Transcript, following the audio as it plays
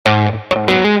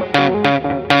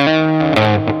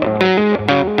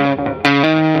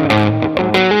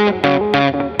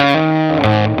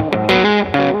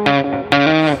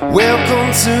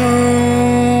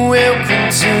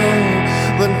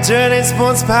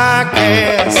Sports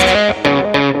Podcast.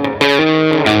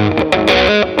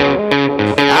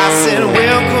 I said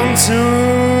welcome to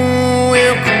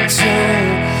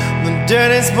the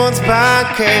Dirty Sports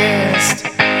Podcast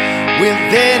with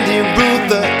Andy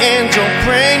Ruther and Joe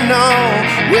Prano.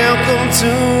 Welcome to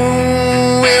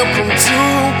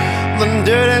the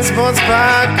Dirty Sports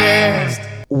Podcast.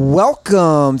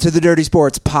 Welcome to the Dirty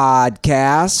Sports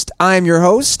Podcast. I'm your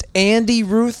host, Andy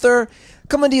Ruther,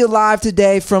 coming to you live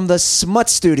today from the Smut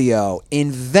Studio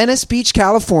in Venice Beach,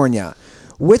 California,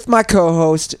 with my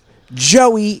co-host,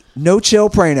 Joey No Chill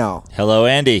Prano. Hello,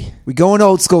 Andy. We going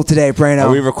old school today, Prano.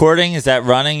 Are we recording? Is that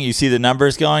running? You see the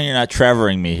numbers going? You're not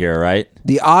Trevoring me here, right?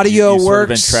 The audio You've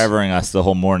works. Sort of been Trevoring us the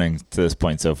whole morning to this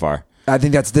point so far. I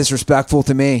think that's disrespectful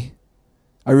to me.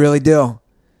 I really do.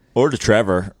 Or to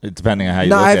Trevor, depending on how you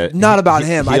look at it. Not about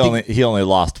him. He only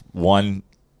lost one.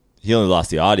 He only lost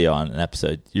the audio on an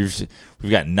episode. We've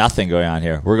got nothing going on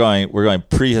here. We're going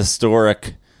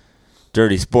prehistoric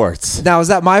dirty sports. Now, is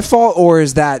that my fault or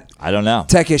is that I don't know.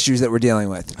 tech issues that we're dealing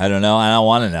with? I don't know. I don't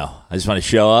want to know. I just want to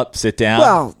show up, sit down.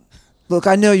 Well, look,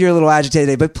 I know you're a little agitated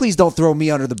today, but please don't throw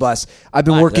me under the bus. I've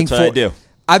been working that's what I do.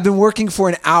 I've been working for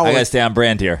an hour I got to stay on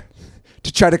brand here.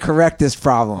 to try to correct this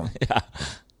problem. Yeah.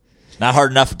 Not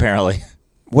hard enough, apparently.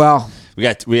 Well,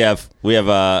 We have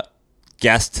a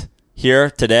guest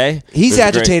here today. he's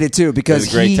There's agitated too because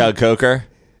There's a great Tug Coker.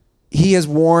 he has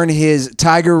worn his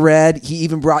tiger red. He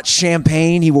even brought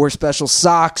champagne. He wore special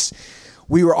socks.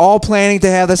 We were all planning to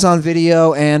have this on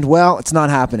video, and, well, it's not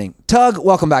happening. Tug,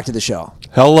 welcome back to the show.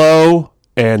 Hello,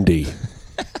 Andy.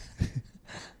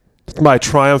 My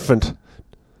triumphant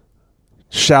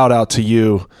shout out to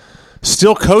you.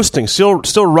 Still coasting,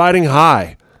 still riding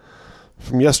high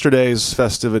from yesterday's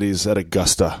festivities at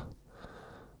Augusta.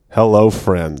 Hello,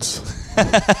 friends.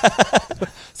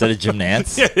 Is that a Jim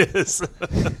Nance? It is.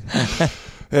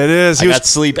 It is. I got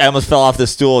sleep. I almost fell off the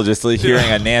stool just hearing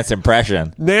a Nance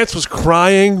impression. Nance was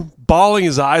crying, bawling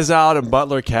his eyes out in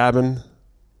Butler Cabin.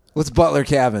 What's Butler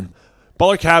Cabin?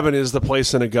 Butler Cabin is the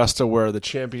place in Augusta where the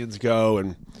champions go,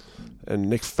 and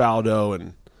Nick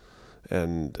Faldo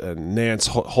and Nance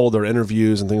hold their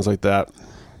interviews and things like that.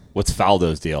 What's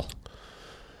Faldo's deal?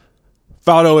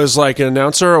 Faldo is like an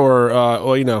announcer, or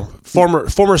former.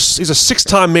 He's a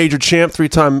 6-time major champ,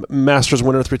 3-time Masters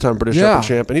winner, 3-time British Open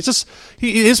champ, and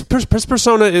his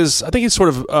persona is, I think he's sort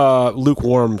of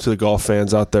lukewarm to the golf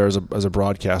fans out there as a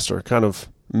broadcaster, kind of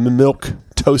milk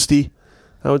toasty,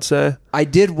 I would say. I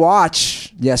did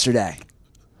watch yesterday.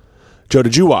 Joe,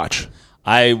 did you watch?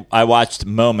 I watched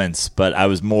moments, but I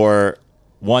was more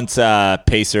once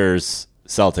Pacers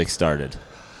Celtics started.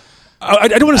 I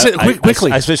do want to say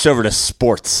quickly. I switched over to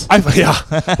sports.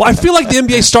 Well, I feel like the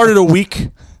NBA started a week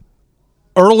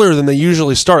earlier than they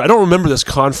usually start. I don't remember this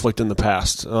conflict in the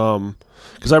past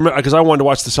because I wanted to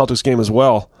watch the Celtics game as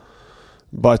well,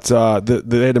 but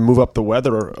they had to move up the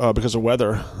weather because of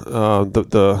weather.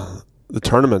 The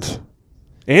tournament.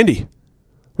 Andy,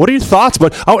 what are your thoughts?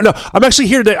 But no, I'm actually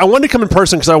here today. I wanted to come in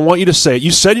person because I want you to say it.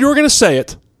 You said you were going to say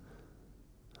it.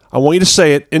 I want you to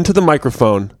say it into the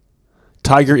microphone.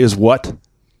 Tiger is what?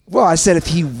 Well, I said if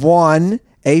he won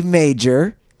a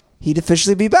major, he'd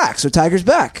officially be back. So Tiger's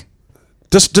back.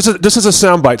 Just as a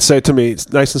soundbite, say it to me.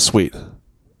 It's nice and sweet.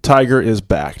 Tiger is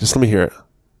back. Just let me hear it.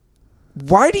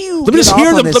 Why do you let me just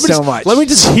hear them so much? Let me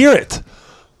just hear it.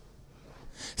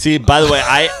 See, by the way,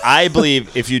 I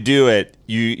believe if you do it,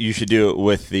 you should do it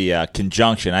with the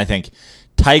conjunction. I think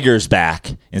Tiger's back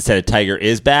instead of Tiger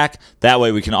is back. That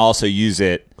way we can also use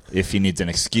it if he needs an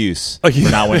excuse for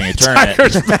not winning a tournament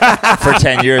for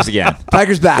 10 years again.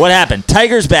 Tiger's back. What happened?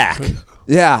 Tiger's back.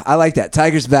 Yeah, I like that.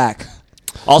 Tiger's back.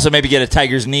 Also, maybe get a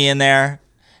Tiger's knee in there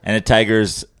and a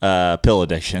Tiger's pill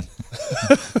addiction.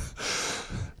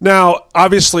 Now,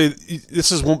 obviously,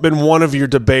 this has been one of your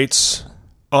debates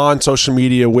on social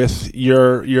media with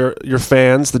your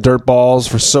fans, the Dirtballs,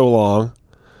 for so long.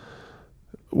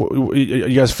 You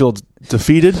guys feel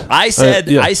defeated? I said.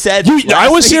 I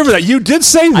was here for that. You did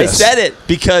say this. I said it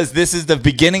because this is the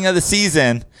beginning of the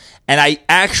season, and I've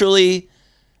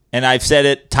said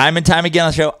it time and time again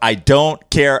on the show. I don't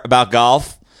care about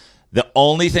golf. The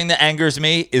only thing that angers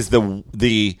me is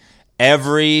the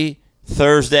every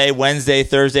Wednesday,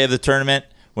 Thursday of the tournament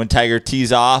when Tiger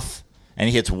tees off and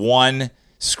he hits one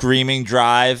screaming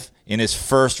drive in his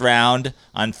first round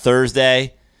on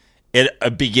Thursday.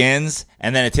 It begins,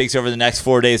 and then it takes over the next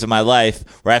 4 days of my life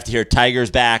where I have to hear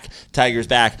Tiger's back, Tiger's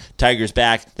back, Tiger's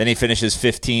back. Then he finishes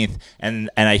 15th, and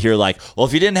I hear like, well,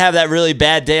 if he didn't have that really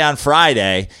bad day on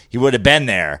Friday, he would have been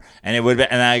there. And it would have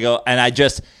been, and I go, and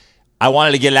I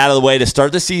wanted to get it out of the way to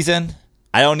start the season.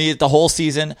 I don't need it the whole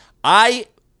season. I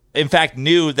in fact,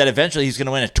 knew that eventually he's going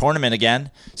to win a tournament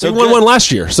again. So he won one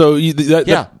last year. So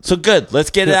so good. Let's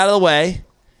get it out of the way.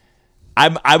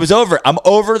 I'm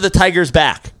over the Tiger's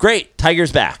back. Great,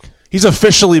 Tiger's back. He's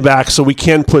officially back, so we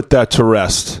can put that to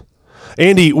rest.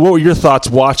 Andy, what were your thoughts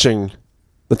watching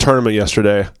the tournament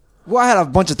yesterday? Well, I had a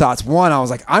bunch of thoughts. One, I was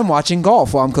like, I'm watching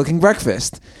golf while I'm cooking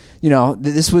breakfast. You know,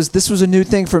 this was a new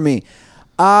thing for me.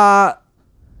 A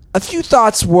few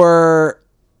thoughts were,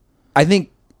 I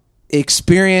think,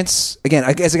 experience. Again,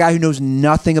 as a guy who knows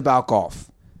nothing about golf,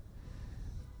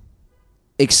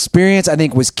 experience, I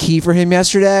think, was key for him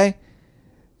yesterday.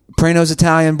 Prano's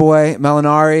Italian boy,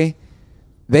 Molinari,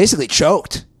 basically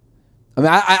choked. I mean,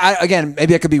 I again,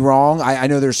 maybe I could be wrong. I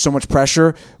know there's so much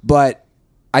pressure, but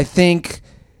I think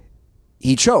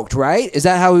he choked, right? Is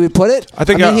that how we would put it? I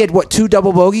think he had, 2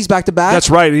 double bogeys back to back? That's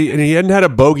right. He hadn't had a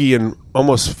bogey in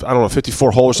almost,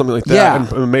 54 holes or something like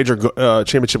that in a major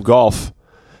championship golf.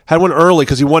 Had one early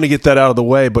because he wanted to get that out of the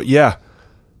way, but yeah.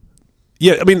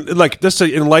 Yeah, I mean, like, just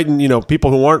to enlighten, people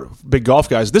who aren't big golf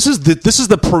guys, this is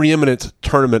the preeminent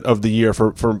tournament of the year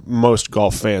for most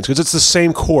golf fans because it's the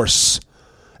same course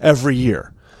every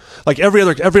year. Like every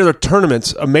other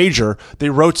tournament, a major, they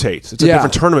rotate. It's a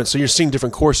different tournament, so you're seeing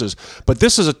different courses. But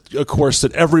this is a course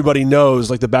that everybody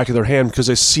knows like the back of their hand because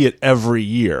they see it every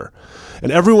year.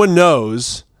 And everyone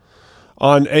knows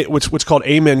on what's called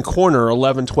Amen Corner,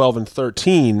 11, 12, and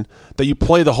 13, that you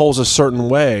play the holes a certain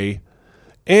way.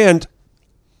 And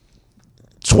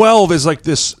 12 is like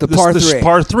this par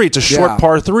 3. It's a short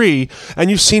par 3,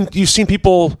 and you've seen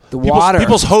people's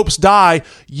hopes die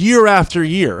year after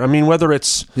year. I mean, whether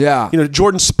it's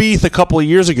Jordan Spieth a couple of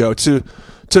years ago to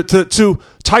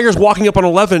Tiger's walking up on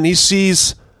 11, he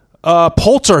sees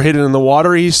Poulter hit it in the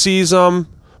water. He sees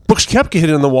Brooks Koepka hit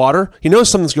it in the water. He knows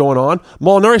something's going on.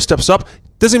 Molinari steps up,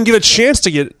 doesn't even give a chance to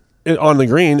get it on the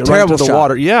green, right into the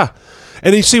water. Yeah,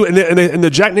 and you see, and the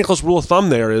Jack Nicklaus rule of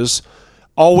thumb there is,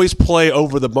 always play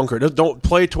over the bunker. Don't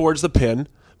play towards the pin.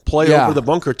 Play over the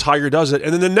bunker. Tiger does it.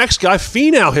 And then the next guy,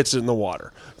 Finau, hits it in the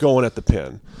water going at the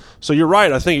pin. So you're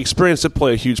right. I think experience did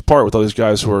play a huge part with all these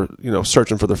guys who are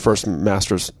searching for their first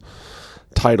Masters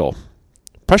title.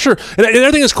 Pressure. And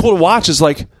another thing that's cool to watch is,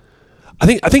 like, I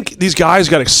think these guys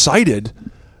got excited.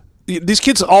 These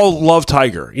kids all love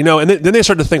Tiger, and then they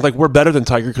started to think, like, we're better than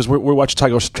Tiger because we're watching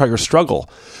Tiger struggle.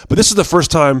 But this is the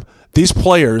first time these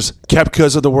players,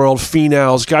 Koepkas of the world,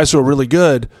 Finau's, guys who are really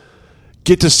good,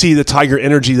 get to see the Tiger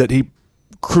energy that he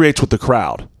creates with the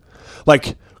crowd.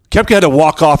 Like, Koepka had to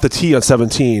walk off the tee on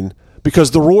 17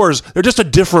 because the roars, they're just a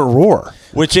different roar.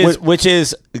 Which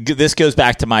is this goes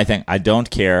back to my thing. I don't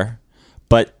care,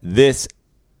 but this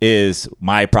is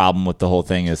my problem with the whole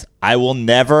thing is I will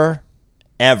never,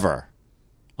 ever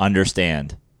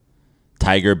understand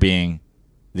Tiger being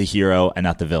the hero and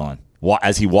not the villain.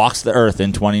 As he walks the earth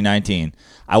in 2019,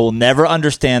 I will never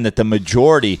understand that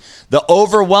the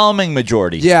overwhelming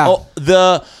majority,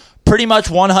 the pretty much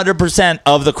 100%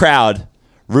 of the crowd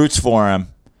roots for him.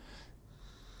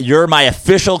 You're my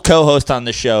official co-host on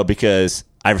the show because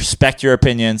I respect your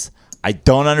opinions. I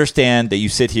don't understand that you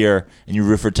sit here and you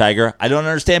root for Tiger. I don't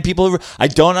understand I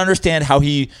don't understand how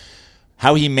he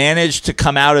managed to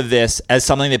come out of this as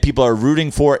something that people are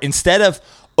rooting for instead of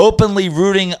openly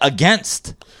rooting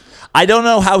against. I don't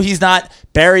know how he's not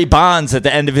Barry Bonds at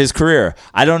the end of his career.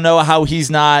 I don't know how he's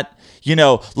not,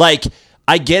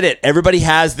 I get it. Everybody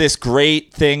has this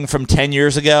great thing from 10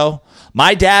 years ago.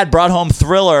 My dad brought home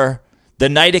Thriller the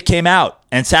night it came out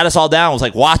and sat us all down and was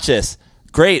like, watch this.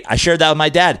 Great. I shared that with my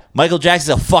dad. Michael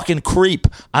Jackson's a fucking creep.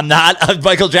 I'm not a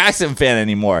Michael Jackson fan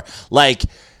anymore. Like,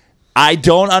 I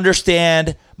don't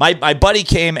understand. My buddy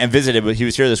came and visited. He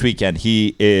was here this weekend.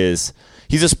 He's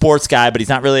a sports guy, but he's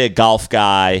not really a golf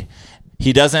guy.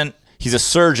 He's a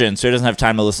surgeon, so he doesn't have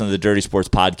time to listen to the Dirty Sports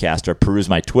podcast or peruse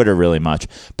my Twitter really much.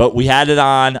 But we had it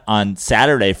on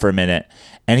Saturday for a minute,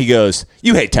 and he goes,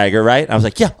 "You hate Tiger, right?" I was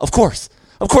like, "Yeah, of course.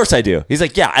 Of course I do." He's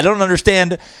like, "Yeah, I don't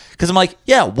understand." Because I'm like,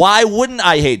 "Yeah, why wouldn't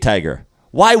I hate Tiger?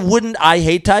 Why wouldn't I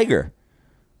hate Tiger?"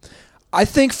 I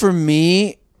think for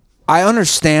me, I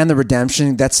understand the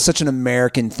redemption. That's such an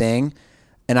American thing,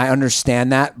 and I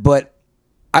understand that. But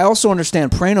I also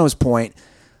understand Prano's point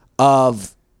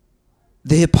of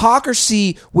the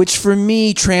hypocrisy, which for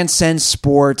me transcends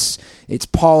sports. It's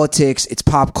politics, it's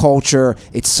pop culture,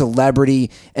 it's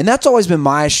celebrity. And that's always been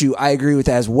my issue. I agree with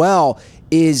that as well,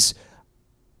 is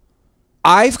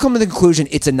I've come to the conclusion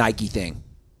it's a Nike thing.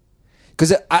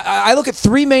 Because I look at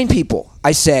three main people.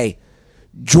 I say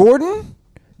Jordan,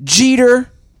 Jeter,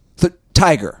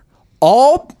 Tiger.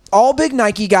 All big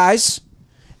Nike guys.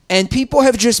 And people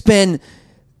have just been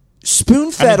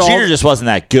spoon-fed all. Jeter just wasn't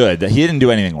that good. He didn't do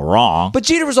anything wrong. But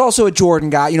Jeter was also a Jordan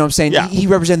guy. You know what I'm saying? Yeah. He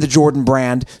represented the Jordan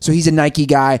brand, so he's a Nike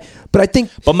guy. But I think.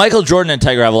 But Michael Jordan and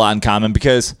Tiger have a lot in common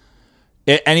because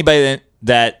anybody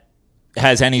that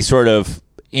has any sort of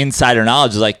insider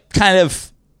knowledge is like kind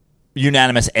of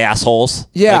unanimous assholes.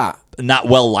 Yeah. Like, not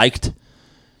well liked.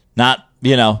 Not,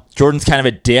 Jordan's kind of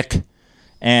a dick.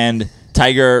 And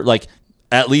Tiger, like,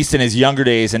 at least in his younger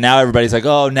days, and now everybody's like,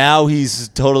 oh, now he's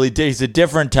he's a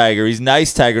different Tiger. He's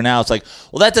nice Tiger now. It's like,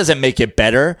 well, that doesn't make it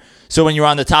better. So when you're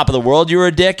on the top of the world, you were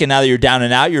a dick, and now that you're down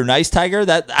and out, you're a nice Tiger.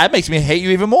 That makes me hate you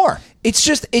even more. It's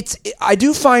just, I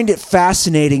do find it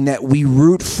fascinating that we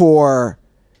root for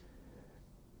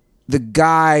the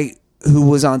guy who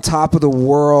was on top of the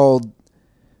world,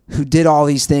 who did all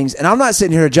these things. And I'm not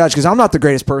sitting here to judge because I'm not the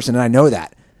greatest person, and I know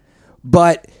that.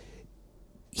 But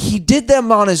he did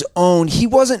them on his own. He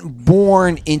wasn't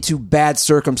born into bad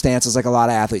circumstances like a lot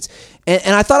of athletes.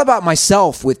 And I thought about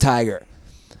myself with Tiger.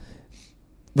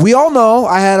 We all know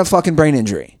I had a fucking brain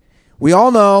injury. We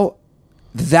all know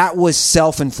that was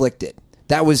self-inflicted.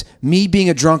 That was me being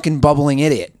a drunken, bubbling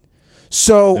idiot.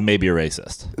 So, And maybe a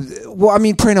racist. well, I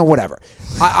mean, Prano, whatever.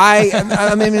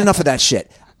 I mean, enough of that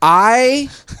shit. I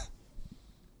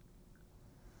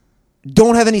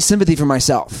don't have any sympathy for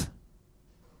myself.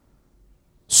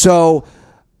 So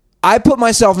I put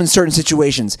myself in certain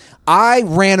situations. I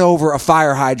ran over a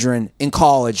fire hydrant in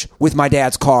college with my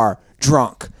dad's car,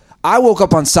 drunk. I woke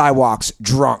up on sidewalks,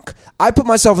 drunk. I put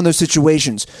myself in those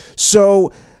situations.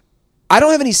 So I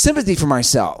don't have any sympathy for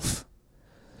myself.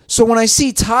 So when I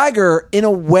see Tiger, in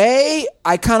a way,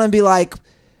 I kind of be like,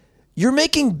 you're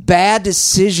making bad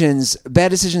decisions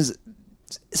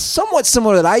somewhat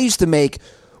similar that I used to make.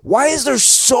 Why is there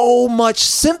so much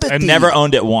sympathy? I never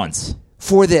owned it once.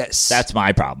 For this. That's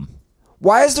my problem.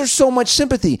 Why is there so much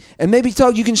sympathy? And maybe,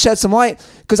 Tug, you can shed some light.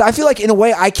 Because I feel like, in a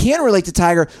way, I can relate to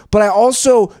Tiger, but I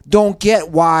also don't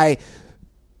get why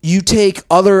you take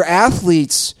other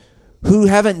athletes who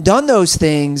haven't done those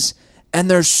things and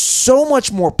they're so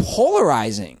much more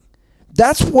polarizing.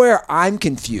 That's where I'm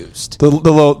confused. The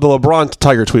LeBron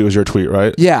Tiger tweet was your tweet,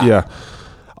 right? Yeah. Yeah.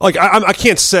 Like, I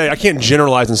can't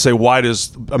generalize and say, why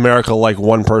does America like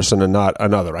one person and not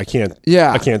another? I can't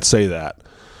say that.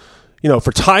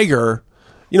 For Tiger,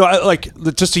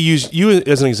 just to use you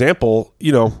as an example,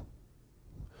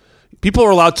 people are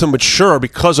allowed to mature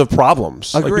because of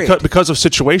problems. Agreed. Because of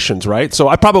situations, right? So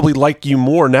I probably like you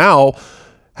more now,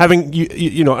 having,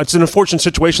 it's an unfortunate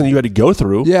situation that you had to go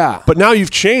through. Yeah. But now you've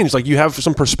changed. Like, you have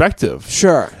some perspective.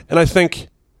 Sure. And I think...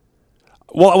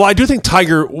 Well, I do think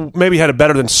Tiger maybe had it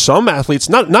better than some athletes.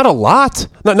 Not a lot.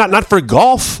 Not for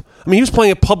golf. I mean, he was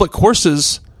playing at public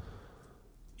courses,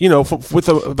 with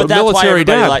a military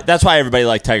dad. That's why everybody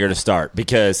liked Tiger to start,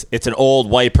 because it's an old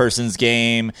white person's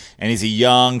game, and he's a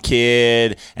young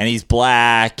kid, and he's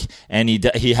black, and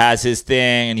he has his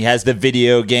thing, and he has the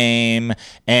video game,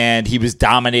 and he was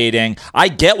dominating. I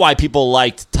get why people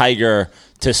liked Tiger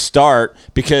to start,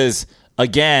 because,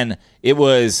 again, it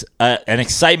was an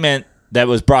excitement that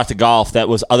was brought to golf that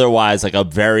was otherwise like a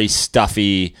very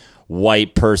stuffy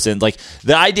white person. Like,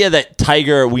 the idea that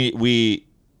Tiger, we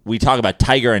talk about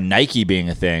Tiger and Nike being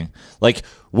a thing. Like,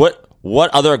 what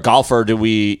other golfer do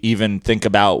we even think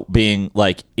about being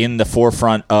like in the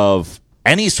forefront of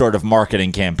any sort of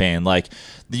marketing campaign? Like,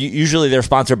 usually they're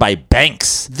sponsored by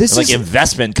banks,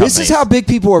 investment companies. This is how big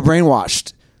people are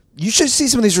brainwashed. You should see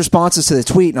some of these responses to the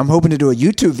tweet, and I'm hoping to do a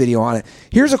YouTube video on it.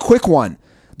 Here's a quick one.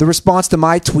 The response to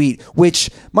my tweet, which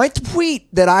my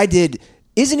tweet that I did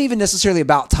isn't even necessarily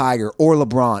about Tiger or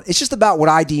LeBron. It's just about what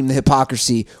I deem the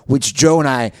hypocrisy, which Joe and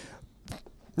I...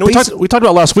 No, we talked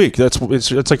about last week. It's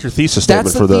like your thesis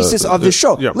statement. That's the thesis of the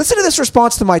show. Yeah. Listen to this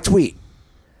response to my tweet.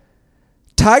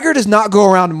 Tiger does not go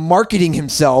around marketing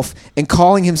himself and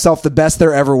calling himself the best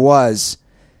there ever was.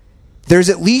 There's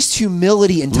at least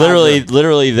humility in Tiger.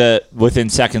 Literally, within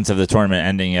seconds of the tournament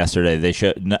ending yesterday, they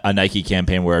showed a Nike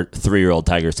campaign where 3-year-old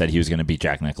Tiger said he was going to beat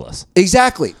Jack Nicklaus.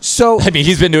 Exactly. So, I mean,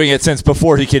 he's been doing it since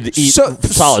before he could eat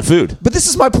solid food. But this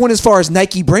is my point as far as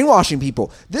Nike brainwashing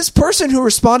people. This person who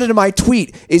responded to my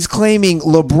tweet is claiming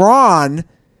LeBron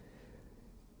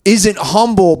isn't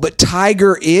humble, but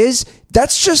Tiger is.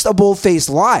 That's just a bull-faced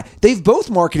lie. They've both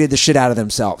marketed the shit out of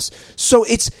themselves. So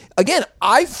it's, again,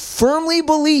 I firmly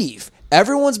believe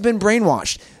everyone's been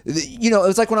brainwashed.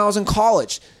 It's like when I was in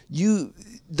college.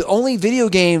 The only video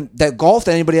game that golf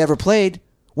that anybody ever played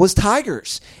was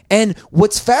Tiger's. And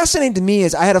what's fascinating to me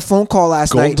is I had a phone call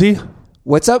last night. Golden Tee?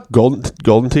 What's up?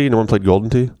 Golden Tee? No one played Golden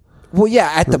Tee? Well,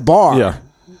 yeah, at the bar. Yeah.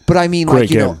 But I mean, Great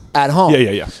game. at home.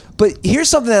 Yeah. But here's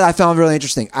something that I found really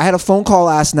interesting. I had a phone call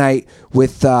last night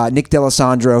with Nick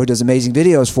D'Alessandro, who does amazing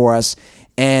videos for us,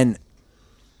 and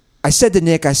I said to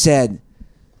Nick,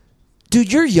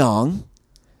 dude, you're young.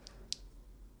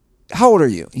 How old are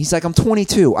you? He's like, I'm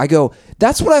 22. I go,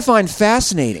 that's what I find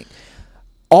fascinating.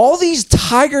 All these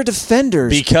Tiger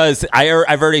defenders, because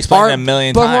I've already explained it a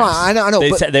million times. Hold on, I know. They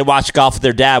said they watched golf with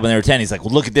their dad when they were 10. He's like,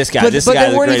 well, look at this guy. This but guy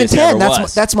they the weren't even greatest 10. ever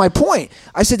was. That's my point.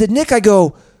 I said to Nick, I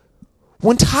go,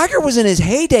 when Tiger was in his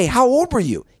heyday, how old were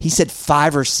you? He said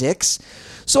 5 or 6.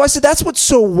 So I said, that's what's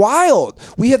so wild.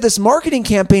 We have this marketing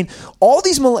campaign. All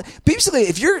these basically,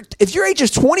 if your age is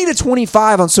 20 to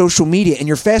 25 on social media and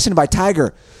you're fascinated by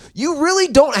Tiger, you really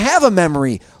don't have a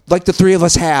memory like the three of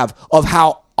us have of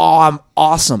how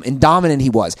awesome and dominant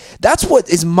he was. That's what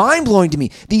is mind-blowing to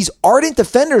me. These ardent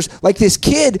defenders, like this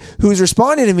kid who's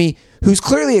responding to me, who's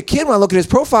clearly a kid when I look at his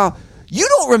profile, you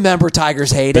don't remember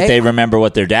Tiger's heyday. But they remember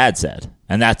what their dad said.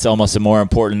 And that's almost more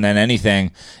important than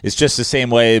anything. It's just the same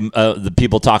way the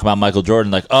people talk about Michael Jordan,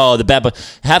 like, oh, the bad boy.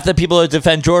 Half the people that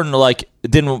defend Jordan are like,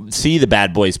 didn't see the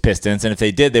Bad Boys Pistons, and if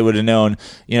they did, they would have known,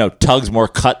 Tug's more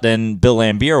cut than Bill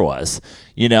Laimbeer was.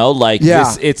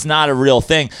 It's not a real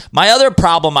thing. My other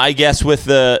problem, I guess, with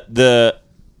the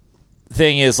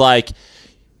thing is like,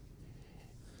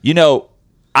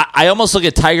 I almost look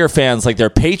at Tiger fans like they're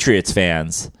Patriots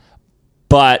fans.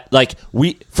 But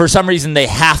for some reason they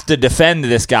have to defend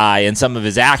this guy and some of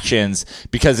his actions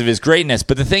because of his greatness.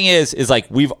 But the thing is like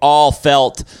we've all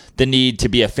felt the need to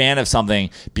be a fan of something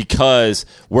because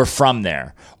we're from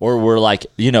there or we're like,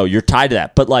 you're tied to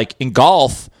that. But like in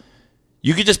golf,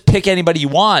 you could just pick anybody you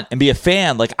want and be a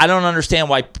fan. Like, I don't understand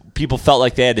why people felt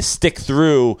like they had to stick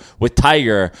through with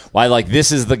Tiger, why, like,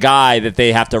 this is the guy that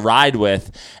they have to ride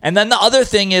with. And then the other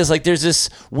thing is, like, there's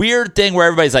this weird thing where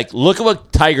everybody's like, look at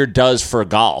what Tiger does for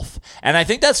golf. And I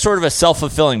think that's sort of a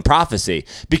self-fulfilling prophecy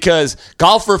because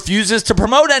golf refuses to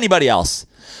promote anybody else.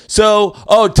 So,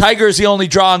 Tiger's the only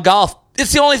draw in golf.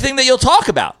 It's the only thing that you'll talk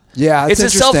about. Yeah, it's a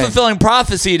self-fulfilling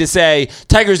prophecy to say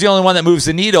Tiger's the only one that moves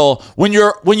the needle when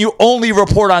you only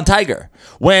report on Tiger.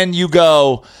 When you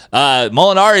go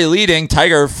Molinari leading,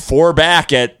 Tiger 4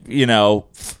 back at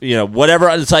whatever.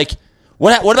 It's like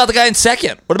what about the guy in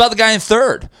second? What about the guy in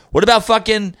third? What about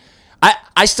fucking?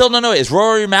 I still don't know. Is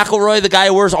Rory McIlroy the guy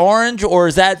who wears orange, or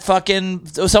is that fucking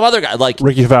some other guy like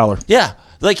Ricky Fowler? Yeah,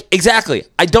 like exactly.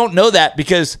 I don't know that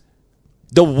because.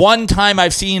 The one time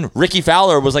I've seen Ricky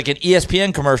Fowler was like an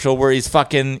ESPN commercial where he's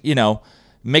fucking,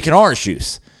 making orange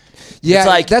juice. Yeah, it's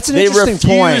like that's an interesting point.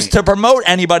 They refuse to promote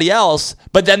anybody else,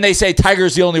 but then they say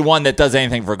Tiger's the only one that does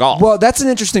anything for golf. Well, that's an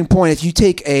interesting point. If you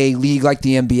take a league like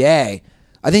the NBA,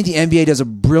 I think the NBA does a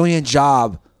brilliant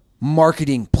job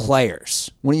marketing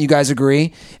players. Wouldn't you guys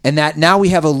agree? And that now we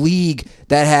have a league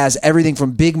that has everything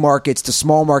from big markets to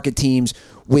small market teams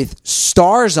with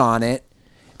stars on it.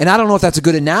 And I don't know if that's a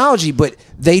good analogy, but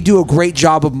they do a great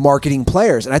job of marketing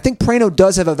players. And I think Prano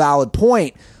does have a valid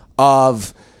point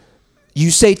of, you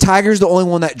say Tiger's the only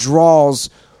one that draws.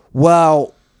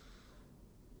 Well,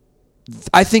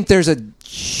 I think there's a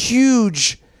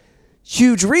huge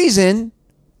reason,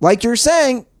 like you're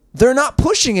saying, they're not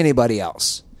pushing anybody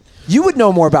else. You would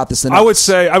know more about this than I would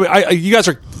say. You guys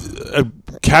are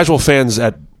casual fans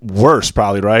at worst,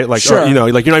 probably, right? Like, sure.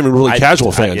 Like you're not even really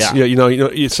casual fans.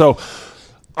 Yeah. So.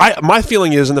 My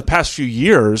feeling is in the past few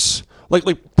years, like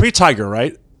pre-Tiger,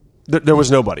 right? There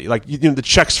was nobody. Like the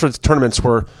checks for the tournaments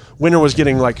were winner was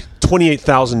getting like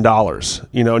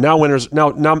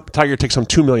 $28,000. Now Tiger takes home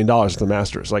 $2 million at the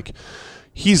Masters. Like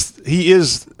he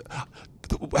is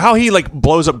how he like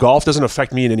blows up golf doesn't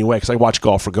affect me in any way because I watch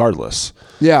golf regardless.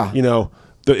 Yeah,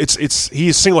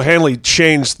 he's single-handedly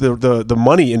changed the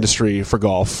money industry for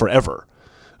golf forever.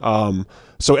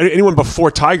 So anyone before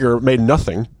Tiger made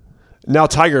nothing. Now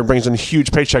Tiger brings in huge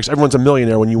paychecks. Everyone's a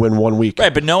millionaire when you win 1 week.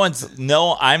 Right, but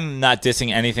I'm not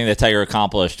dissing anything that Tiger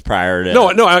accomplished prior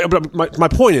to... But my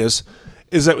point is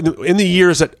that in the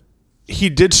years that he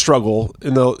did struggle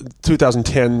in the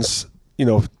 2010s,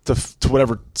 to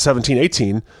whatever, 17,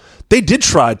 18, they did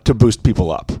try to boost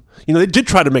people up. They did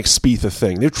try to make Spieth a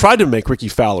thing. They tried to make Ricky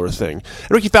Fowler a thing.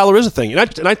 And Ricky Fowler is a thing. And I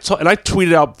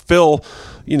tweeted out Phil...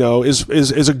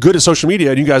 is a good at social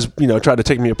media, and you guys, tried to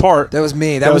take me apart. That was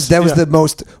me. That was the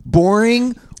most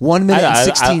boring 1 minute and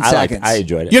 16 seconds. I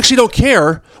enjoyed it. You actually don't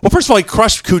care. Well, first of all, he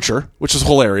crushed Kuchar, which is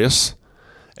hilarious,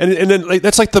 and then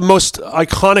that's like the most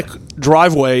iconic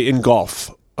driveway in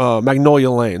golf, Magnolia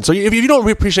Lane. So if you don't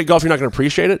appreciate golf, you're not going to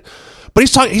appreciate it. But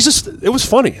he's talking. It was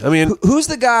funny. I mean, Who's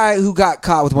the guy who got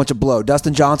caught with a bunch of blow?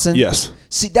 Dustin Johnson? yes.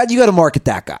 See, that you got to market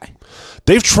that guy.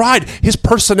 They've tried his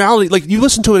personality. Like you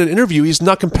listen to it in an interview, he's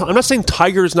not compelling. I'm not saying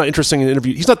Tiger is not interesting in an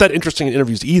interview. He's not that interesting in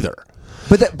interviews either.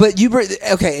 But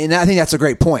okay, and I think that's a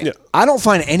great point. Yeah. I don't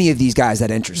find any of these guys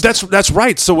that interesting. That's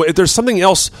right. So if there's something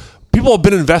else, people have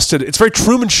been invested. It's very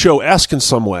Truman Show-esque in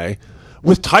some way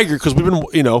with Tiger because we've been,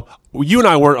 you and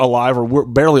I weren't alive or we're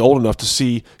barely old enough to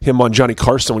see him on Johnny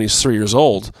Carson when he's 3 years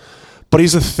old. But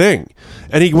he's a thing.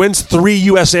 And he wins 3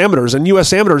 U.S. amateurs. And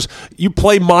U.S. amateurs, you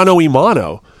play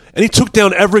mano-a-mano. And he took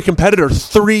down every competitor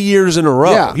 3 years in a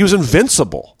row. Yeah. He was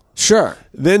invincible. Sure.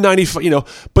 Then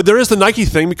 95, but there is the Nike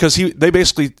thing because they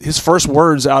basically, his first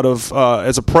words out of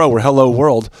as a pro were "Hello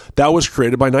World." That was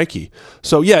created by Nike.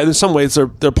 So yeah, in some ways they're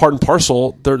part and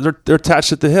parcel. They're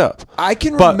attached at the hip. I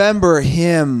can remember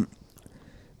him,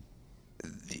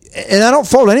 and I don't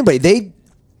fault anybody. They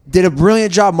did a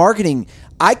brilliant job marketing.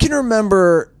 I can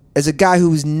remember as a guy who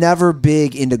was never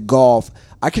big into golf.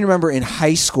 I can remember in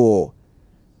high school,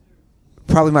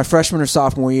 probably my freshman or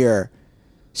sophomore year,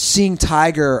 seeing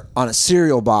Tiger on a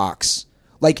cereal box.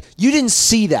 Like, you didn't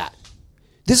see that.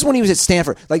 This is when he was at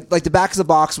Stanford. Like the back of the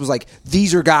box was like,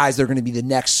 these are guys that are going to be the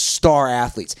next star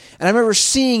athletes. And I remember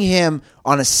seeing him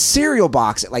on a cereal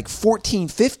box at like 14,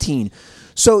 15.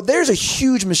 So there's a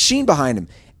huge machine behind him.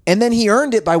 And then he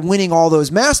earned it by winning all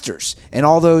those Masters and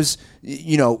all those,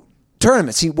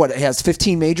 tournaments. He has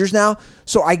 15 majors now.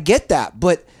 So I get that.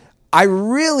 But I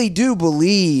really do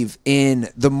believe in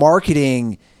the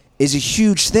marketing is a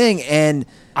huge thing. And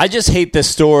I just hate the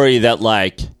story that,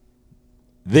 like,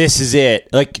 this is it.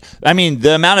 Like, I mean,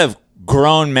 the amount of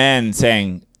grown men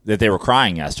saying that they were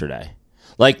crying yesterday.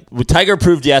 Like, Tiger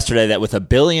proved yesterday that with $1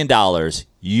 billion,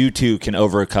 you too can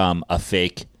overcome a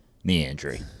fake knee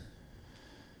injury.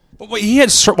 But he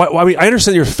had. I mean, I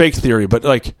understand your fake theory, but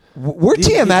like we're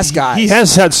TMS guys. He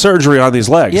has had surgery on these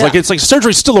legs. Yeah. Like it's like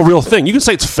surgery's still a real thing. You can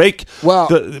say it's fake, well,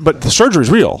 but the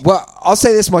surgery's real. Well, I'll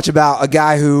say this much about a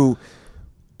guy who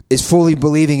is fully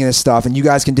believing in this stuff, and you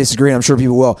guys can disagree, and I'm sure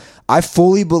people will. I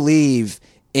fully believe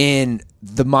in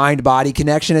the mind-body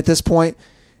connection at this point,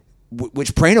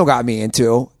 which Prano got me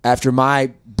into after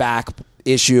my back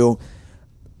issue.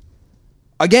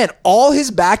 Again, all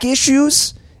his back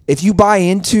issues, if you buy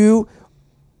into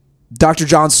Dr.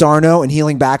 John Sarno and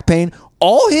healing back pain,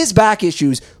 all his back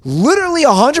issues literally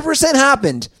 100%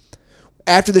 happened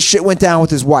after the shit went down with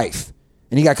his wife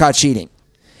and he got caught cheating.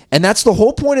 And that's the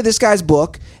whole point of this guy's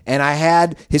book. And I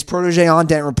had his protege on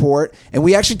Dent Report, and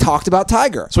we actually talked about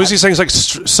Tiger. So he's saying it's like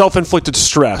self-inflicted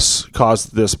stress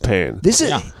caused this pain. This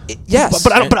is yes,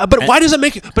 but why does it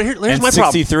make it? But here's my problem.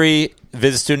 63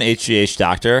 visits to an HGH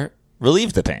doctor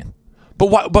relieved the pain. But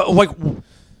why? But like,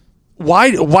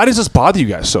 why does this bother you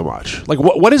guys so much? Like,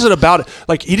 what is it about it?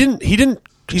 Like, he's not.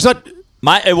 He's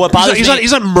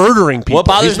not murdering people. What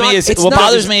bothers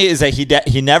me is that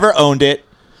he never owned it.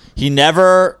 He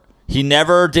never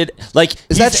did. Like,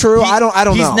 is that true? I don't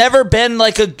know. He's never been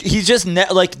like a. He's just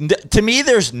to me.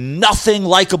 There's nothing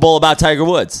likable about Tiger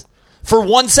Woods. For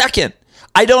 1 second,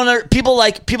 I don't. People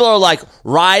are like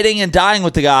riding and dying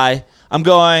with the guy. I'm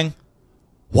going,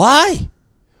 why?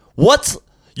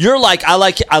 You're like, I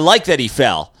like that he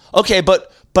fell. Okay,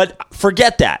 but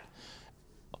forget that.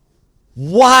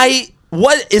 Why?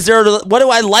 What do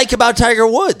I like about Tiger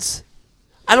Woods?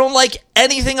 I don't like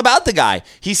anything about the guy.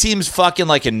 He seems fucking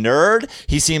like a nerd.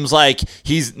 He seems like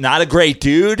he's not a great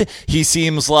dude. He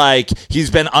seems like he's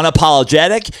been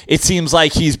unapologetic. It seems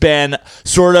like he's been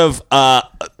sort of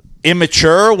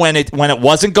immature when it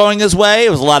wasn't going his way. It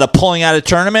was a lot of pulling out of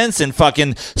tournaments and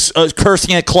fucking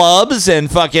cursing at clubs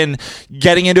and fucking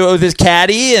getting into it with his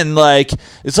caddy, and like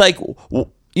it's like,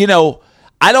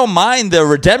 I don't mind the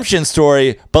redemption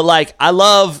story, but like I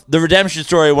love the redemption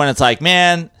story when it's like,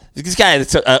 man, this guy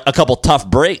had a couple tough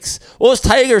breaks. What was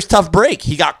Tiger's tough break?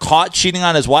 He got caught cheating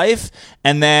on his wife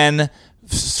and then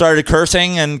started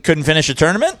cursing and couldn't finish a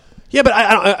tournament? Yeah, but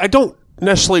I don't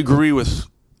necessarily agree with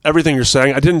everything you're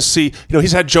saying. I didn't see,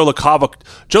 he's had Joe LaCava.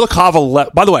 Joe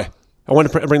LaCava, by the way, I want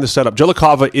to bring this set up. Joe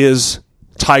LaCava is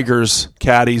Tiger's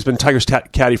caddy. He's been Tiger's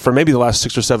caddy for maybe the last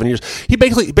 6 or 7 years. He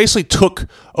basically took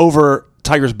over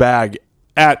Tiger's bag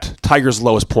at Tiger's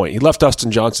lowest point. He left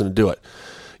Dustin Johnson to do it.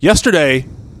 Yesterday,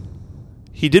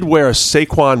 he did wear a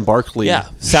Saquon Barkley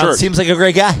shirt. Seems like a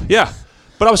great guy. Yeah.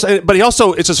 But he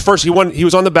also, it's his first, he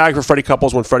was on the bag for Freddie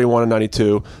Couples when Freddie won in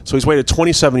 92. So he's waited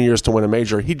 27 years to win a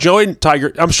major. He joined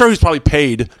Tiger. I'm sure he's probably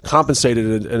paid,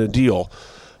 compensated in a deal.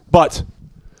 But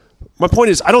my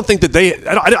point is, I don't think that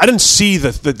I didn't see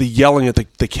the yelling at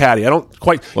the caddy. I don't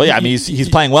quite. Well, yeah, I mean, he's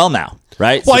playing well now,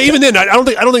 right? Well, even then, I don't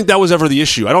think that was ever the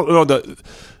issue. I don't know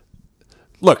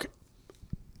look,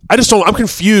 I just don't. I'm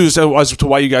confused as to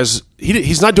why you guys.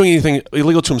 He's not doing anything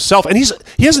illegal to himself, and he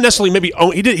hasn't necessarily maybe.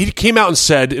 He came out and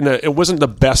said it wasn't the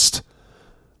best,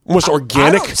 most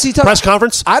organic press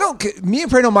conference. Me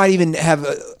and Prano might even have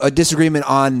a disagreement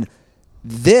on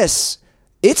this.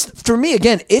 It's for me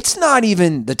again. It's not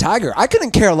even the Tiger. I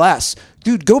couldn't care less,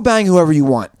 dude. Go bang whoever you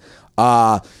want.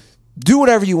 Do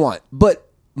whatever you want. But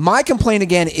my complaint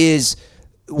again is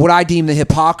what I deem the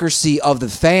hypocrisy of the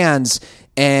fans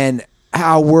and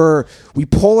how we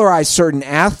polarize certain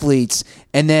athletes,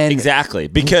 and then exactly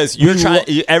because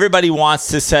everybody wants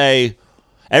to say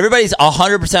everybody's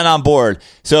 100% on board.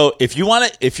 So if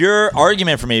your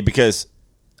argument for me, because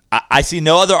I see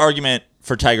no other argument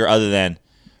for Tiger other than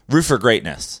root for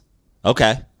greatness.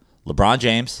 Okay, LeBron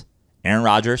James, Aaron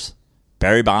Rodgers,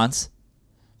 Barry Bonds,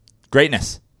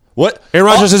 greatness. What? Aaron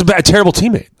Rodgers is a terrible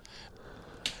teammate.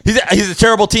 He's a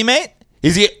terrible teammate.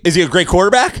 Is he a great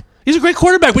quarterback? He's a great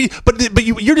quarterback, but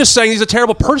you're just saying he's a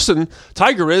terrible person.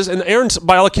 Tiger is, and Aaron's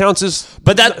by all accounts is.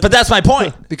 But that's my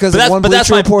point. Because of one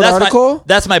Bleacher Report article.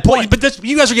 That's my point. But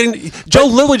you guys are getting. Joe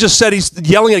literally just said he's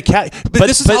yelling at a cat. But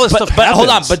this is how this stuff happens. But hold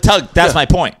on, but Tug, that's my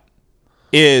point.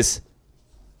 Is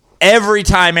every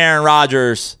time Aaron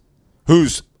Rodgers,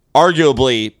 who's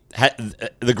arguably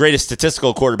the greatest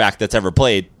statistical quarterback that's ever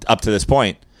played up to this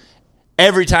point,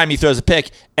 every time he throws a pick,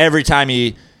 every time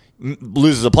he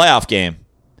loses a playoff game.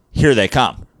 Here they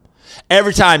come.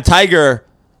 Every time Tiger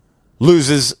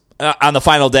loses on the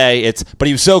final day, but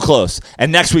he was so close. And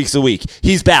next week's the week.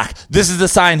 He's back. This is the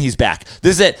sign he's back.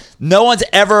 This is it. No one's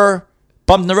ever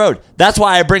bumped in the road. That's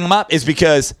why I bring him up, is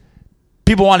because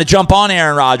people want to jump on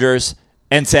Aaron Rodgers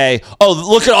and say, oh,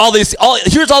 look at all these.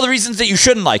 Here's all the reasons that you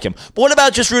shouldn't like him. But what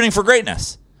about just rooting for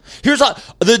greatness?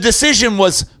 The decision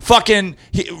was fucking.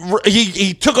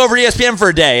 He took over ESPN for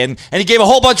a day and he gave a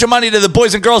whole bunch of money to the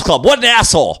Boys and Girls Club. What an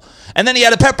asshole! And then he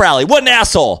had a pep rally. What an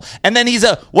asshole! And then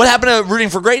what happened to rooting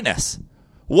for greatness?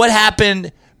 What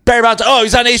happened? Barry Bonds. Oh,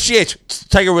 he's on HGH.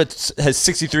 Tiger Woods has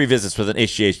 63 visits with an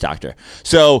HGH doctor.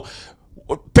 So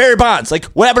Barry Bonds,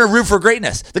 what happened to root for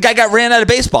greatness? The guy got ran out of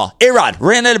baseball. A-Rod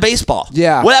ran out of baseball.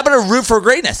 Yeah. What happened to root for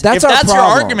greatness? If that's your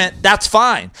argument, that's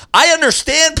fine. I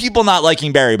understand people not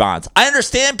liking Barry Bonds. I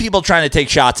understand people trying to take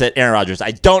shots at Aaron Rodgers.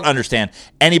 I don't understand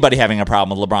anybody having a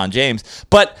problem with LeBron James.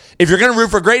 But if you're going to root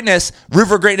for greatness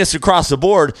across the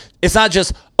board. It's not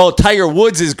just, oh, Tiger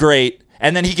Woods is great,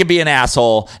 and then he can be an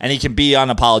asshole, and he can be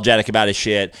unapologetic about his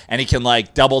shit, and he can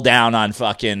double down on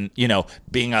fucking,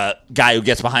 being a guy who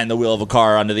gets behind the wheel of a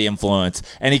car under the influence,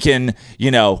 and he can,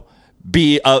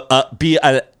 be an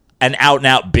out and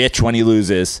out bitch when he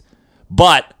loses,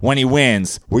 but when he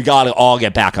wins, we gotta all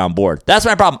get back on board. That's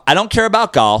my problem. I don't care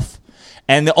about golf,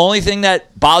 and the only thing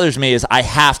that bothers me is I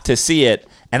have to see it,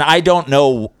 and I don't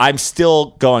know. I'm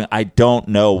still going. I don't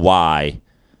know why.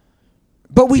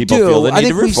 But we people do. Feel the need I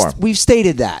think to root for him. we've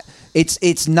stated that.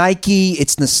 It's Nike.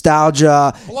 It's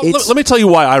nostalgia. Well, let me tell you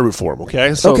why I root for him.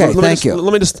 Okay. So thank you.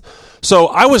 Let me just. So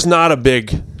I was not a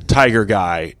big Tiger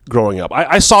guy growing up.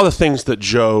 I saw the things that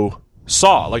Joe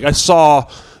saw. I saw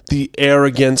the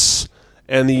arrogance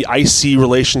and the icy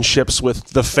relationships with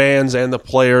the fans and the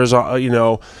players.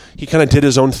 He kind of did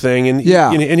his own thing, and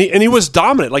he was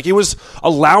dominant. He was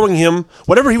allowing him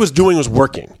whatever he was doing was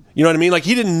working. You know what I mean?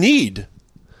 He didn't need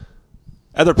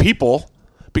other people,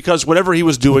 because whatever he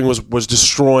was doing was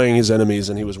destroying his enemies,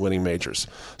 and he was winning majors.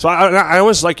 So I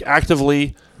was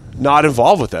actively not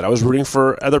involved with that. I was rooting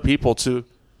for other people to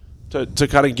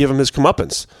kind of give him his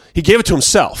comeuppance. He gave it to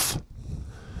himself.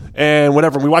 And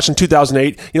whatever we watched in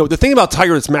 2008, the thing about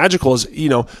Tiger that's magical is,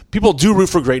 people do root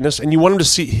for greatness, and you want him to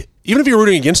see. Even if you're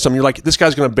rooting against him, you're like, this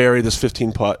guy's going to bury this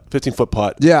 15-foot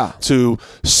putt. Yeah. To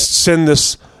send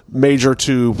this major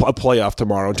to a playoff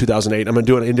tomorrow in 2008. I'm going to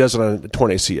do it. He does it on a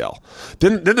torn ACL.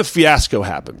 Then the fiasco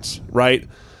happens, right?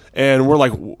 And we're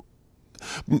like,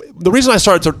 the reason I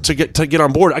started to get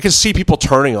on board, I could see people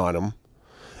turning on him,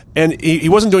 and he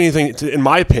wasn't doing anything. In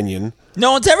my opinion,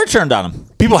 no one's ever turned on him.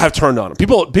 People have turned on him.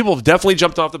 People have definitely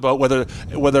jumped off the boat.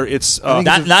 Whether it's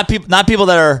not people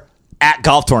that are at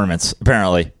golf tournaments.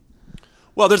 Apparently,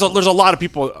 well, there's a lot of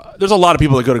people. There's a lot of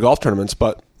people that go to golf tournaments,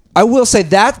 but. I will say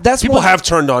that's people have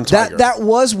turned on Tiger. That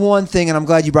was one thing, and I'm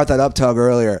glad you brought that up, Tug,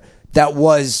 earlier. That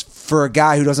was, for a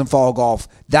guy who doesn't follow golf,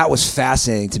 that was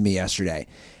fascinating to me yesterday.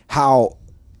 How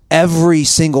every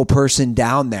single person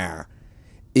down there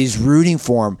is rooting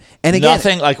for him. And again,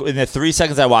 nothing, in the 3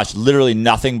 seconds I watched, literally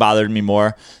nothing bothered me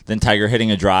more than Tiger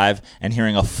hitting a drive and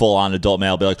hearing a full-on adult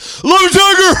male be like, "Love you,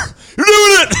 Tiger! You're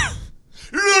doing it!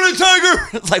 You're doing it, Tiger!"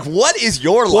 It's what is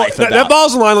your life about? That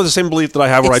falls in line with the same belief that I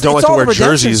have where I don't like to wear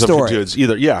jerseys of dudes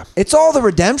either. Yeah. It's all the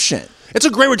redemption. It's a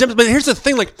great redemption. But here's the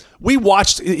thing: like we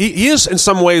watched, he is in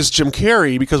some ways Jim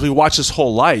Carrey because we watched his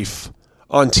whole life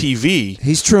on TV.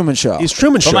 He's Truman Show. He's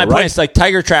Truman Show. But my right? point is like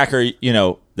Tiger Tracker.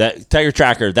 That Tiger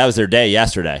Tracker. That was their day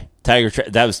yesterday.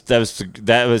 That was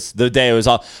the day it was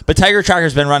all. But Tiger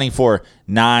Tracker's been running for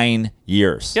 9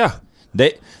 years. Yeah,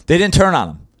 they didn't turn on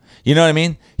him. You know what I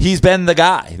mean? He's been the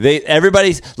guy.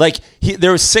 Everybody's like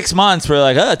there was 6 months where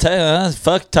like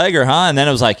fuck Tiger, huh? And then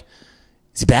it was like,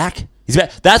 is he back? He's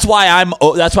back. That's why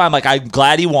I'm like I'm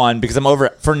glad he won because I'm over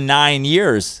it for 9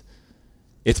 years.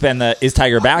 It's been is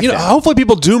Tiger back? Hopefully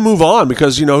people do move on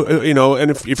because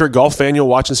and if you're a golf fan, you'll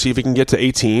watch and see if he can get to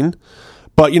 18.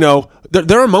 But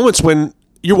there are moments when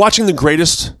you're watching the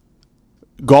greatest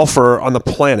golfer on the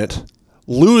planet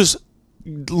lose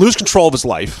control of his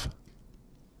life.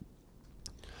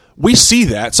 We see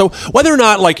that. So whether or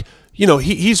not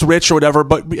he's rich or whatever,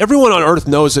 but everyone on earth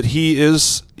knows that he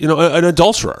is an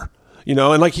adulterer.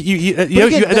 And like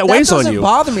that weighs on you.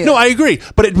 Bother me. No, I agree,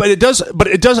 but it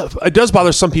does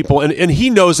bother some people, and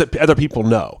he knows that other people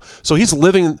know. So he's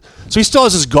living. So he still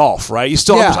has his golf, right?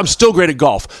 I'm still great at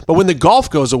golf, but when the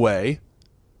golf goes away,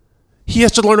 he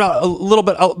has to learn a little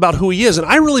bit about who he is. And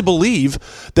I really believe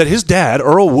that his dad,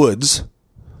 Earl Woods,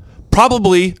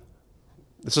 probably,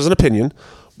 this is an opinion,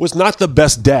 was not the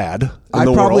best dad in the world.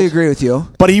 I probably agree with you,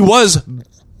 but he was.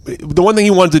 The one thing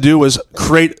he wanted to do was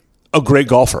create a great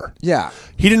golfer. Yeah.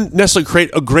 He didn't necessarily create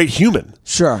a great human.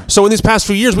 Sure. So in these past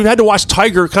few years, we've had to watch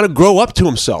Tiger kind of grow up to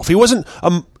himself. He wasn't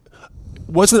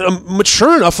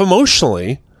mature enough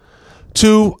emotionally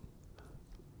to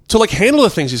like handle the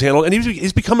things he's handled, and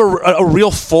he's become a real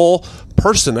full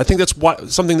person. I think that's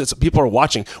something that people are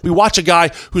watching. We watch a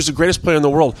guy who's the greatest player in the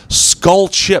world skull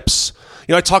chips.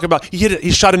 I talk about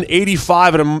he shot an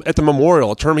 85 at the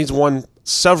Memorial, a tournament he's won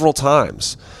several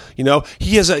times.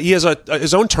 He has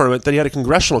his own tournament that he had at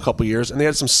Congressional a couple of years, and they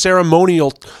had some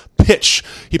ceremonial pitch.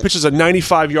 He pitches a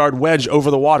 95-yard wedge over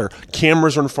the water.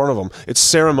 Cameras are in front of him. It's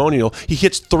ceremonial. He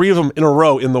hits 3 of them in a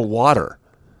row in the water.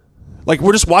 Like,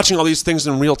 we're just watching all these things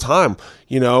in real time,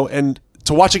 and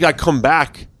to watch a guy come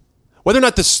back, whether or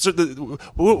not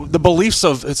the beliefs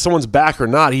of someone's back or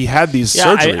not, he had these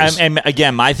surgeries. And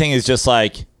again, my thing is just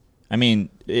like,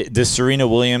 does Serena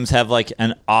Williams have like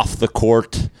an off the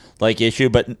court issue?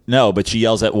 But she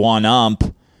yells at one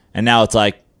ump, and now it's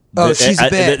like, she's a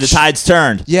bitch. The tide's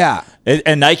turned. Yeah,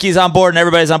 and Nike's on board, and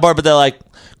everybody's on board, but they're like,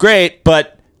 great,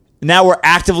 but now we're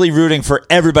actively rooting for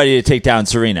everybody to take down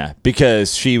Serena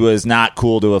because she was not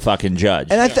cool to a fucking judge.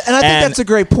 And I think that's a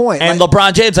great point. And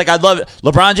LeBron James, I'd love it.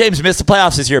 LeBron James missed the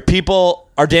playoffs this year. People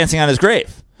are dancing on his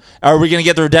grave. Are we going to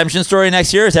get the redemption story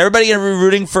next year? Is everybody going to be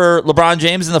rooting for LeBron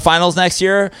James in the finals next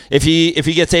year if he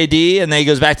gets AD and then he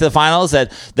goes back to the finals?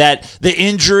 That the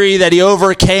injury that he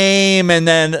overcame and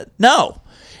then no,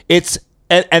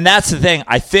 and that's the thing.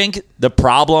 I think the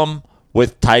problem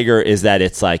with Tiger is that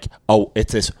it's like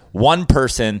it's this one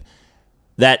person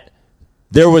that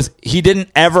there was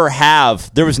never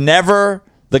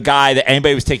the guy that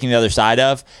anybody was taking the other side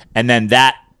of, and then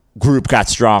that group got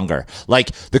stronger.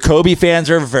 Like the Kobe fans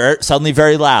are suddenly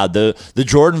very loud. The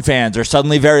Jordan fans are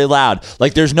suddenly very loud.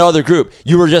 Like there's no other group.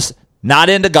 You were just not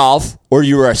into golf, or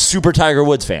you were a super Tiger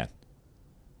Woods fan.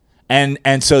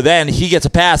 And so then he gets a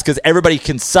pass because everybody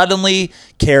can suddenly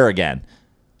care again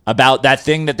about that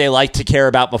thing that they liked to care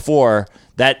about before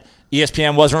that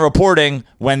ESPN wasn't reporting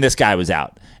when this guy was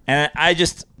out. And I'll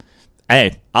just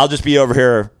be over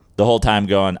here the whole time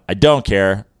going, I don't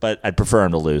care, but I'd prefer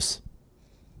him to lose.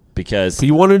 Because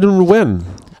you wanted him to win.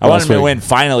 I wanted him to win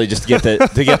finally, just to get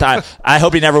the. I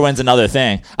hope he never wins another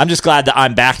thing. I'm just glad the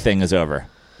I'm back thing is over.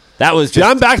 That was just the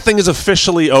I'm back thing is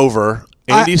officially over.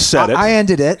 Andy said it. I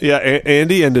ended it. Yeah,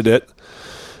 Andy ended it.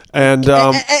 And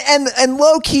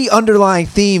low key underlying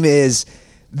theme is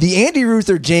the Andy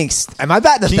Ruther jinx. Am I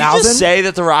batting 1,000? Can you just say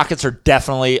that the Rockets are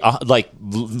definitely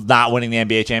not winning the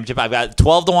NBA championship? I've got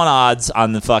 12-1 odds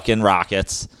on the fucking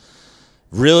Rockets.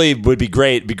 Really would be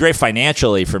great. It'd be great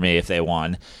financially for me if they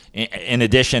won. In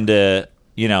addition to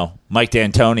Mike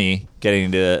D'Antoni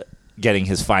getting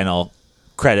his final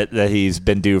credit that he's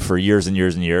been due for years and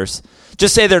years and years.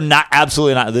 Just say they're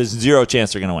absolutely not. There's zero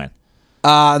chance they're going to win.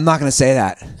 I'm not going to say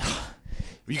that.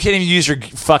 You can't even use your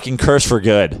fucking curse for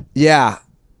good. Yeah.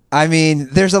 I mean,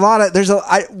 we're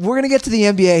going to get to the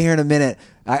NBA here in a minute.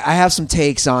 I have some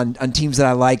takes on teams that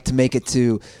I like to make it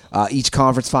to each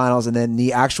conference finals and then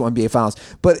the actual NBA finals.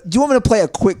 But do you want me to play a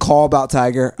quick call about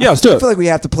Tiger? Yeah, let's do it. I feel like we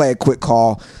have to play a quick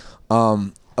call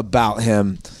about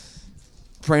him.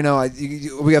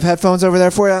 Prano, we have headphones over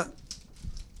there for you?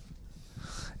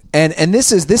 And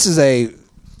this is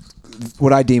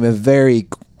what I deem a very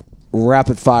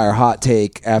rapid fire hot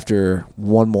take after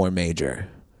one more major.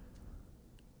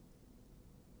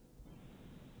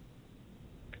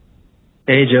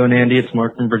 Hey, Joe and Andy, it's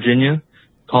Mark from Virginia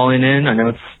calling in. I know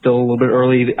it's still a little bit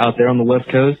early out there on the West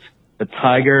Coast, but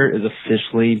Tiger is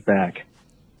officially back.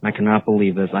 I cannot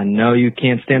believe this. I know you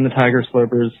can't stand the Tiger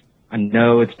Slurpers. I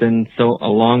know it's been a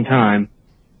long time,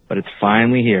 but it's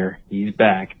finally here. He's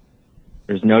back.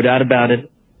 There's no doubt about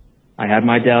it. I had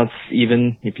my doubts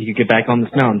even if he could get back on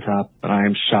this mountaintop, but I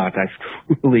am shocked.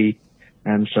 I truly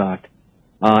am shocked.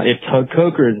 If Tug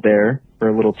Coker is there for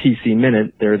a little TC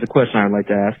minute, there is a question I'd like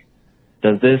to ask.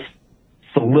 Does this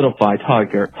solidify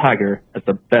Tiger as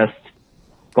the best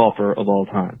golfer of all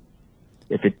time?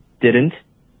 If it didn't,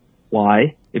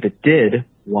 why? If it did,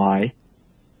 why?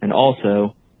 And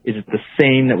also, is it the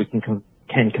same that we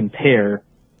can compare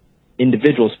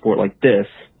individual sport like this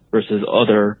versus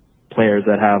other players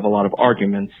that have a lot of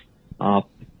arguments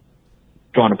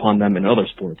drawn upon them in other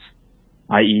sports,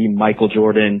 i.e. Michael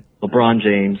Jordan, LeBron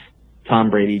James, Tom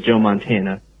Brady, Joe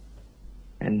Montana,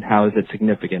 and how is it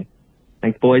significant?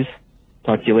 Thanks, boys.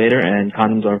 Talk to you later, and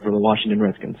condoms are for the Washington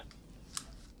Redskins.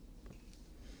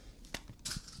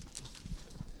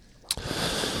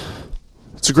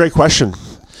 It's a great question.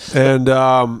 And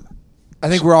I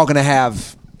think we're all going to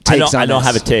have takes on I don't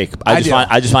this. have a take. I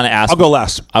just want to ask. I'll go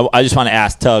last. I just want to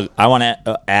ask Tug. I want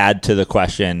to add to the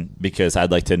question because I'd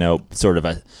like to know sort of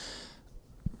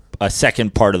a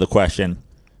second part of the question.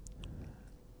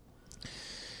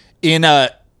 In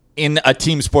a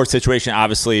team sports situation,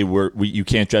 obviously, you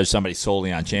can't judge somebody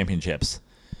solely on championships.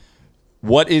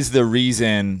 What is the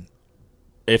reason,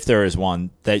 if there is one,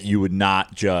 that you would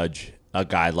not judge a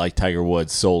guy like Tiger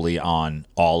Woods solely on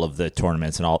all of the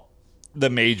tournaments and all the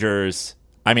majors?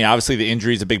 I mean, obviously, the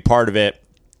injury is a big part of it,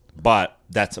 but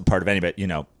that's a part of anybody.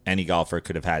 Any golfer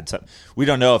could have had some. We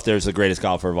don't know if there's the greatest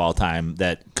golfer of all time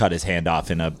that cut his hand off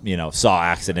in a saw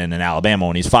accident in Alabama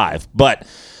when he's 5. But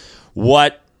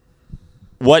what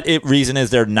reason is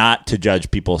there not to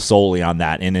judge people solely on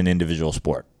that in an individual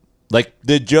sport? Like,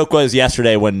 the joke was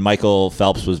yesterday when Michael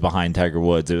Phelps was behind Tiger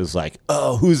Woods, it was like,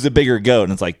 oh, who's the bigger GOAT?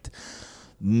 And it's like,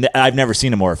 I've never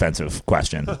seen a more offensive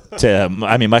question to him.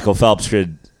 I mean, Michael Phelps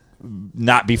should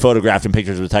not be photographed in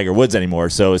pictures with Tiger Woods anymore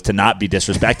so as to not be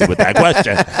disrespected with that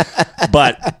question.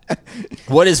 But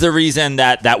what is the reason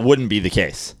that wouldn't be the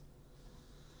case?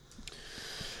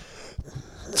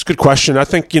 It's a good question. I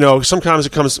think, sometimes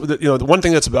it comes, the one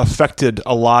thing that's affected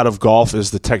a lot of golf is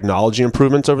the technology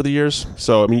improvements over the years.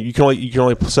 So, I mean, you can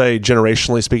only say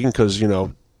generationally speaking because,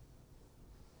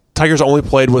 Tiger's only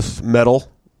played with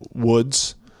metal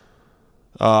woods.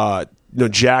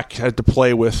 Jack had to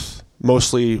play with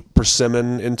mostly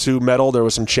persimmon into metal. There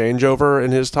was some changeover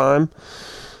in his time.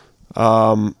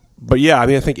 But yeah, I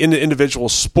mean, I think in the individual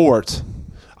sport,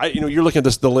 you're looking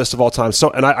at the list of all time.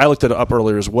 So, and I looked it up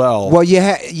earlier as well. Well,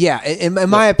 in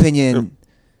my opinion,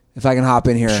 if I can hop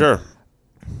in here, sure.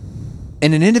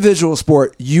 In an individual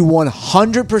sport, you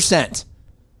 100%,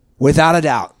 without a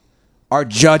doubt, are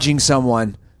judging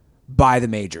someone by the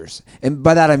majors, and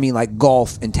by that I mean like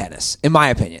golf and tennis. In my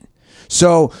opinion,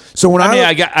 so when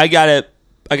I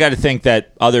got to think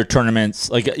that other tournaments,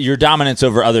 like your dominance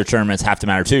over other tournaments, have to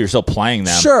matter too. You're still playing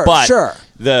them, sure.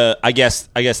 I guess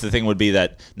the thing would be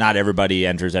that not everybody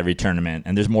enters every tournament,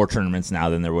 and there's more tournaments now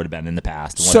than there would have been in the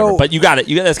past. So, but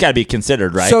that's got to be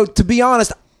considered, right? So to be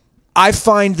honest, I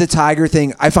find the Tiger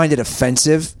thing, I find it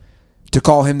offensive to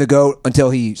call him the GOAT until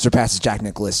he surpasses Jack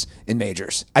Nicklaus in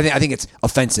majors. I think it's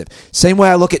offensive. Same way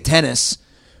I look at tennis.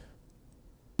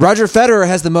 Roger Federer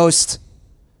has the most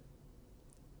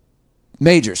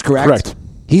majors, correct? Correct.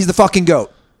 He's the fucking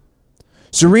GOAT.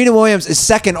 Serena Williams is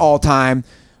second all time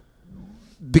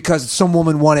because some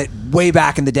woman won it way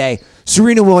back in the day.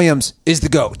 Serena Williams is the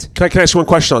GOAT. Can I ask you one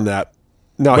question on that?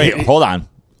 No, wait, hold on.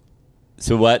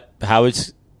 So what? How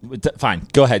is? Fine,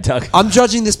 go ahead, Doug. I'm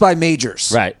judging this by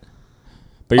majors, right?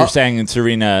 But you're saying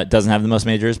Serena doesn't have the most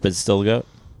majors, but it's still the GOAT?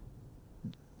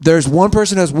 There's one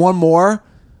person who has one more,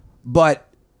 but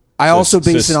I also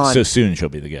base it on... So soon she'll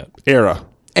be the GOAT.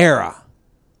 Era.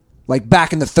 Like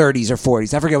back in the 30s or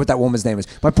 40s. I forget what that woman's name is.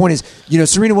 My point is,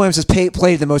 Serena Williams has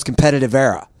played the most competitive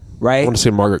era, right? I want to say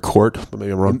Margaret Court, but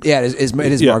maybe I'm wrong. Yeah, it is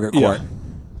Margaret Court. Yeah.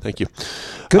 Thank you.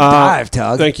 Good dive,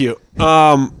 Tug. Thank you.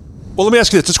 Well, let me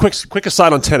ask you this. Just quick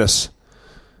aside on tennis.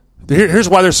 Here's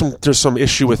why there's some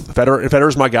issue with Federer.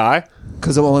 Federer's my guy.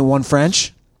 Because of only one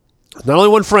French? Not only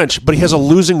one French, but he has a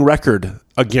losing record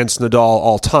against Nadal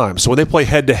all time. So when they play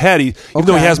head-to-head, even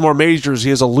though he has more majors,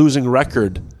 he has a losing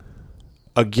record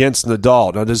against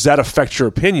Nadal. Now, does that affect your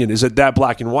opinion? Is it that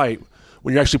black and white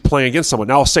when you're actually playing against someone?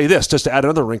 Now, I'll say this, just to add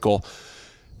another wrinkle.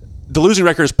 the losing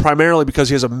record is primarily because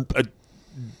he has a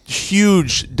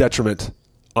huge detriment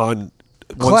on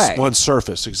Clay. one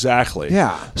surface. Exactly.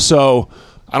 Yeah. So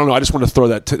I don't know. I just want to throw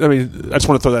that. I just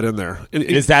want to throw that in there.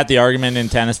 Is that the argument in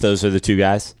tennis? Those are the two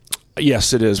guys?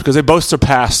 Yes, it is because they both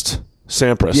surpassed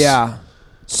Sampras. Yeah.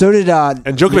 So did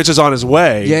And Djokovic is on his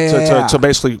way Yeah. to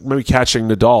basically maybe catching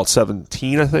Nadal at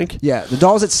 17, I think. yeah.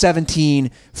 Nadal's at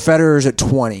 17. Federer's at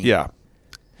 20. Yeah.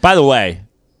 By the way,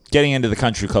 getting into the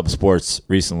country club sports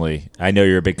recently, I know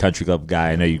you're a big country club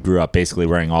guy. I know you grew up basically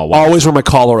wearing all white. Always wear my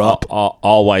collar up.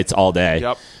 All whites all day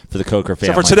Yep. for the Coker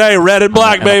family. Except for today, red and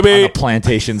black, on the baby.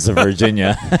 plantations of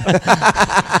Virginia.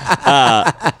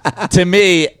 To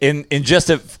me, in just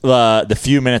the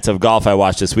few minutes of golf I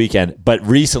watched this weekend, but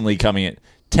recently coming in,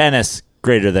 tennis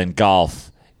greater than golf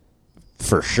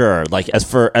for sure. Like as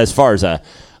far as a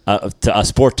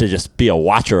sport to just be a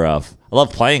watcher of. I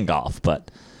love playing golf,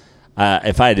 but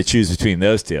if I had to choose between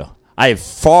those two, I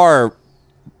far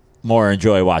more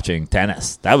enjoy watching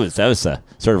tennis. That was a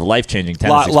sort of life-changing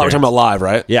tennis We're experience. talking about live,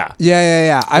 right? Yeah.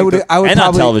 Yeah. I would And probably,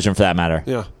 on television for that matter.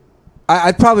 Yeah.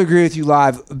 I'd probably agree with you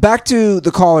live. Back to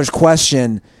the caller's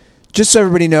question, just so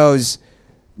everybody knows,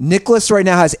 Nicholas right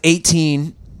now has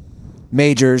 18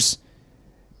 majors.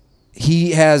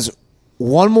 He has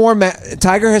one more.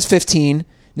 Tiger has 15.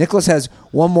 Nicholas has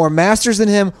one more Masters than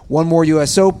him, one more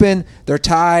U.S. Open. They're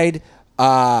tied.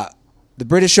 The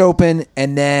British Open,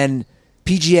 and then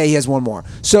PGA, he has one more.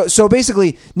 So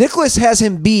basically, Nicholas has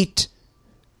him beat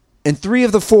in 3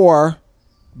 of the 4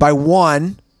 by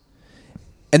 1.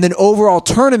 And then overall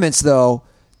tournaments, though,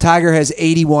 Tiger has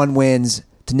 81 wins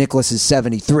to Nicklaus's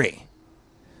 73.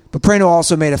 But Prano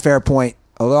also made a fair point.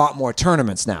 A lot more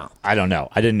tournaments now. I don't know.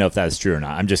 I didn't know if that's true or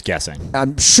not. I'm just guessing.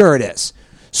 I'm sure it is.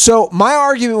 So my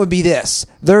argument would be this.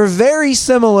 They're very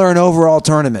similar in overall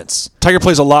tournaments. Tiger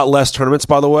plays a lot less tournaments,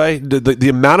 by the way. The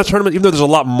amount of tournament, even though there's a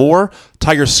lot more,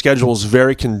 Tiger's schedule is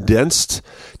very condensed.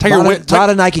 A lot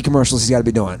of Nike commercials he's got to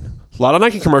be doing. A lot of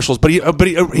Nike commercials, but a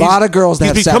lot of girls to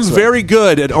have he's sex become with. very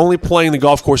good at only playing the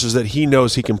golf courses that he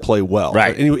knows he can play well.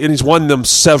 Right. And he's won them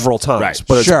several times. Right.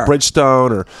 Whether Sure. it's Bridgestone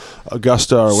or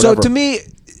Augusta or So whatever. to me,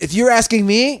 if you're asking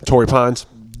me, Torrey Pines.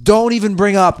 don't even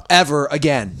bring up ever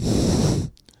again.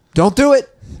 Don't do it.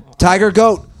 Tiger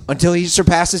GOAT until he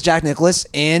surpasses Jack Nicklaus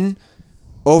in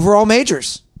overall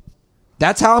majors.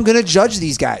 That's how I'm going to judge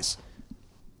these guys.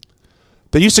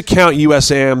 They used to count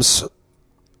USAMs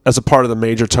as a part of the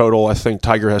major total. I think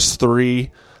Tiger has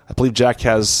 3. I believe Jack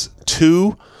has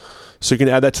 2. So you can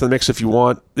add that to the mix if you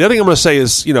want. The other thing I'm going to say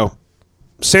is,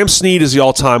 Sam Snead is the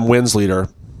all-time wins leader.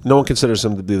 No one considers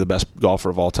him to be the best golfer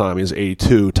of all time. He has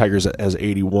 82. Tiger's has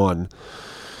 81.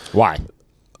 Why?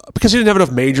 Because he didn't have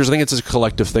enough majors. I think it's a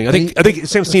collective thing. I think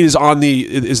Sam Snead is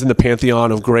in the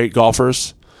pantheon of great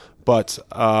golfers, but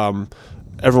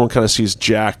everyone kind of sees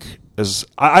Jack as.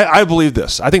 I believe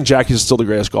this. I think Jack is still the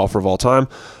greatest golfer of all time.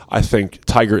 I think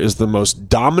Tiger is the most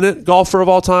dominant golfer of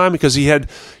all time because he had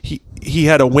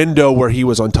a window where he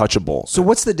was untouchable. So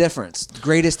what's the difference?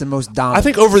 Greatest and most dominant. I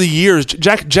think over the years,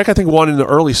 Jack I think won in the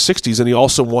early '60s, and he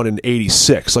also won in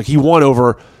 '86. Like he won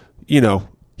over,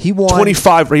 he won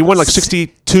 25. Or he won like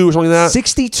 62 or something like that.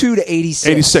 62 to 86.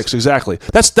 86, exactly.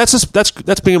 That's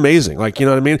being amazing. Like, you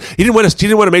know what I mean? He didn't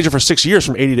win a major for 6 years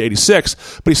from 80 to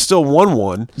 86, but he still won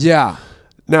one. Yeah.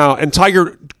 Now, and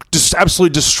Tiger just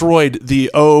absolutely destroyed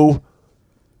the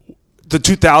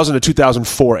 2000 to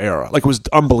 2004 era. Like, it was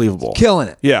unbelievable. Killing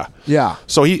it. Yeah. Yeah.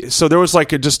 So there was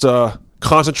like just a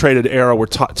concentrated era where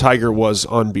Tiger was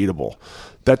unbeatable.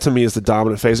 That to me is the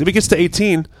dominant phase. If he gets to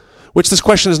 18, which this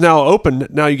question is now open,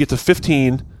 now you get to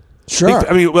 15. Sure.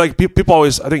 I mean, like people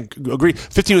always, I think, agree.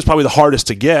 15 was probably the hardest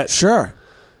to get. Sure.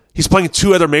 He's playing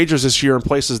 2 other majors this year in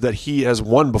places that he has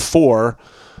won before.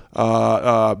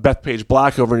 Bethpage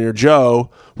Black over near Joe,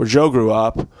 where Joe grew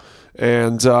up,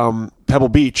 and Pebble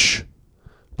Beach,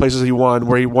 places that he won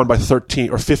where he won by 13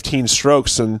 or 15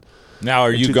 strokes. And Now,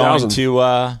 are you going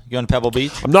to Pebble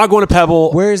Beach? I'm not going to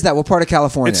Pebble. Where is that? What part of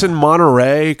California? It's in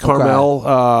Monterey,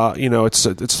 Carmel.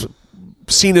 It's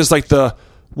seen as like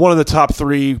one of the top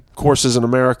 3 courses in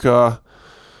America.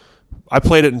 I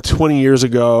played it 20 years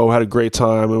ago. Had a great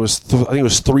time. It was I think it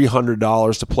was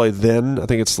 $300 to play then. I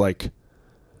think it's like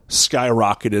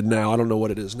skyrocketed now. I don't know what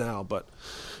it is now, but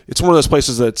it's one of those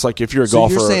places that's like if you're a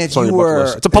golfer, you're saying it's on your bucket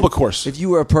list. It's a public course. If you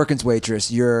were a Perkins waitress,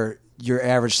 your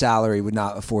average salary would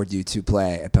not afford you to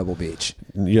play at Pebble Beach.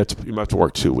 You might have to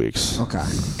work 2 weeks. Okay,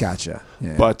 gotcha.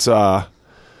 Yeah. But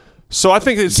so I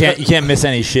think it's You can't miss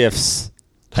any shifts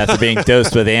after being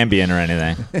dosed with Ambien or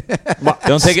anything.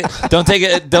 Don't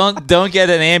get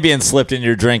an Ambien slipped in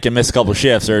your drink and miss a couple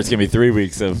shifts, or it's gonna be 3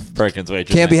 weeks of Perkins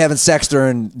waitress. Can't be having sex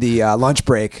during the lunch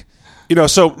break.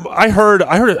 So I heard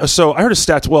a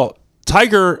stat. Well,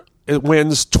 Tiger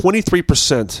wins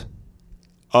 23%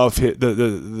 of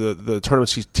the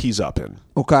tournaments he tees up in.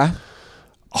 Okay.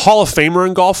 Hall of Famer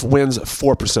in golf wins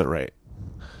 4% rate.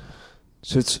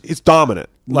 So It's dominant.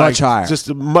 Much higher.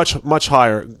 Just much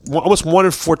higher. Almost 1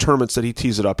 in 4 tournaments that he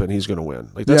tees it up in, he's going to win.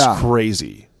 Like that's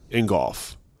crazy in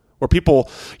golf. Where people,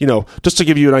 just to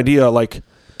give you an idea, like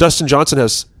Dustin Johnson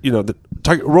has, Rory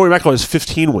McIlroy has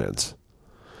 15 wins.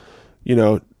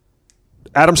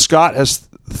 Adam Scott has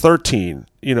 13.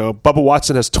 Bubba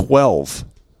Watson has 12.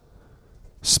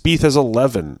 Spieth has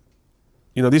 11.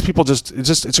 These people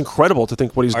it's incredible to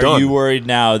think what he's done. Are you worried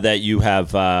now that you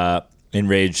have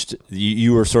enraged?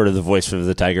 You were sort of the voice of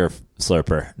the Tiger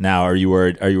slurper. Now, are you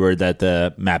worried? Are you worried that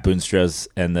the Matt Boonstras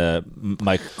and the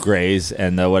Mike Grays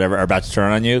and the whatever are about to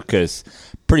turn on you? Because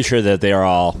pretty sure that they are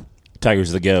all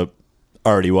Tiger's the GOAT.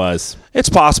 Already was. It's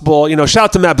possible. Shout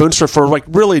out to Matt Boonstra for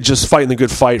really just fighting the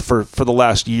good fight for the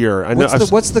last year. I know.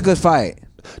 What's the good fight?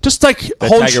 Just like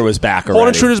Tiger was back already.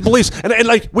 Holding true to his beliefs, and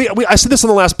like I said this on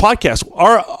the last podcast.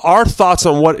 Our thoughts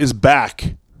on what is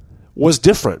back was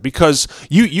different because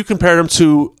you compared him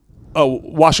to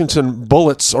Washington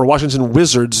Bullets or Washington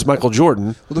Wizards Michael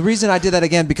Jordan. Well, the reason I did that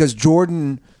again because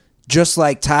Jordan, just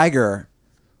like Tiger,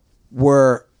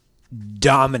 were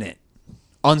dominant,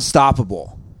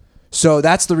 unstoppable. So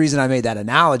that's the reason I made that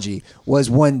analogy. Was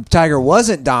when Tiger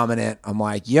wasn't dominant, I'm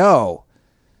like, yo.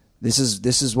 This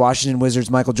is Washington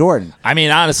Wizards Michael Jordan. I mean,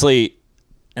 honestly,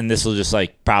 and this will just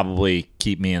probably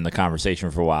keep me in the conversation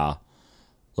for a while.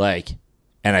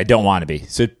 And I don't want to be,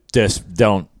 so just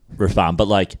don't respond.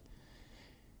 But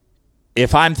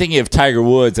if I'm thinking of Tiger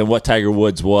Woods and what Tiger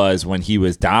Woods was when he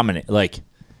was dominant,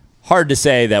 hard to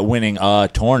say that winning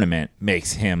a tournament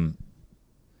makes him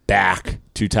back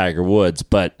to Tiger Woods.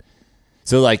 But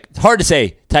so hard to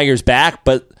say Tiger's back.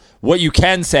 But what you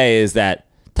can say is that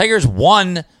Tiger's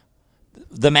won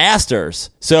the Masters.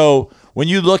 So when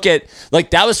you look at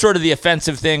that was sort of the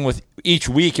offensive thing with each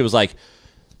week. It was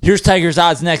here's Tiger's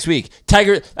odds next week.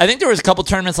 Tiger, I think there was a couple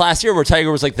tournaments last year where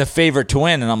Tiger was the favorite to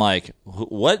win, and I'm like,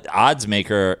 what odds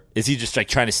maker is he? Just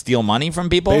trying to steal money from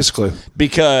people, basically,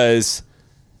 because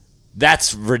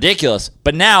that's ridiculous.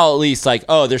 But now at least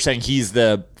they're saying he's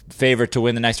the favorite to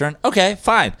win the next round. Okay,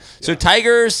 fine. So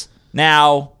Tiger's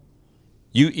now,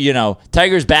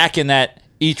 Tiger's back in that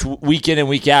each week in and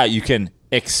week out you can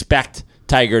expect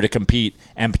Tiger to compete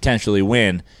and potentially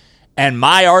win. And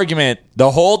my argument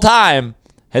the whole time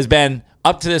has been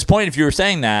up to this point, if you were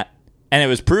saying that and it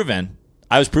was proven,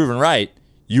 I was proven right,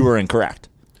 you were incorrect.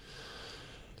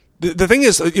 The thing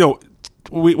is,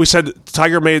 we said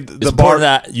Tiger made the it's bar.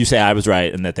 That you say I was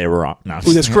right and that they were wrong. No,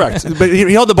 that's correct. But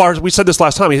he held the bar. We said this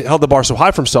last time. He held the bar so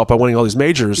high for himself by winning all these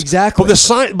majors. Exactly.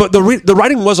 But the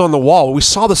writing was on the wall. We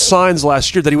saw the signs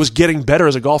last year that he was getting better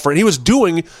as a golfer, and he was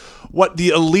doing what the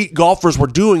elite golfers were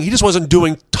doing. He just wasn't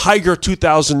doing Tiger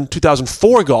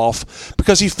 2004 golf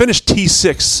because he finished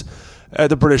T6 at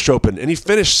the British Open, and he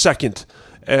finished second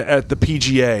at the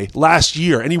PGA last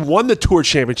year, and he won the Tour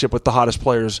Championship with the hottest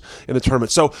players in the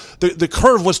tournament. So the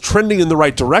curve was trending in the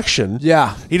right direction.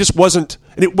 Yeah. He just wasn't,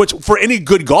 which for any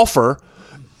good golfer,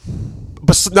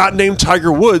 but not named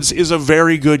Tiger Woods, is a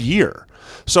very good year.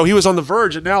 So he was on the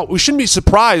verge, and now we shouldn't be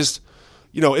surprised,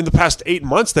 in the past 8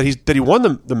 months that he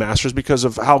won the Masters because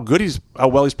of how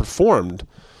well he's performed.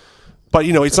 But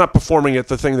he's not performing at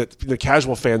the thing that the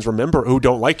casual fans remember who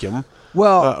don't like him.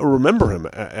 Well, remember him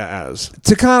as.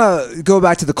 To kind of go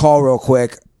back to the call real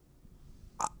quick,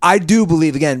 I do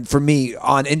believe, again, for me,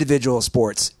 on individual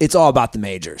sports, it's all about the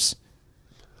majors.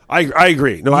 I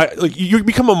agree. No, you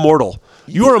become immortal.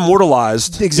 You are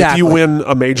immortalized if you win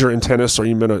a major in tennis or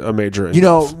you win a major in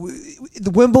golf.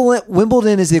 The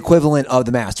Wimbledon is the equivalent of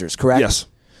the Masters, correct? Yes.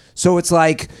 So it's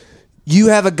you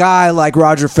have a guy like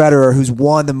Roger Federer who's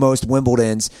won the most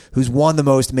Wimbledons, who's won the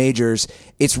most majors.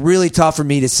 It's really tough for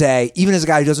me to say, even as a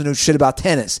guy who doesn't know shit about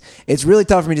tennis, it's really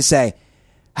tough for me to say,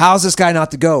 how's this guy not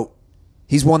the GOAT?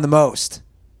 He's won the most,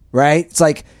 right? It's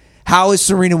how is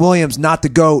Serena Williams not the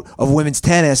GOAT of women's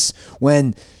tennis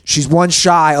when she's one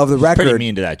shy of the record? Pretty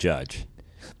mean to that judge.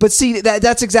 But see,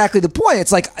 that's exactly the point.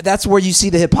 It's that's where you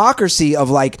see the hypocrisy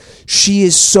of she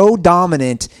is so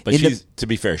dominant. But to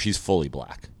be fair, she's fully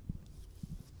black.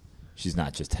 She's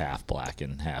not just half black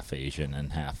and half Asian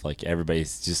and half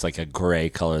everybody's just a gray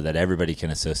color that everybody can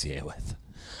associate with.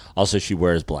 Also, she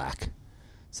wears black,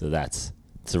 so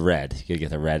it's a red. You gotta get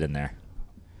the red in there.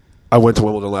 I went to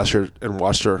Wimbledon last year and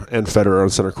watched her and Federer on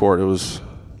center court. It was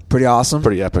pretty awesome,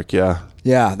 pretty epic. Yeah,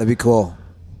 that'd be cool.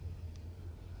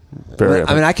 Very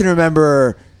epic. I mean, I can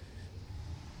remember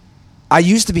I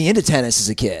used to be into tennis as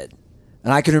a kid.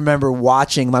 And I can remember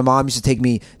watching. My mom used to take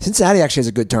me. Cincinnati actually has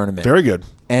a good tournament. Very good.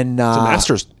 And It's a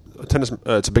Masters tennis.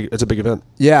 It's a big event.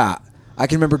 yeah, I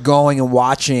can remember going and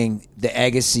watching the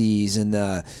Agassiz and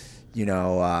the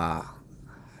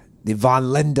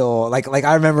Von Lindell. Like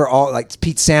I remember all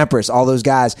Pete Sampras, all those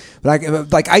guys.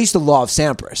 But I used to love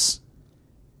Sampras.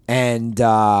 And you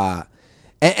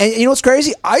know what's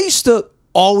crazy? I used to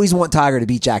always want Tiger to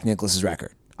beat Jack Nicklaus's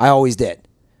record. I always did.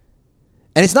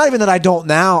 And it's not even that I don't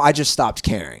now. I just stopped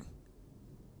caring.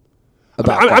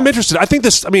 I'm interested. I think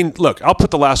this. I mean, look, I'll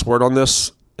put the last word on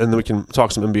this, and then we can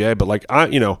talk some NBA. But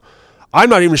I'm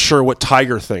not even sure what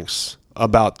Tiger thinks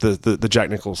about the Jack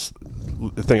Nicklaus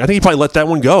thing. I think he probably let that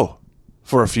one go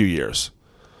for a few years.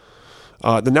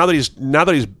 Now that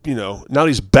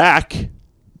he's back,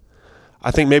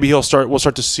 I think maybe we'll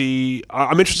start to see.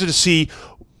 I'm interested to see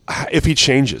if he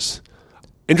changes.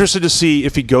 Interested to see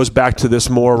if he goes back to this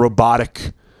more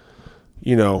robotic,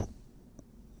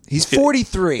 he's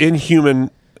 43,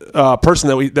 inhuman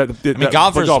person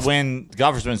golfers win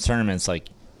tournaments like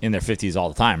in their 50s all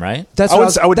the time, right?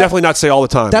 I would definitely not say all the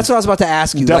time. That's what I was about to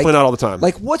ask you. Definitely not all the time.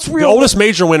 Like, what's real? The oldest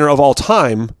major winner of all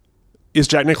time is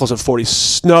Jack Nicklaus at 40.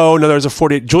 No, there's a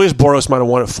 48. Julius Boros might have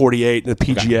won at 48 in the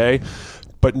PGA. Okay.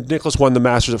 But Nicklaus won the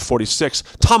Masters at 46.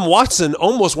 Tom Watson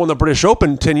almost won the British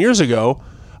Open 10 years ago.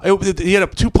 He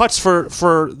had 2 putts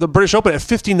for the British Open at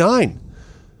 59.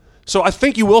 So I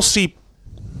think you will see.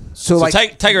 So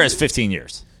Tiger has 15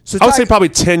 years. So I would say probably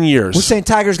 10 years. We're saying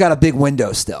Tiger's got a big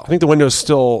window still. I think the window's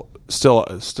still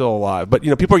alive. But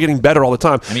people are getting better all the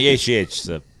time. I mean, HGH is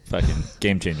a fucking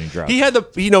game-changing drug. He had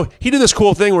he did this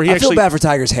cool thing where I feel bad for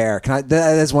Tiger's hair.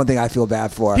 That's one thing I feel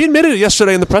bad for. He admitted it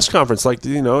yesterday in the press conference,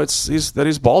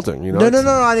 he's balding. No.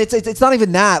 It's not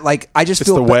even that. Like, I just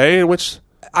feel it's the way in which.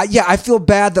 I feel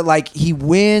bad that he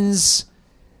wins,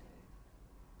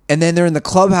 and then they're in the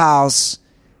clubhouse.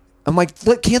 I'm like,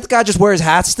 look, can't the guy just wear his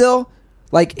hat still?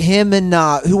 Like him and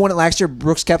who won it last year?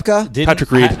 Brooks Koepka?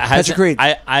 Patrick Reed. Patrick Reed.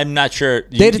 I'm not sure.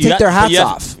 They had to take their hats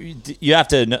off. You have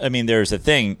to. I mean, there's a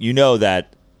thing.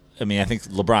 That. I mean, I think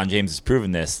LeBron James has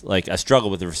proven this. Like, a struggle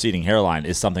with the receding hairline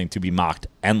is something to be mocked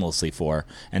endlessly for,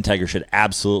 and Tiger should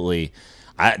absolutely.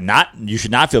 You should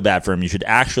not feel bad for him. You should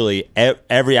actually,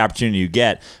 every opportunity you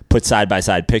get, put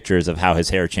side-by-side pictures of how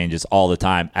his hair changes all the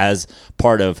time as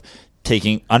part of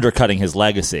undercutting his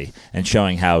legacy and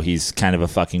showing how he's kind of a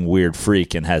fucking weird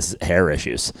freak and has hair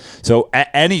issues. So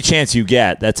any chance you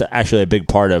get, that's actually a big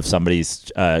part of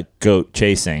somebody's goat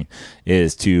chasing,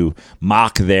 is to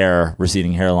mock their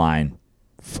receding hairline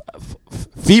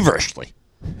feverishly.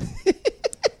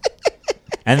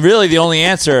 And really, the only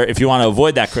answer, if you want to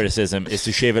avoid that criticism, is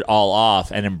to shave it all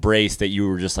off and embrace that you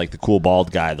were just like the cool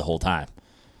bald guy the whole time.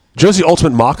 Joe's the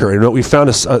ultimate mocker. We found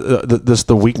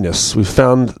the weakness. We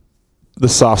found the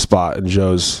soft spot in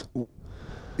Joe's.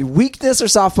 Weakness or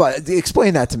soft spot?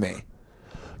 Explain that to me.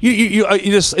 You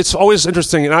just, it's always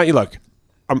interesting. And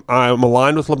I'm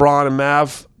aligned with LeBron and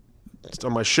Mav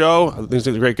on my show. I think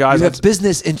they're great guys. You have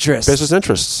business interests. Business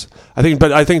interests. I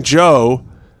think Joe.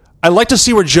 I like to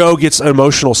see where Joe gets an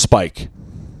emotional spike.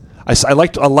 I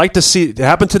like to see it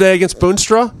happen today against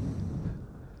Boonstra.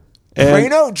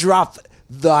 Reno dropped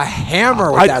the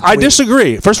hammer with that tweet. I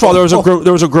disagree. First of all,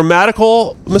 there was a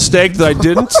grammatical mistake that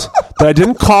I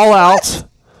didn't call out.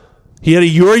 He had a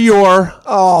your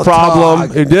problem.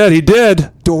 Dog. He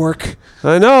did. Dork.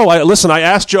 I know. I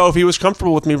asked Joe if he was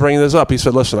comfortable with me bringing this up. He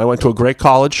said, "Listen, I went to a great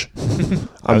college.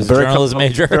 I was a journalism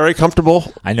major. Very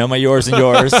comfortable. I know my yours and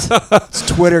yours." It's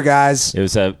Twitter, guys. It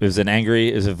was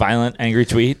a violent, angry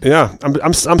tweet. Yeah,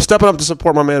 I'm stepping up to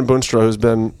support my man Boonstra, who's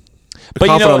been. But we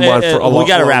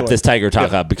got to wrap this Tiger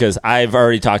talk up because I've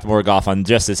already talked more golf on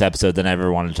just this episode than I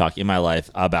ever wanted to talk in my life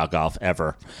about golf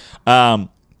ever.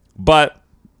 But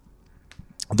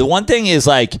the one thing is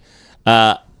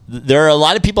there are a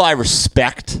lot of people I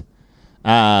respect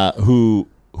who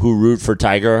root for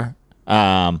Tiger.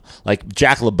 Like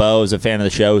Jack LeBeau is a fan of the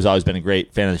show, who's always been a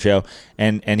great fan of the show,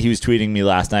 and he was tweeting me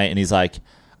last night, and he's like,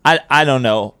 I don't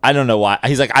know why.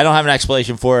 He's like, I don't have an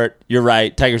explanation for it. You're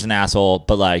right, Tiger's an asshole,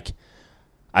 but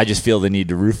I just feel the need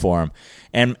to root for him.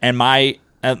 And my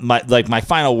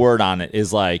final word on it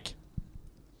is I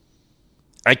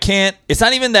can't. It's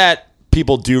not even that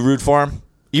people do root for him,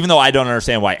 even though I don't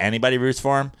understand why anybody roots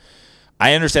for him.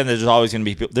 I understand that there's always going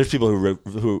to be people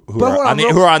who are on the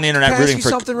internet rooting for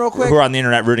something real quick? Who are on the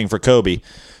internet rooting for Kobe.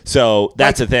 So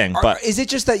that's the thing. But is it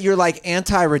just that you're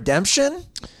anti-redemption?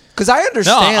 Because I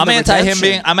understand. No, I'm anti him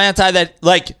being. I'm anti that.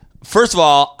 First of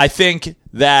all, I think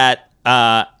that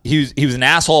he was an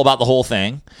asshole about the whole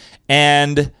thing,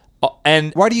 and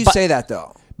why do you say that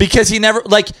though? Because he never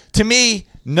to me.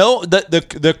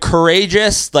 the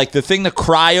courageous, like the thing to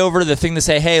cry over, the thing to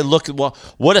say, hey, look,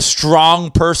 what a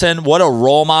strong person, what a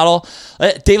role model.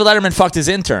 David Letterman fucked his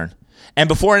intern. And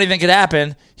before anything could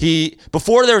happen,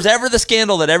 before there was ever the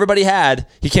scandal that everybody had,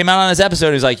 he came out on his episode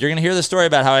and he's like, you're going to hear the story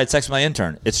about how I had sex with my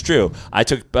intern. It's true. I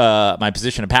took my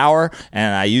position of power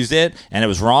and I used it and it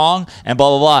was wrong and blah,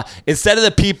 blah, blah. Instead of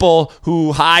the people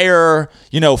who hire,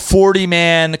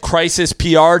 40-man crisis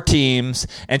PR teams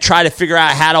and try to figure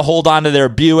out how to hold on to their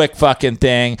Buick fucking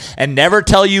thing and never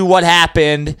tell you what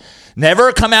happened,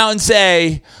 never come out and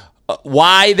say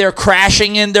why they're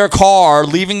crashing in their car,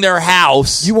 leaving their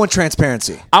house. You want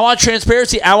transparency. I want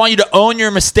transparency. I want you to own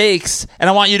your mistakes, and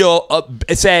I want you to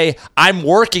say, I'm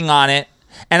working on it,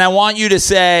 and I want you to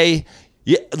say,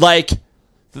 like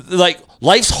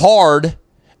life's hard,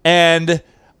 and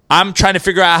I'm trying to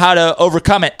figure out how to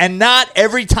overcome it. And not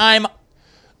every time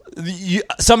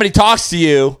somebody talks to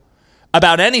you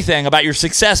about anything, about your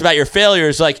success, about your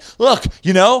failures, like, look,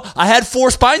 I had 4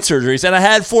 spine surgeries and I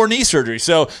had 4 knee surgeries,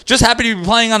 so just happy to be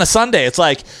playing on a Sunday. It's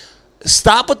like,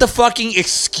 stop with the fucking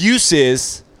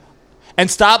excuses and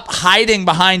stop hiding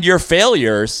behind your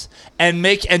failures and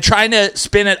trying to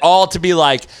spin it all to be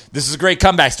like, this is a great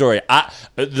comeback story.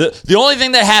 The only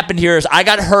thing that happened here is I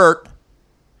got hurt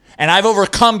and I've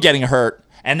overcome getting hurt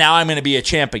and now I'm going to be a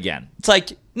champ again. It's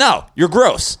like, no, you're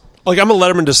gross. Like, I'm a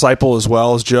Letterman disciple as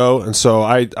well as Joe, and so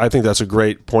I think that's a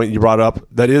great point you brought up.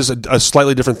 That is a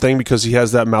slightly different thing because he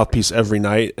has that mouthpiece every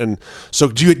night. And so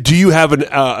do you have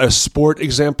a sport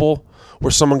example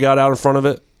where someone got out in front of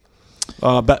it?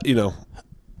 I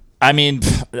mean,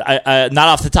 I not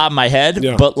off the top of my head,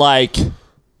 but like,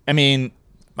 I mean,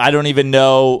 I don't even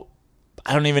know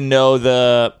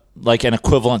an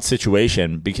equivalent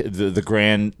situation because the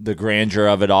grandeur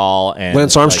of it all. And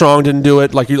Lance Armstrong didn't do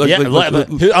it.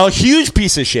 A huge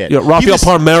piece of shit. Yeah, Rafael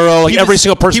Palmeiro, every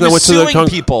single person that went to the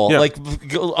people. Yeah. Like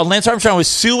Lance Armstrong was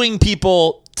suing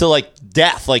people to like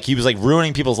death. Like he was like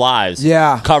ruining people's lives.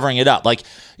 Yeah, covering it up. Like,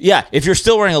 yeah, if you're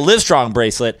still wearing a Livestrong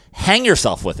bracelet, hang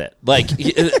yourself with it. Like,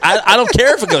 I don't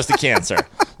care if it goes to cancer.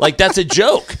 Like, that's a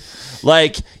joke.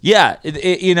 Like, yeah,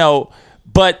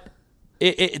 but.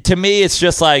 To me, it's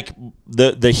just like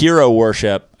the hero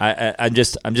worship. I'm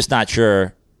just not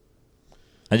sure.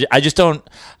 I just don't.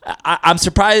 I'm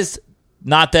surprised.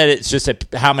 Not that it's just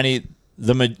how many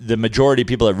the majority of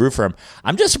people that root for him.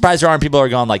 I'm just surprised there aren't people who are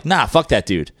going like, nah, fuck that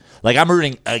dude. Like, I'm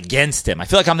rooting against him. I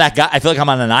feel like I'm that guy. I feel like I'm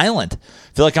on an island.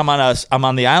 I feel like I'm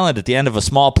on the island at the end of a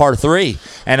small par 3,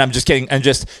 and I'm just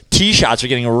tee shots are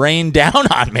getting rained down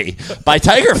on me by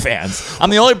Tiger fans.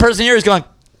 I'm the only person here who's going,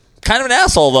 kind of an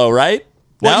asshole though, right?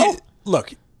 Well,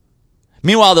 look.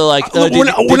 Meanwhile, they're like,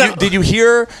 did you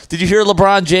hear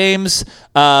LeBron James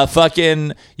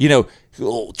fucking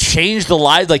change the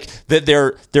lives? Like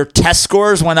their test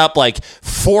scores went up like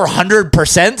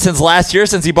 400% since last year,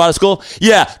 since he bought a school.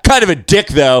 Yeah, kind of a dick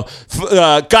though.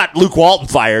 Got Luke Walton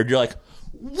fired. You're like,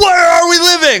 where are we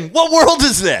living? What world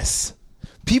is this?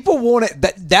 People want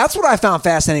it. That's what I found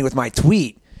fascinating with my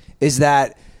tweet is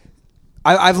that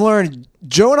I've learned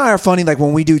Joe and I are funny. Like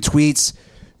when we do tweets,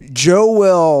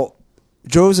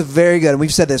 Joe's a very good, and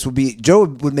we've said this, Joe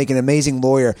would make an amazing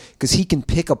lawyer because he can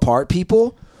pick apart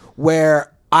people,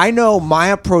 where I know my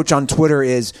approach on Twitter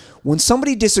is when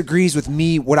somebody disagrees with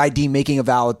me, what I deem making a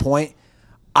valid point,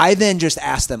 I then just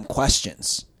ask them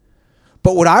questions.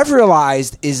 But what I've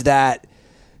realized is that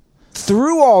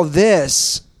through all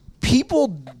this,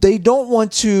 people, they don't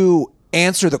want to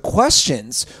answer the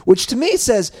questions, which to me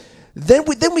says, then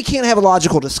we can't have a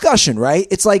logical discussion, right?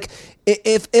 It's like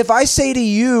if I say to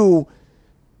you,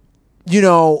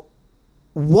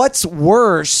 what's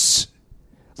worse?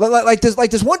 Like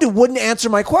this one dude wouldn't answer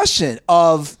my question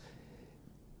of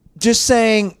just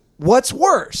saying what's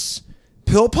worse,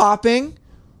 pill popping,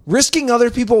 risking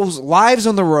other people's lives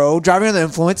on the road, driving under the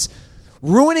influence,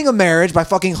 ruining a marriage by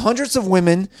fucking hundreds of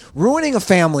women, ruining a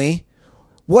family.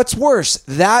 What's worse,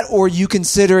 that or you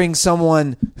considering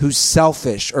someone who's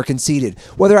selfish or conceited?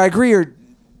 Whether I agree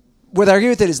with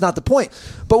it is not the point.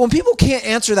 But when people can't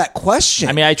answer that question,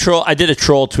 I mean, I did a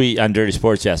troll tweet on Dirty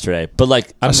Sports yesterday, but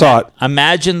like I saw it.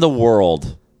 Imagine the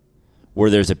world where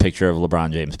there's a picture of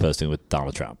LeBron James posting with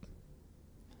Donald Trump.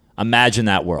 Imagine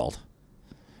that world.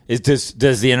 Does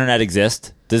the internet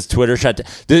exist? Does Twitter shut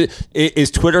down?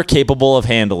 Is Twitter capable of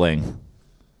handling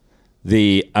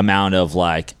the amount of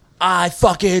like, I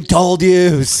fucking told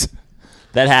yous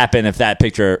that happened if that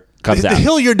picture comes out? The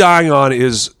hill you're dying on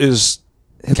is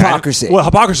Hypocrisy. Well,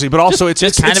 hypocrisy, but also it's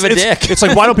kind of a dick. It's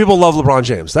like, why don't people love LeBron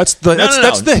James? That's the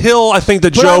No. the hill I think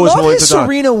that But Joe I is love willing his to die.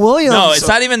 Serena Williams. No, it's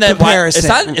not even that.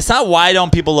 comparison. It's not why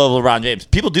don't people love LeBron James?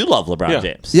 People do love LeBron Yeah.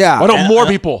 James. Yeah. Why don't And, more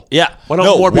people? Yeah. Why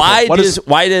don't more people?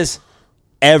 Why does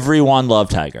everyone love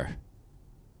Tiger?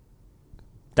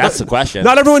 That's the question.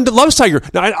 Not everyone loves Tiger.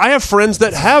 Now, I have friends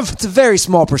that have. It's a very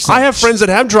small percentage. I have friends that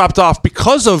have dropped off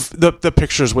because of the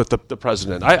pictures with the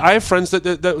president. I have friends that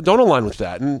don't align with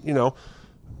that, and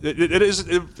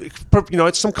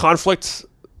it's some conflict,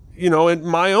 in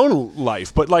my own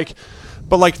life. But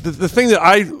the thing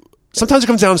that sometimes it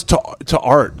comes down to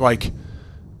art, like.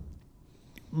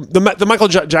 The Michael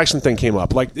Jackson thing came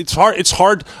up. Like it's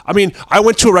hard. I mean, I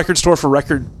went to a record store for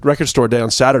record store day on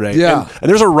Saturday. Yeah.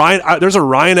 And there's a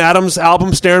Ryan Adams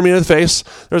album staring me in the face.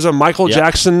 There's a Michael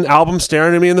Jackson album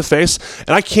staring at me in the face, and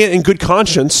I can't, in good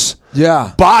conscience,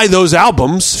 buy those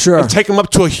albums and take them up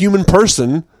to a human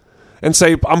person and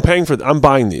say, I'm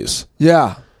buying these.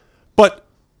 Yeah. But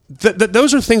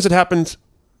those are things that happened.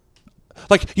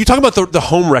 Like you talk about the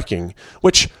home wrecking,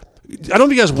 which. I don't know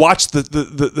if you guys watched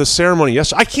the ceremony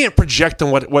yesterday. I can't project on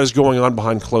what is going on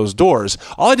behind closed doors.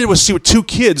 All I did was see two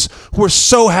kids who were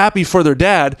so happy for their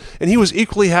dad, and he was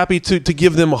equally happy to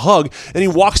give them a hug. And he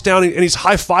walks down and he's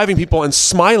high-fiving people and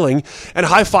smiling and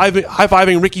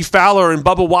high-fiving Ricky Fowler and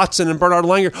Bubba Watson and Bernard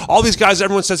Langer. All these guys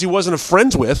everyone says he wasn't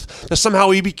friends with, that somehow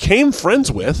he became friends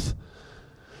with.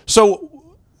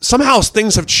 So somehow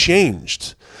things have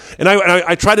changed. And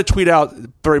I tried to tweet out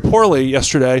very poorly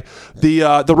yesterday the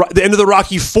end of the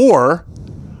Rocky IV,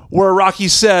 where Rocky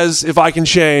says, "If I can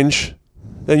change,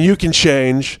 then you can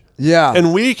change,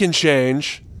 and we can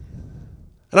change."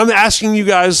 And I'm asking you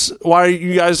guys why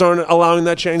you guys aren't allowing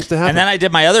that change to happen. And then I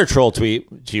did my other troll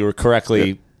tweet, which you were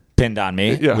correctly pinned on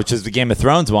me, which is the Game of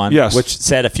Thrones one, which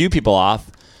set a few people off.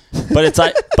 But it's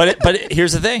like, but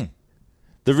here's the thing: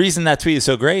 the reason that tweet is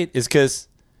so great is because.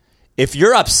 If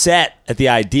you're upset at the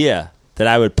idea that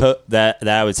I would put that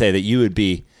I would say that you would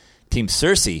be Team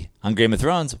Cersei on Game of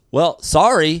Thrones, well,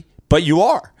 sorry, but you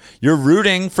are. You're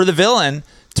rooting for the villain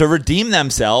to redeem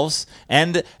themselves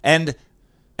and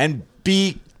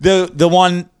be the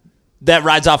one that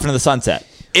rides off into the sunset.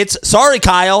 It's sorry,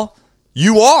 Kyle,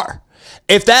 you are.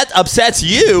 If that upsets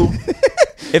you,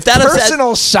 if that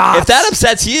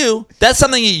upsets you, that's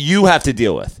something you have to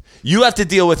deal with. You have to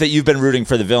deal with it. You've been rooting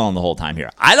for the villain the whole time here.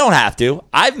 I don't have to.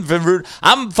 I've been rooting.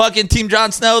 I'm fucking Team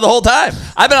Jon Snow the whole time.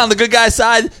 I've been on the good guy's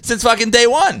side since fucking day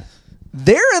one.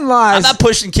 Therein lies. I'm not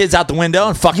pushing kids out the window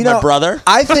and fucking my brother.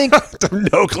 I think. I have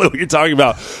no clue what you're talking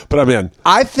about, but I'm in.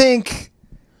 I think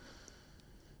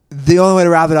the only way to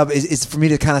wrap it up is for me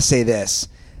to kind of say this.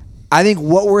 I think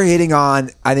what we're hitting on,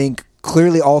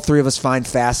 clearly all three of us find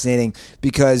fascinating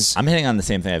because I'm hitting on the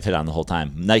same thing I've hit on the whole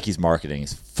time. Nike's marketing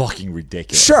is fucking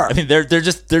ridiculous. Sure. I mean, they're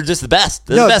just the best.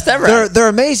 They're the best ever. They're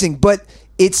amazing, but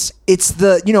it's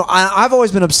the I've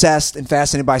always been obsessed and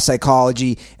fascinated by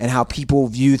psychology and how people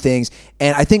view things,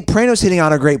 and I think Prano's hitting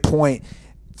on a great point.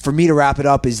 For me to wrap it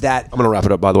up is that I'm going to wrap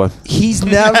it up. By the way, he's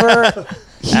never.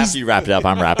 After you wrap it up,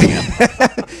 I'm wrapping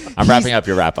up. I'm wrapping up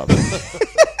your wrap up.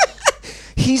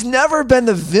 He's never been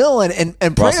the villain, and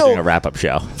We're also doing a Prano wrap-up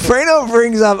show. Prano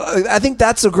brings up. I think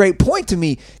that's a great point to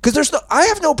me because I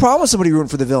have no problem with somebody rooting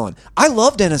for the villain. I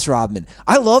love Dennis Rodman.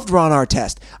 I loved Ron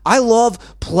Artest. I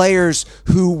love players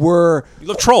who were you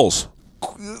love trolls,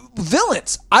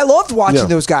 villains. I loved watching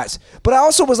those guys, but I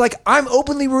also was like, I'm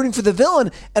openly rooting for the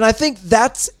villain, and I think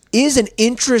that is an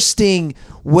interesting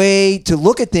way to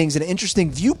look at things. An interesting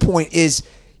viewpoint is.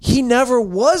 He never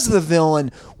was the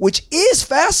villain, which is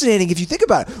fascinating if you think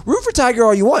about it. Root for Tiger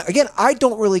all you want. Again, I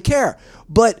don't really care.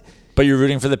 But you're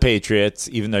rooting for the Patriots,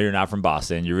 even though you're not from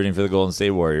Boston. You're rooting for the Golden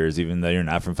State Warriors, even though you're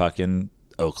not from fucking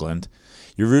Oakland.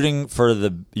 You're rooting for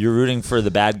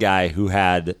the bad guy who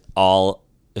had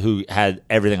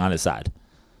everything on his side.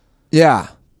 Yeah.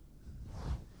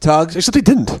 Tugs? except he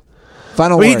didn't.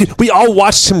 Final word. We all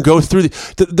watched him go through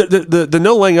the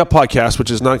No Laying Up podcast, which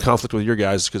is not in conflict with your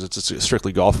guys because it's a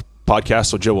strictly golf podcast,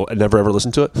 so Joe will never ever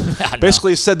listen to it.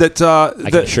 Basically said that I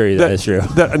can assure you that is true.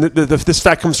 This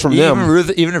fact comes from them.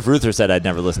 Even if Ruther said I'd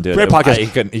never listen to it, Great podcast.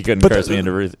 He couldn't curse me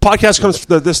into Ruther. Podcast comes.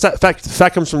 This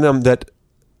fact comes from them that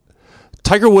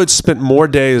Tiger Woods spent more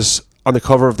days on the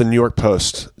cover of the New York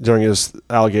Post during his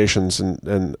allegations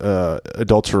and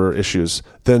adulterer issues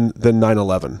than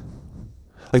 9/11.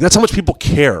 Like, that's how much people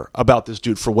care about this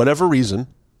dude for whatever reason.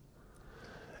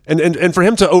 And for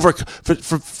him to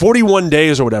for 41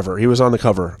 days or whatever, he was on the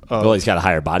cover. Well, he's got a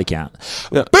higher body count.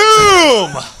 Yeah.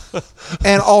 Boom!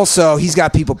 And also, he's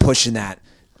got people pushing that.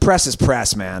 Press is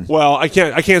press, man. Well, I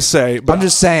can't say. But I'm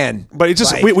just saying. But it's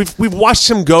just like, we've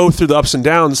watched him go through the ups and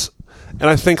downs, And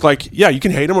I think, you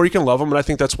can hate him or you can love him, and I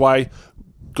think that's why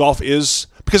golf is,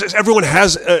 because everyone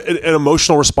has an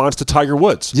emotional response to Tiger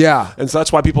Woods. Yeah. And so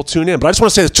that's why people tune in. But I just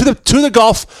want to say this to the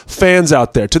golf fans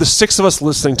out there, to the 6 of us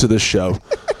listening to this show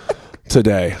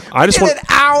today. I just want an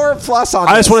hour plus on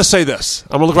I this. just want to say this.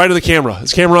 I'm going to look right at the camera.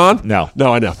 Is the camera on? No.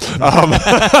 No, I know.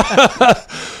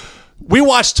 We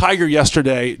watched Tiger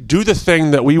yesterday do the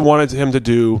thing that we wanted him to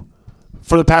do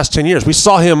for the past 10 years. We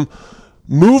saw him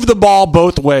move the ball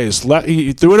both ways.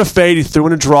 He threw in a fade. He threw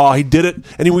in a draw. He did it.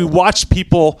 And we watched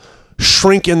people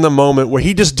shrink in the moment where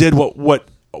he just did what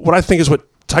I think is what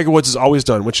Tiger Woods has always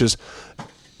done, which is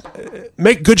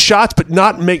make good shots but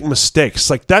not make mistakes.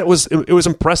 Like it was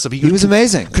impressive. He was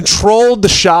amazing. Controlled the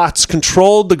shots,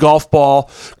 controlled the golf ball,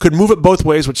 could move it both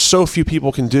ways, which so few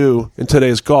people can do in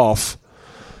today's golf.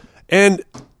 And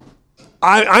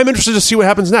I'm interested to see what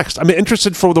happens next. I'm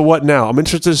interested for the what now. I'm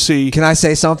interested to see. Can I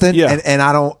say something? Yeah. And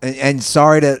I don't. And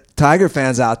sorry to Tiger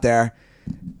fans out there.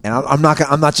 And I'm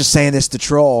not just saying this to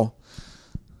troll.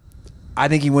 I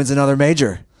think he wins another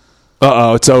major.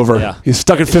 It's over. Yeah. He's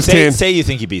stuck at 15. Say you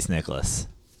think he beats Nicklaus.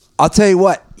 I'll tell you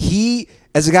what. He,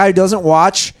 as a guy who doesn't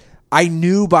watch, I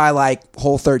knew by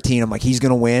hole 13, I'm like, he's going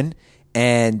to win.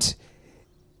 And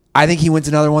I think he wins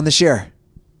another one this year.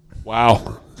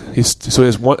 Wow. He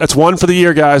has one. That's one for the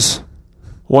year, guys.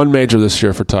 One major this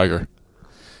year for Tiger.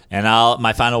 And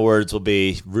my final words will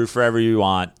be: root for whatever you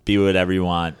want, be whatever you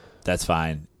want. That's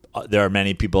fine. There are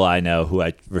many people I know who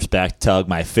I respect. Tug,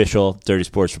 my official Dirty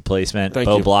Sports replacement. Thank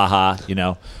Bo you.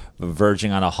 Blaha,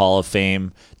 verging on a Hall of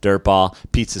Fame dirtball.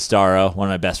 Pete Sestaro, one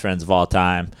of my best friends of all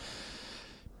time.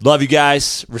 Love you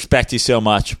guys. Respect you so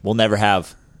much. We'll never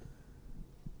have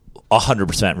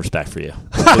 100% respect for you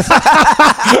because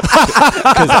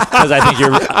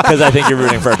I think you're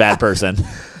rooting for a bad person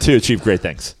to achieve great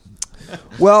things.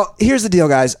 Well, here's the deal,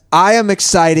 guys. I am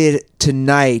excited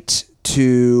tonight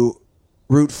to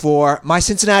root for my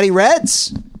Cincinnati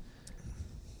Reds.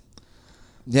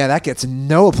 Yeah, that gets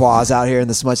no applause out here in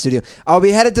the Smut Studio. I'll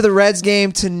be headed to the Reds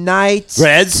game tonight.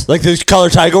 Reds, like the color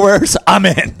Tiger wears, I'm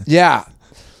in. Yeah.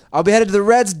 I'll be headed to the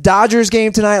Reds-Dodgers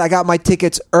game tonight. I got my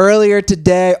tickets earlier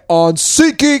today on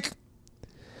SeatGeek.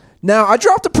 Now, I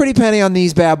dropped a pretty penny on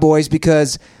these bad boys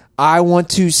because I want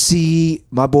to see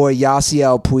my boy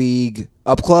Yasiel Puig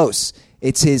up close.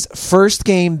 It's his first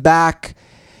game back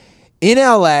in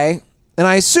L.A., and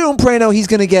I assume, Prano, he's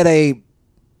going to get a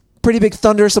pretty big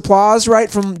thunderous applause,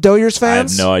 right, from Doyers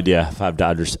fans? I have no idea if I have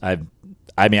Dodgers. I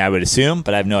would assume,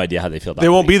 but I have no idea how they feel about it. They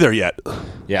won't be there yet.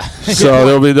 Yeah.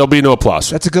 So there'll be no applause.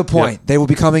 That's a good point. Yeah. They will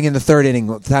be coming in the third inning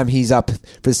by the time he's up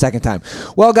for the second time.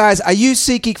 Well, guys, I use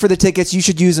SeatGeek for the tickets. You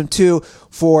should use them, too,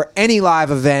 for any live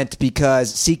event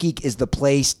because SeatGeek is the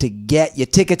place to get your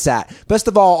tickets at. Best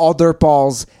of all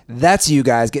dirtballs, that's you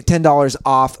guys. Get $10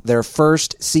 off their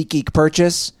first SeatGeek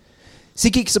purchase.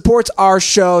 SeatGeek supports our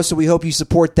show, so we hope you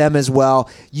support them as well.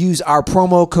 Use our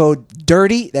promo code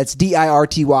DIRTY, that's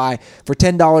DIRTY, for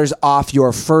 $10 off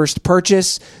your first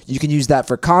purchase. You can use that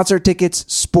for concert tickets,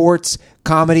 sports,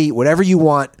 comedy, whatever you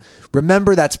want.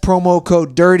 Remember, that's promo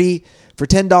code DIRTY for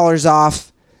 $10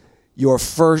 off your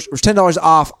first, or $10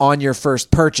 off on your first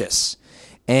purchase.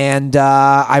 And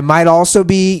I might also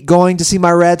be going to see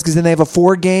my Reds because then they have a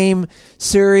 4-game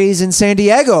series in San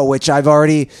Diego, which I've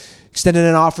already extended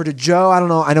an offer to Joe. I don't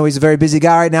know. I know he's a very busy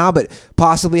guy right now, but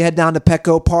possibly head down to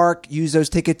Petco Park, use those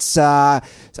tickets on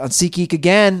SeatGeek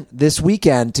again this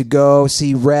weekend to go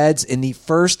see Reds in the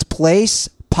first place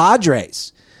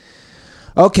Padres.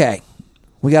 Okay.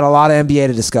 We got a lot of NBA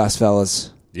to discuss,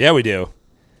 fellas. Yeah, we do.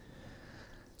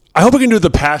 I hope we can do the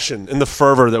passion and the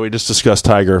fervor that we just discussed,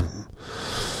 Tiger.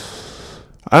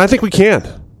 And I think we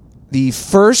can. The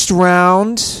first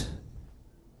round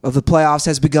of the playoffs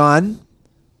has begun.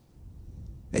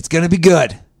 It's going to be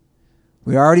good.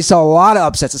 We already saw a lot of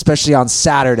upsets, especially on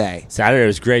Saturday. Saturday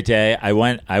was a great day. I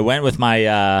went with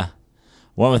my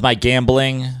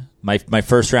gambling, my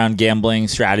first round gambling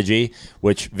strategy,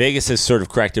 which Vegas has sort of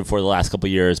corrected for the last couple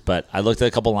of years. But I looked at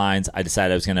a couple lines. I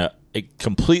decided I was going to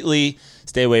completely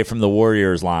stay away from the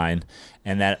Warriors line,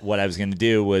 and that what I was going to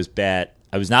do was bet.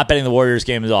 I was not betting the Warriors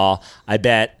game at all. I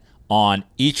bet on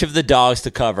each of the dogs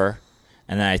to cover,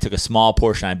 and then I took a small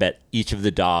portion. I bet each of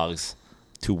the dogs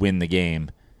to win the game.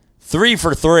 3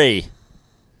 for 3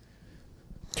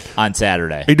 on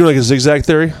Saturday. Are you doing like a zigzag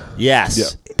theory? Yes.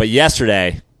 Yeah. But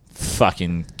yesterday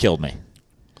fucking killed me.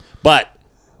 But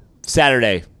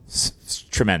Saturday,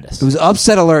 tremendous. It was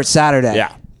upset alert Saturday.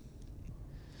 Yeah.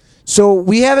 So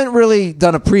we haven't really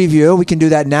done a preview. We can do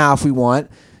that now if we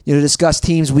want. Discuss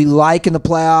teams we like in the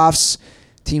playoffs,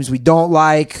 teams we don't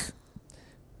like.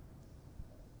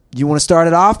 You want to start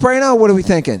it off, Brano? What are we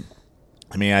thinking?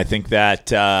 I mean, I think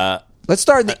that Let's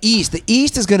start in the East. The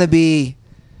East is going to be.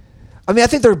 I mean, I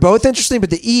think they're both interesting, but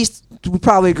the East, we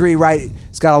probably agree, right?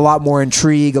 It's got a lot more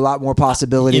intrigue, a lot more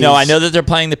possibilities. I know that they're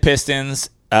playing the Pistons,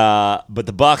 but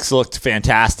the Bucks looked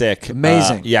fantastic,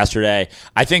 amazing yesterday.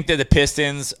 I think that the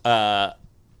Pistons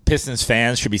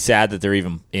fans should be sad that they're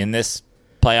even in this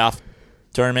playoff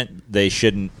tournament. They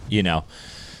shouldn't. They're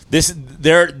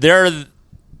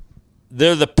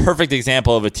the perfect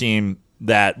example of a team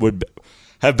that would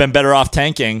have been better off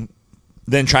tanking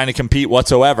than trying to compete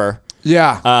whatsoever.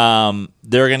 Yeah.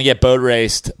 They're going to get boat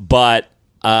raced, but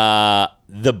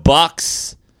the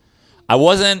Bucks, I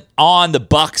wasn't on the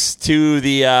Bucks to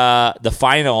the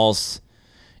finals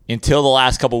until the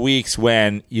last couple weeks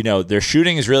when, their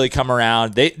shooting has really come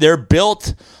around. They're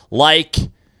built like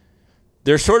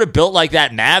they're sort of built like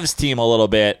that Mavs team a little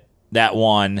bit that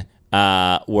won.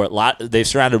 Where they've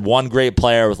surrounded one great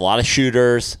player with a lot of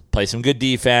shooters, play some good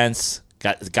defense,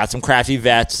 got some crafty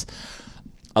vets.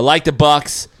 I like the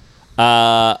Bucks.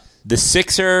 The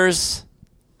Sixers,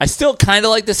 I still kind of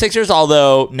like the Sixers,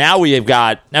 although now we've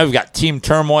got team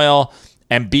turmoil.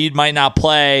 Embiid might not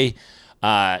play.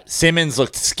 Simmons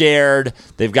looked scared.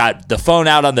 They've got the phone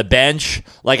out on the bench.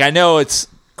 Like, I know it's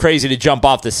crazy to jump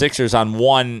off the Sixers on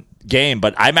one game,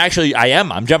 but I'm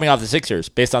jumping off the Sixers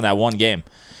based on that one game.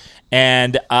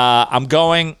 And I'm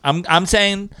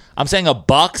saying a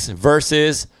Bucks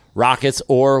versus Rockets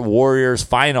or Warriors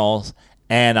finals,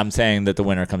 and I'm saying that the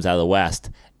winner comes out of the West.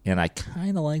 And I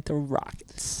kind of like the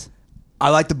Rockets. I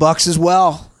like the Bucks as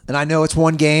well, and I know it's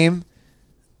one game.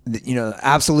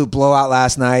 Absolute blowout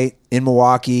last night in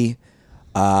Milwaukee.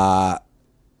 And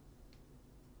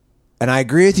I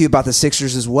agree with you about the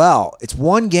Sixers as well. It's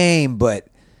one game, but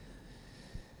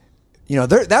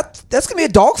that's going to be a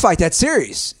dogfight, that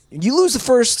series. You lose the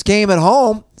first game at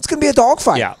home, it's going to be a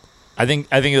dogfight. Yeah, I think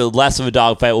less of a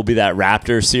dogfight will be that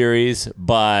Raptors series,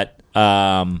 but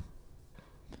yeah,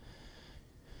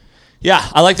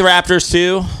 I like the Raptors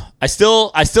too. I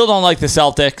still don't like the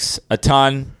Celtics a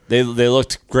ton. They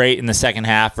looked great in the second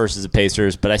half versus the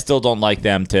Pacers, but I still don't like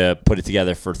them to put it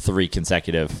together for 3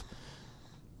 consecutive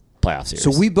playoff series.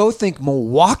 So we both think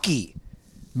Milwaukee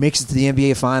makes it to the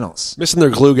NBA Finals. Missing their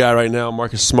glue guy right now.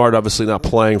 Marcus Smart obviously not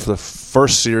playing for the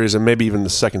first series and maybe even the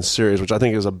second series, which I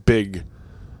think is a big,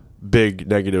 big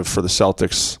negative for the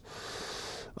Celtics.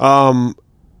 I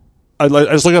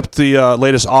just looked up the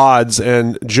latest odds,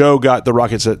 and Joe got the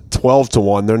Rockets at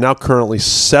 12-1. They're now currently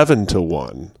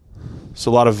 7-1. So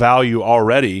a lot of value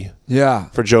already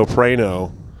for Joe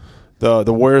Prano.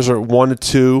 The Warriors are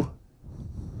 1-2.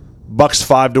 Bucks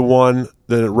 5-1.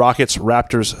 The Rockets,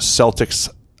 Raptors, Celtics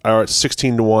are at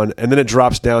 16-1, and then it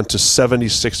drops down to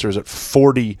 76ers at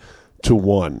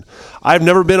 40-1. I've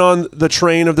never been on the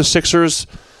train of the Sixers,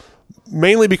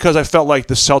 mainly because I felt like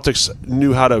the Celtics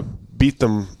knew how to beat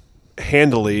them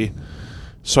handily,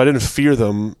 so I didn't fear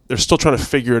them. They're still trying to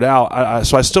figure it out.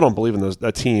 So I still don't believe in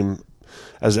that team,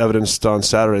 as evidenced on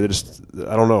Saturday. I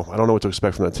don't know. I don't know what to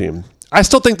expect from that team. I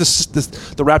still think the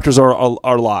Raptors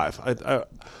are live.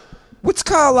 What's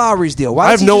Kyle Lowry's deal? I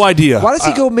have no idea. Why does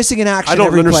he go missing in action? I don't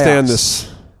every understand playoffs?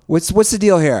 this. What's the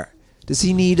deal here? Does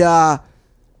he need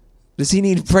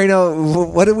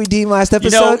Prano? What did we deem last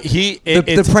episode?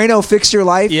 The Prano fix your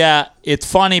life. Yeah,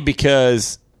 it's funny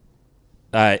because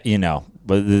the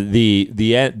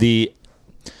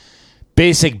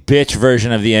basic bitch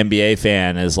version of the NBA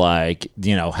fan is like,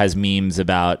 has memes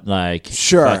about like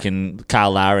fucking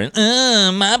Kyle Lowry,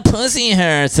 my pussy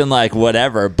hurts and like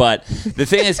whatever. But the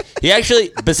thing is, he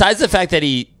actually, besides the fact that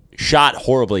he shot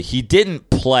horribly, he didn't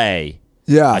play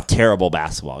a terrible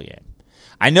basketball game.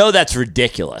 I know that's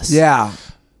ridiculous. Yeah.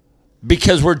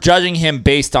 Because we're judging him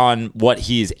based on what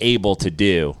he's able to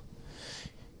do.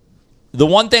 The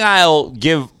one thing I'll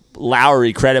give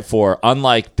Lowry credit for,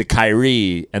 unlike the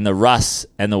Kyrie and the Russ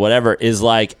and the whatever, is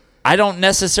like, I don't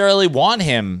necessarily want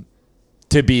him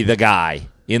to be the guy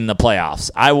in the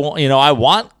playoffs. I want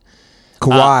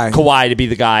Kawhi to be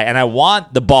the guy, and I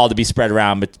want the ball to be spread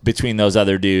around between those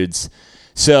other dudes.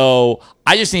 So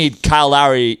I just need Kyle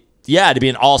Lowry, to be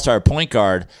an all-star point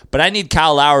guard, but I need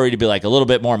Kyle Lowry to be like a little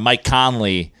bit more Mike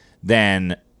Conley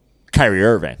than Kyrie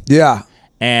Irving. Yeah.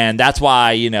 And that's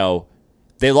why,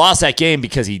 they lost that game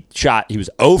because he was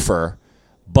 0-for,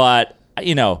 but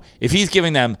if he's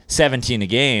giving them 17 a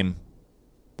game,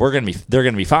 they're going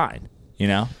to be fine,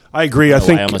 I agree. I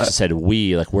think I almost said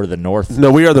we, like we're the North.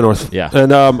 No, we are the North. Yeah.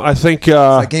 And I think it's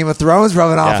like Game of Thrones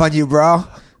rubbing off on you, bro.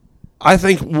 I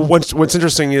think what's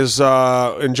interesting is,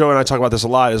 and Joe and I talk about this a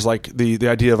lot, is like the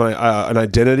idea of an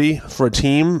identity for a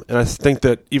team. And I think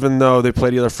that even though they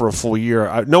played together for a full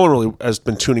year, no one really has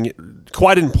been tuning in.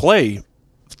 Kawhi didn't play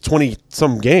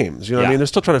 20-some games. You know what I Yeah. mean? They're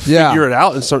still trying to Yeah. figure it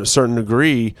out in a certain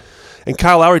degree. And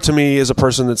Kyle Lowry, to me, is a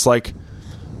person that's like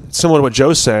similar to what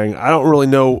Joe's saying. I don't really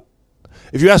know.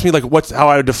 If you ask me like how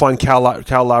I would define Kyle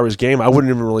Lowry's game, I wouldn't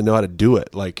even really know how to do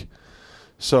it. Like,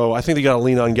 so I think they got to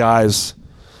lean on guys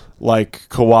like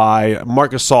Kawhi,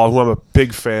 Marc Gasol, who I'm a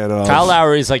big fan of. Kyle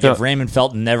Lowry is like if Raymond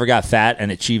Felton never got fat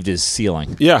and achieved his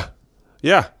ceiling. Yeah.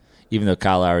 Even though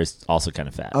Kyle Lowry is also kind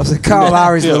of fat. I was like, Kyle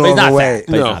Lowry's a But little he's not overweight.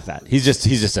 fat. But No. he's not fat. He's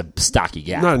just a stocky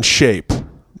guy. Not in shape,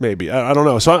 maybe. I don't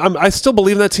know. So I still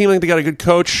believe in that team. I think they got a good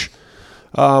coach.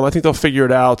 I think they'll figure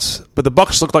it out. But the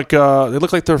Bucks look like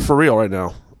they're for real right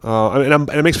now. And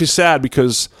it makes me sad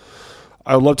because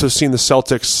I would love to have seen the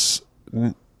Celtics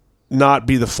not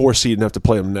be the 4 seed and have to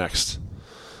play them next.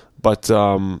 But that's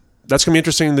going to be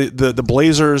interesting. The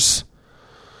Blazers,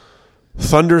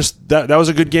 Thunders, that was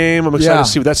a good game. I'm excited Yeah.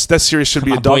 to see. That series should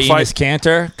be a My boy Enes dogfight.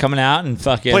 Kanter coming out and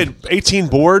fucking Played 18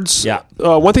 boards. Yeah.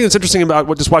 One thing that's interesting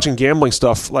about just watching gambling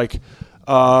stuff, like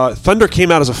Thunder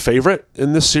came out as a favorite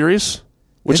in this series,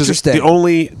 which is Interesting. the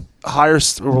only higher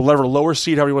or lower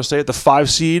seed, however you want to say it, the 5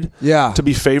 seed, Yeah. to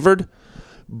be favored.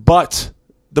 But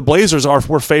the Blazers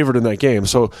were favored in that game.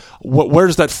 So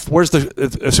where's the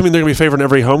assuming they're going to be favored in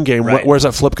every home game? Right. Where's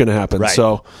that flip going to happen? Right.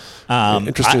 So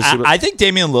interesting to see. I think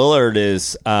Damian Lillard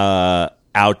is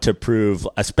out to prove,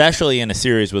 especially in a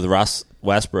series with Russ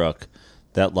Westbrook,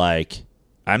 that like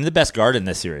I'm the best guard in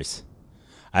this series,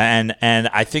 and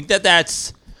I think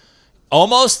that's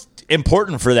almost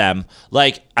important for them.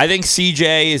 Like I think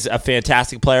CJ is a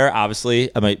fantastic player. Obviously,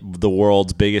 I'm the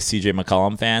world's biggest CJ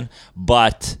McCollum fan,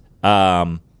 but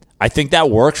I think that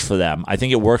works for them. I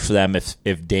think it works for them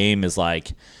if Dame is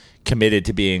like committed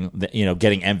to being,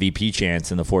 getting MVP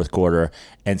chance in the fourth quarter,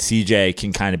 and CJ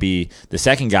can kind of be the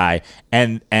second guy,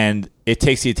 and it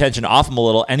takes the attention off him a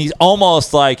little. And he's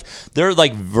almost like they're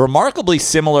like remarkably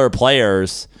similar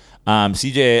players.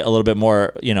 CJ a little bit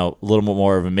more, a little bit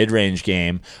more of a mid-range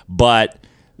game, but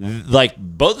like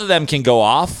both of them can go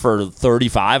off for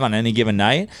 35 on any given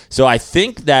night. So I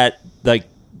think that like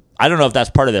I don't know if that's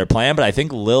part of their plan, but I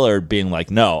think Lillard being like,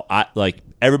 no,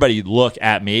 everybody look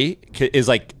at me is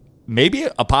like maybe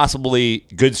a possibly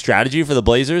good strategy for the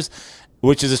Blazers,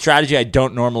 which is a strategy I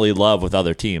don't normally love with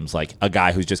other teams. Like a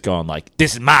guy who's just going like,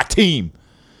 this is my team.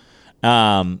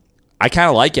 I kind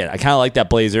of like it. I kind of like that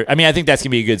Blazer. I mean, I think that's going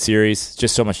to be a good series.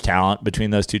 Just so much talent between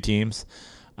those two teams.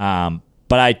 But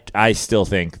I still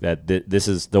think that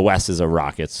the West is a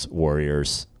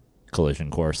Rockets-Warriors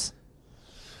collision course.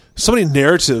 So many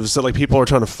narratives that like people are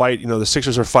trying to fight. The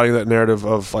Sixers are fighting that narrative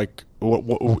of like,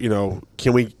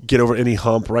 can we get over any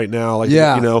hump right now? Like,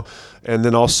 Yeah. And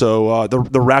then also the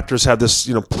Raptors have this,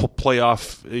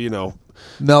 playoff,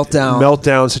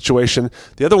 Meltdown situation.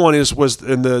 The other one was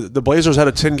the Blazers had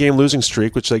a 10-game losing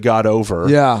streak, which they got over.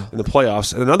 Yeah. In the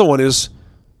playoffs, and another one is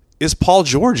Paul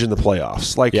George in the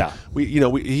playoffs? Like, Yeah.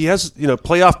 he has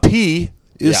playoff P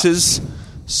is Yeah. his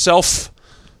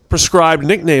self-prescribed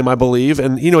nickname, I believe,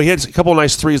 and he had a couple of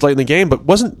nice threes late in the game, but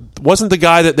wasn't the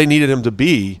guy that they needed him to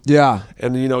be. Yeah.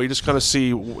 And you just kind of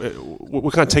see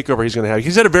what kind of takeover he's going to have.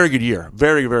 He's had a very good year,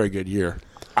 very very good year.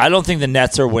 I don't think the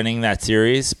Nets are winning that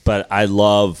series, but I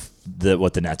love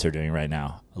what the Nets are doing right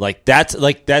now. That's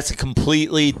a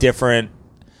completely different.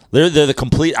 They're the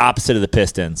complete opposite of the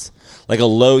Pistons. Like a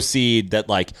low seed that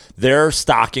like they're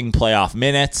stocking playoff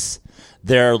minutes.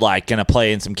 They're like going to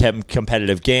play in some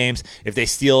competitive games. If they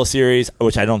steal a series,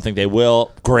 which I don't think they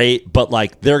will, great. But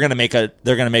like they're going to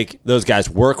make those guys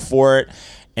work for it.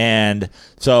 And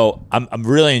so I'm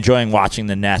really enjoying watching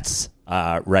the Nets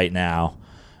right now.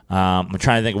 I'm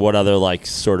trying to think of what other like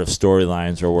sort of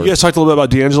storylines are worth. You guys talked a little bit about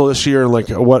D'Angelo this year and like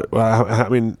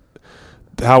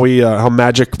how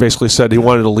Magic basically said he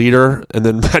wanted a leader, and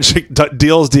then Magic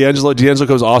deals D'Angelo. D'Angelo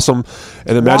goes awesome,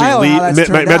 and then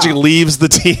Magic leaves the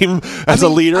team as a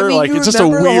leader. It's just a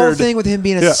weird the whole thing with him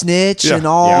being a snitch and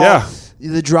all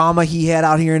the drama he had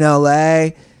out here in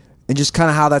L.A. and just kind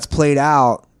of how that's played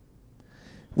out,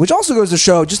 which also goes to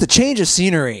show just a change of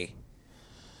scenery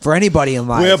for anybody in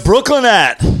life. Where Brooklyn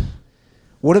at?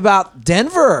 What about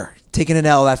Denver taking an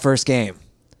L that first game?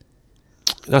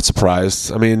 Not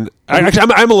surprised. I mean, I'm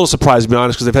a little surprised, to be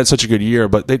honest, because they've had such a good year.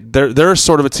 But they're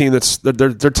sort of a team they're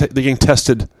getting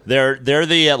tested. They're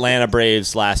the Atlanta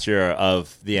Braves last year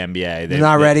of the NBA. They're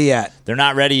not ready yet. They're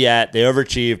not ready yet. They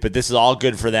overachieved, but this is all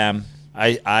good for them.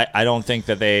 I don't think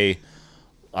that they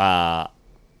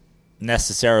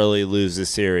necessarily lose the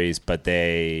series, but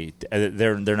they're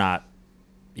not.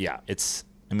 Yeah, it's.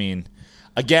 I mean,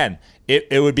 again,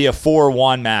 it would be a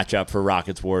 4-1 matchup for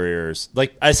Rockets Warriors.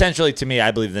 Like essentially, to me,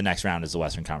 I believe the next round is the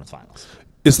Western Conference Finals.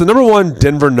 Is the number one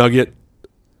Denver Nugget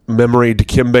memory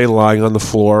Dikembe lying on the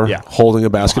floor, Yeah. holding a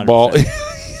basketball.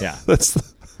 100%. Yeah.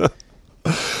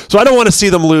 So I don't want to see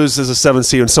them lose as a 7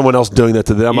 seed and someone else doing that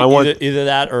to them. I want either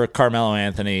that or Carmelo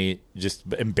Anthony just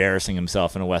embarrassing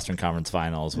himself in a Western Conference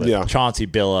Finals with Chauncey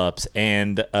Billups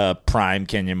and prime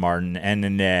Kenyon Martin and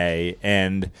Nene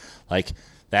and like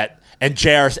that and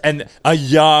and a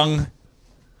young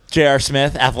J.R.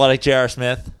 Smith, athletic J.R.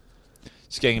 Smith,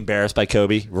 just getting embarrassed by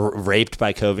Kobe, raped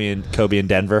by Kobe in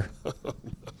Denver.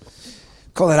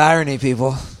 Call that irony,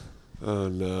 people. Oh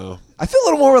no! I feel a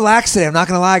little more relaxed today. I'm not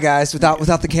going to lie, guys. Without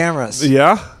the cameras.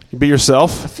 Yeah, you be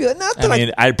yourself. I feel not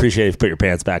that I'd appreciate if you put your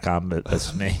pants back on, but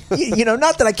that's me.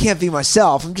 not that I can't be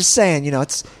myself. I'm just saying,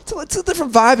 it's a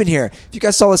different vibe in here. If you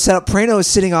guys saw the setup, Prano is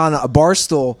sitting on a bar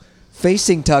stool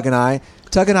facing Tug and I.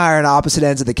 Tug and I are on opposite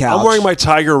ends of the couch. I'm wearing my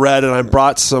Tiger Red, and I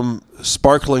brought some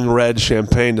sparkling red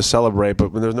champagne to celebrate.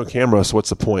 But when there's no camera, so what's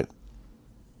the point?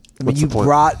 You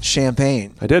brought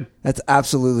champagne. I did. That's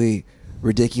absolutely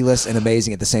ridiculous and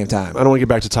amazing at the same time. I don't want to get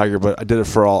back to Tiger, but I did it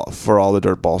for all the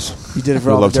dirt balls. You did it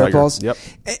for all the dirt Tiger. balls? Yep.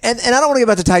 And I don't want to get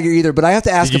back to Tiger either, but I have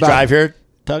to ask Did you about... drive here,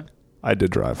 Tug? I did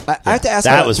drive. I have to ask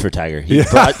that about... was for Tiger. He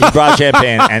brought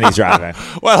champagne and he's driving.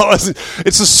 Well,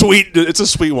 it's a sweet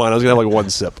wine. I was gonna have like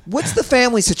one sip. What's the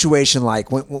family situation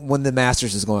like when the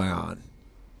Masters is going on?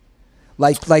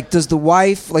 Like does the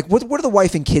wife what are the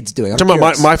wife and kids doing? I'm Talking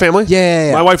about my family?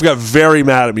 Yeah. My wife got very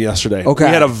mad at me yesterday. Okay.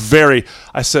 We had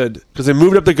I said, because they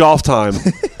moved up the golf time,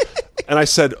 and I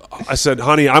said,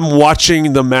 honey, I'm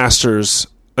watching the Masters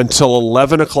until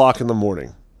 11 o'clock in the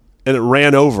morning, and it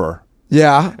ran over.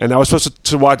 Yeah. And I was supposed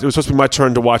to watch. It was supposed to be my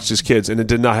turn to watch these kids, and it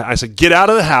did not. I said, get out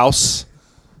of the house,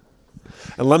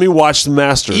 and let me watch the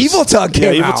Masters. Evil Tug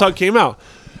came out.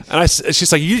 And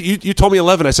she's like, you told me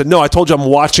 11. I said, no, I told you I'm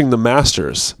watching the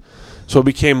Masters. So it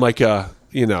became like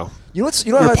You know what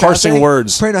you're parsing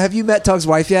words. Prano, have you met Tug's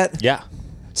wife yet? Yeah.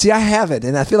 See, I haven't,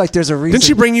 and I feel like there's a reason. Didn't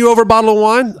she bring you over a bottle of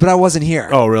wine? But I wasn't here.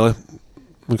 Oh, really?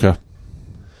 Okay.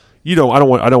 I don't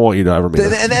want you to ever meet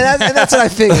her. And that's what I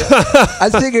figured. I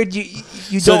figured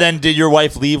you So don't. then did your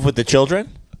wife leave with the children?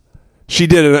 She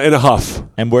did in a huff.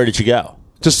 And where did she go?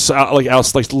 Just literally To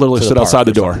the sit outside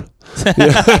the park door.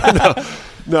 Yeah,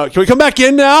 no, can we come back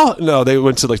in now? No, they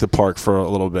went to the park for a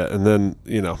little bit, and then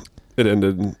it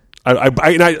ended. And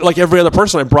I like every other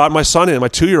person, I brought my son in, my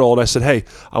 2-year-old. I said, "Hey,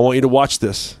 I want you to watch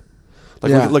this.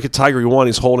 Look at Tiger. He won.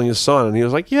 He's holding his son, and he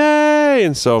was like, yay!"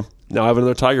 And so now I have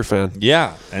another Tiger fan.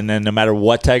 Yeah, and then no matter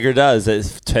what Tiger does,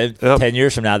 10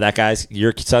 years from now,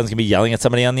 your son's gonna be yelling at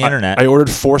somebody on the internet. I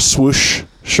ordered 4 swoosh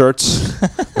shirts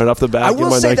right off the bat. I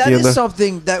will say that is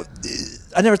something that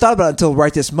I never thought about until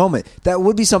right this moment. That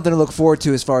would be something to look forward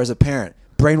to as far as a parent,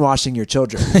 brainwashing your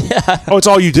children. Oh, it's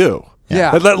all you do.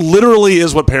 Yeah. That literally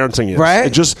is what parenting is. Right?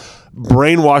 It's just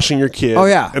brainwashing your kid. Oh,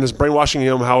 yeah. And it's brainwashing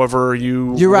him however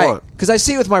You're want. right. Because I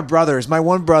see it with my brothers. My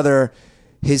one brother,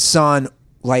 his son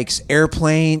likes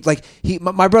airplane.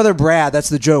 My brother Brad, that's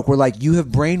the joke. We're like, you have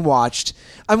brainwashed.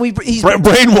 I mean, he's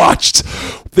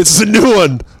Brainwashed. This is a new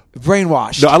one.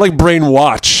 brainwashed. No, I like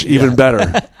brainwatch even better.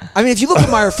 I mean, if you look at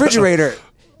my refrigerator,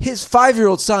 his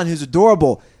 5-year-old son, who's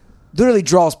adorable, literally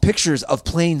draws pictures of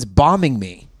planes bombing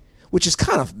me, which is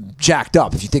kind of jacked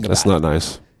up if you think about That's it. not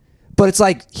nice. But it's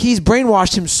like he's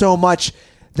brainwashed him so much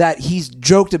that he's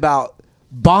joked about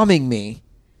bombing me.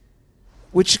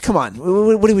 Which, come on,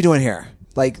 what are we doing here?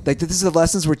 Like this is the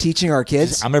lessons we're teaching our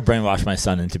kids. I'm gonna brainwash my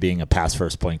son into being a pass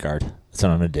first point guard. That's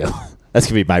what I'm gonna do. That's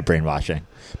gonna be my brainwashing.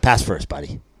 Pass first,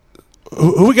 buddy.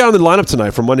 Who we got in the lineup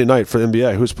tonight for Monday night for the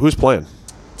NBA? Who's playing?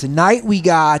 Tonight we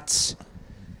got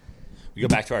We go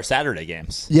back to our Saturday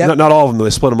games. Not all of them. They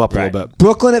split them up a Right. little bit.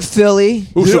 Brooklyn at Philly.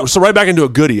 Ooh, so right back into a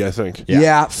goodie, I think.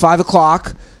 Yeah, 5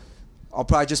 o'clock. I'll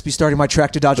probably just be starting my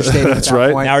trek to Dodger Stadium. That's at that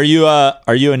right. point. Now,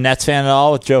 are you a Nets fan at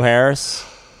all with Joe Harris?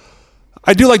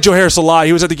 I do like Joe Harris a lot.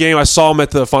 He was at the game. I saw him at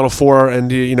the Final Four,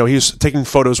 and he was taking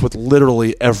photos with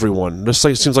literally everyone. Just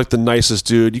seems like the nicest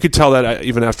dude. You could tell that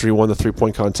even after he won the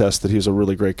 3-point contest that he was a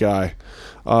really great guy.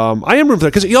 I am rooting for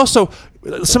that because he also,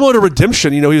 similar to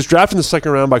Redemption, he was drafted in the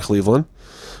second round by Cleveland,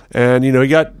 and he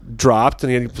got dropped,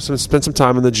 and he had to spend some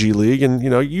time in the G League, and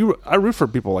I root for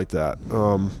people like that.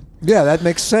 Yeah, that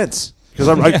makes sense. Because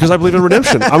I believe in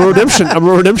redemption. I'm a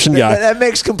redemption guy. That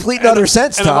makes complete and utter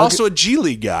sense, And I'm Tug. also a G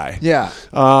League guy. Yeah.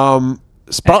 And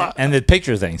the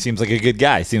picture thing seems like a good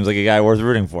guy. Seems like a guy worth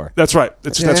rooting for. That's right.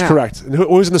 That's correct. And who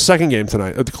was in the second game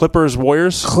tonight? The Clippers,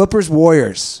 Warriors?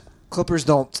 Warriors. Clippers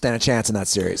don't stand a chance in that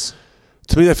series.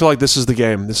 To me, I feel like this is the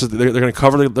game. They're going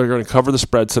to cover the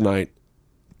spread tonight.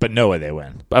 But no way they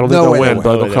win. I don't think they'll win,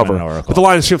 but they'll cover. But the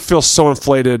line feels so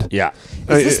inflated. Yeah.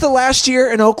 Is this the last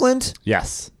year in Oakland?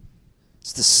 Yes.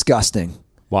 It's disgusting.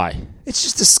 Why? It's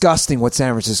just disgusting what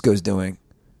San Francisco's doing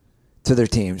to their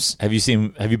teams. Have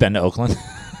you been to Oakland?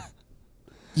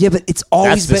 Yeah, but it's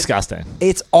always That's disgusting.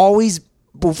 It's always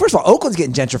first of all, Oakland's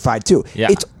getting gentrified too. Yeah.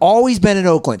 It's always been in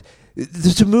Oakland.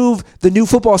 To move the new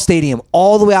football stadium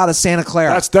all the way out of Santa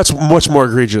Clara. That's much more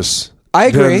egregious. I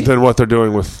agree. Than what they're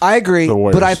doing with. I agree, the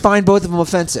Warriors. but I find both of them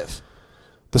offensive.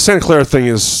 The Santa Clara thing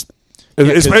is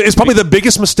 'cause- it's probably the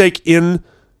biggest mistake in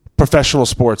professional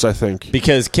sports, I think.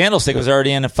 Because Candlestick was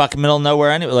already in the fucking middle of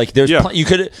nowhere anyway. Like there's, Yeah.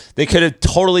 they could have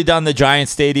totally done the Giant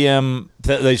Stadium.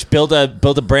 They just built a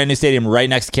brand new stadium right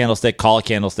next to Candlestick. Call it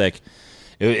Candlestick.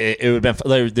 It would have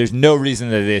been. There's no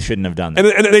reason that they shouldn't have done that.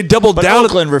 And they doubled But down.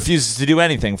 Oakland refuses to do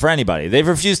anything for anybody. They've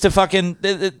refused to fucking.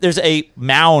 There's a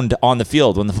mound on the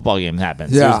field when the football game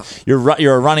happens. Yeah. You're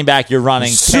a running back. You're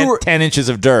running 10 inches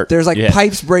of dirt. There's like Yeah.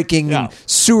 pipes breaking Yeah. and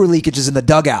sewer leakages in the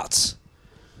dugouts.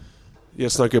 Yeah,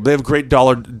 it's not good. They have great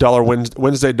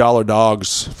Wednesday dollar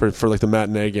dogs for like the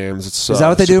matinee games. It's Is that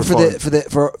what they do super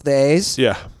for fun. the A's?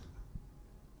 Yeah.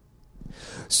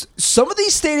 Some of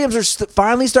these stadiums are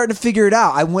finally starting to figure it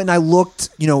out. I went and I looked.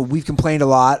 We've complained a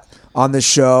lot on this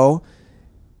show.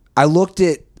 I looked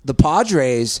at the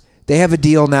Padres. They have a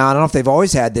deal now. I don't know if they've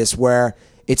always had this, where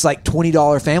it's like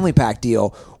 $20 family pack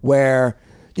deal, where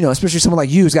especially someone like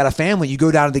you who's got a family, you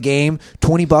go down to the game,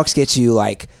 $20 gets you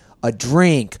like a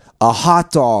drink, a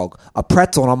hot dog, a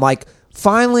pretzel, and I'm like,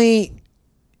 finally,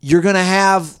 you're gonna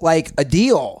have like a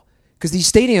deal. Because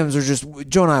these stadiums are just,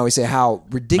 Joe and I always say how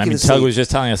ridiculous. Tug was just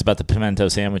telling us about the pimento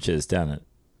sandwiches down at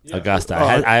Augusta.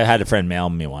 I had a friend mail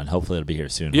me one. Hopefully it'll be here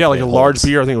soon. Yeah, like Hopefully a it large holds.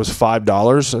 beer. I think it was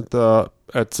 $5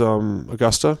 at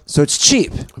Augusta. So it's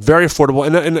cheap. Very affordable.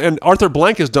 And Arthur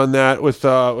Blank has done that with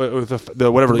the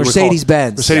whatever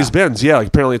Mercedes-Benz. Mercedes-Benz. Yeah, like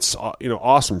apparently it's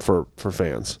awesome for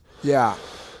fans. Yeah.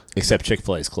 Except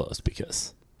Chick-fil-A is closed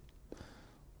because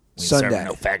we Sunday. serve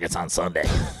no faggots on Sunday.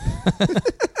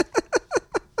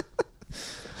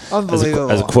 Unbelievable.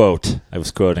 As a quote, I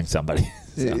was quoting somebody.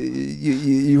 So,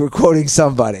 You were quoting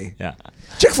somebody. yeah.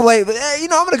 Chick-fil-A, I'm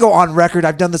going to go on record.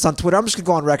 I've done this on Twitter. I'm just going to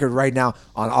go on record right now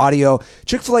on audio.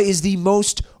 Chick-fil-A is the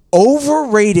most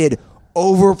overrated,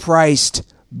 overpriced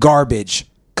garbage.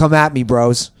 Come at me,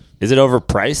 bros. Is it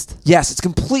overpriced? Yes, it's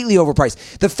completely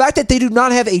overpriced. The fact that they do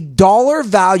not have a dollar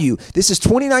value. This is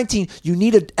 2019. You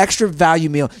need an extra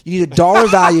value meal. You need a dollar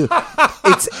value.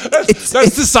 That's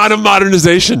the sign of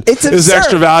modernization. It's is absurd.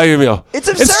 extra value meal. It's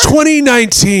absurd. It's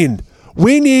 2019.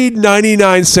 We need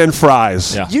 99-cent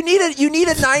fries. Yeah. You need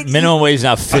a 90. Minimum wage is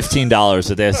now $15,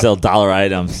 but they sell dollar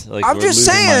items. Like, I'm we're just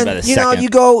losing money saying, by the second. you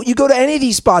go to any of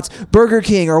these spots, Burger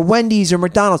King or Wendy's or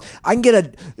McDonald's. I can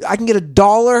get a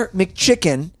dollar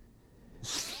McChicken.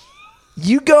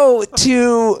 You go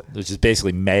to, Which is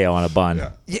basically mayo on a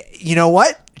bun. you know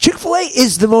what? Chick-fil-A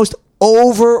is the most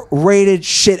overrated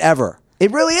shit ever.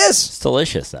 It really is. It's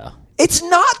delicious, though. It's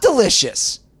not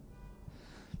delicious.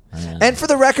 And for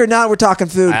the record, now that we're talking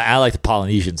food, I like the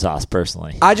Polynesian sauce,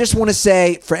 personally. I just want to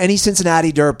say, for any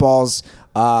Cincinnati dirtballs,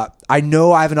 I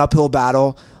know I have an uphill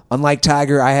battle. Unlike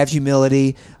Tiger, I have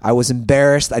humility. I was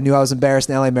embarrassed. I knew I was embarrassed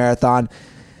in the LA Marathon.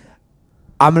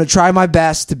 I'm going to try my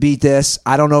best to beat this.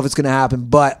 I don't know if it's going to happen,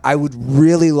 but I would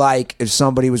really like if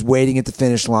somebody was waiting at the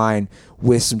finish line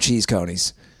with some cheese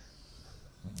conies.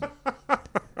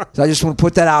 So I just want to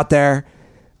put that out there.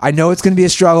 I know it's going to be a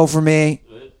struggle for me.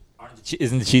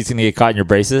 Isn't the cheese going to get caught in your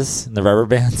braces and the rubber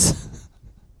bands?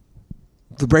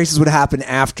 The braces would happen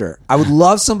after. I would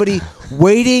love somebody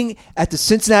waiting at the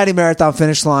Cincinnati Marathon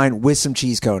finish line with some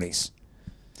cheese conies.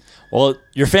 Well,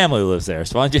 your family lives there,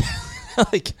 so why don't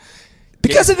you...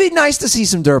 Because it'd be nice to see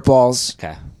some dirtballs.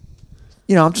 Okay.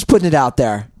 I'm just putting it out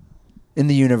there in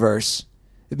the universe.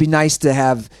 It'd be nice to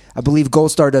have, I believe Gold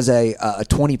Star does a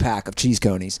 20-pack of cheese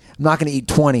conies. I'm not going to eat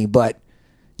 20, but,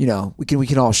 we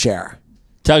can all share.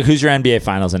 Tug, who's your NBA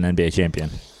Finals and NBA champion?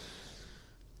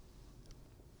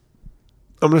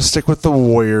 I'm going to stick with the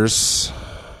Warriors.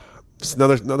 It's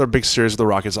another big series of the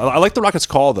Rockets. I like the Rockets'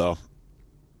 call, though.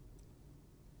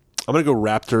 I'm going to go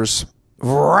Raptors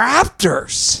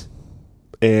Raptors.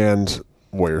 and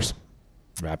Warriors.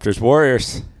 Raptors,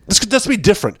 Warriors. This could be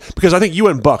different because I think you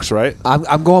went Bucks, right?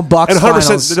 I'm going Bucks And 100%,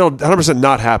 finals. it'll 100%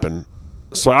 not happen.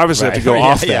 So I obviously have to go Right.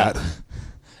 off Yeah. that.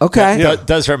 Okay. Yeah.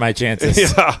 Does hurt my chances.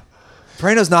 Yeah.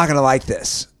 Prano's not going to like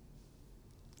this.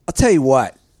 I'll tell you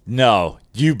what. No,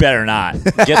 you better not.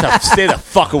 Stay the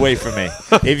fuck away from me.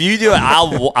 If you do it,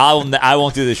 I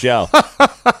won't do the show.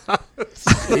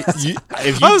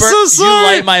 If I'm so sorry.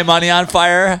 you light my money on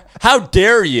fire, how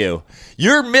dare you?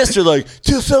 You're Mr. Like,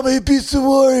 till somebody beats the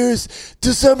Warriors.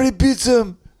 Till somebody beats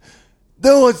them.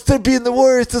 No, instead of beating the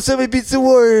Warriors, till somebody beats the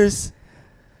Warriors.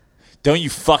 Don't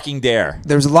you fucking dare.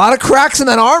 There's a lot of cracks in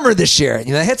that armor this year.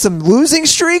 You know, they had some losing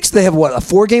streaks. They have a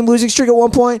 4-game losing streak at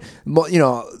one point. You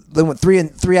know, they went 3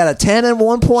 out of 10 at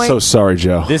one point. So sorry,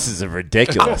 Joe. This is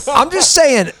ridiculous. I'm just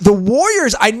saying, the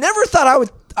Warriors. I never thought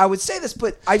I would say this,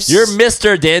 but You're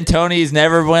Mr. D'Antoni's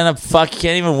never win a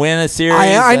can't even win a series.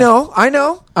 I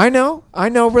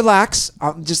know. Relax.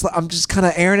 I'm just kind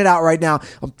of airing it out right now.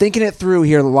 I'm thinking it through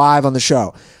here live on the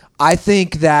show. I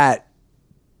think that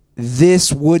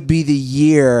this would be the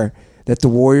year that the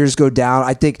Warriors go down.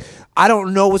 I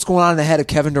don't know what's going on in the head of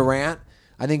Kevin Durant.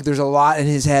 I think there's a lot in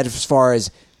his head as far as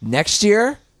next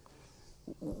year,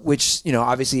 which, you know,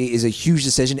 obviously is a huge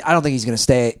decision. I don't think he's going to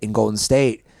stay in Golden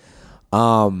State.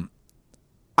 I'd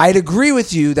agree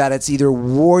with you that it's either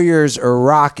Warriors or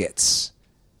Rockets.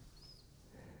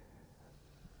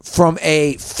 From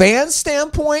a fan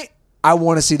standpoint, I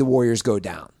want to see the Warriors go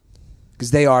down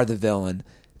because they are the villain.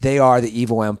 They are the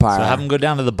evil empire. So have them go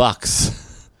down to the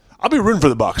Bucks. I'll be rooting for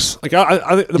the Bucks. Like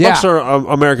the Bucks are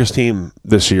America's team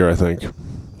this year, I think,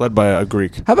 led by a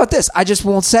Greek. How about this? I just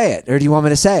won't say it, or do you want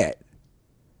me to say it?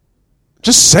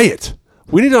 Just say it.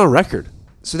 We need it on record.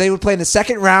 So they would play in the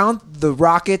second round, the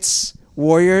Rockets,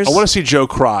 Warriors. I want to see Joe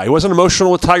cry. He wasn't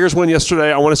emotional with Tigers win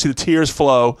yesterday. I want to see the tears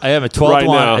flow. I have a 12-1. Right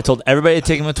now. I told everybody to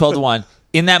take him a 12-1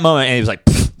 in that moment, and he was like,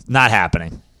 "Not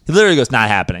happening." He literally goes, "Not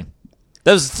happening."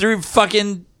 That was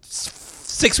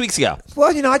 6 weeks ago.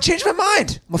 Well, you know, I changed my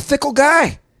mind. I'm a fickle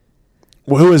guy.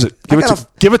 Well, who is it? Give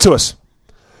it to us.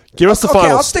 Give us the Okay,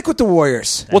 finals. I'll stick with the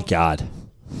Warriors. Thank God.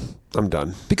 I'm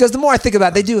done. Because the more I think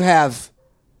about it, they do have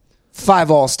 5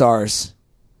 All-Stars.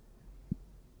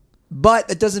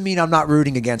 But it doesn't mean I'm not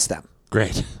rooting against them.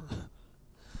 Great.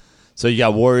 So you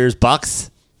got Warriors, Bucks.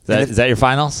 Is that your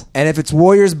finals? And if it's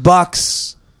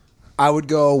Warriors-Bucks, I would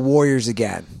go Warriors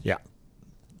again Yeah.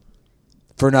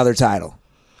 for another title.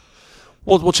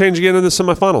 We'll change again in the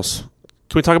semifinals.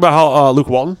 Can we talk about how Luke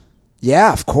Walton?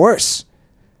 Yeah, of course.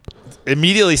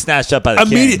 Immediately snatched up by the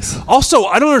Kings. Also,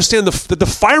 I don't understand the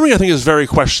firing. I think is very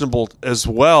questionable as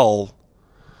well.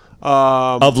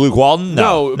 Of Luke Walton?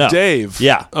 No, Dave.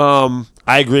 Yeah.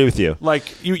 I agree with you. Like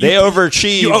they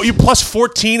overachieved. You plus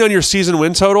 14 on your season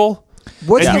win total.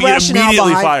 What's And the you get rationale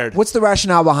immediately behind? fired. What's the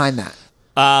rationale behind that?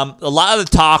 A lot of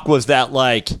the talk was that,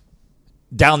 like,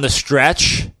 down the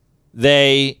stretch,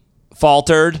 they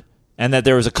faltered, and that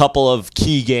there was a couple of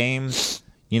key games,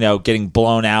 you know, getting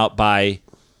blown out by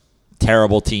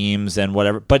terrible teams and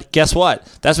whatever. But guess what?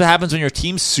 That's what happens when your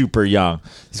team's super young.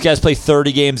 These guys play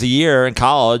 30 games a year in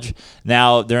college.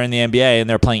 Now they're in the NBA and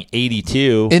they're playing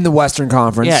 82 In the Western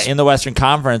Conference. Yeah, in the Western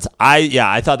Conference.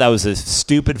 I thought that was a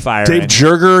stupid firing. Dave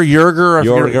Yerger,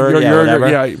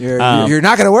 You're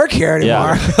not going to work here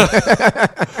anymore.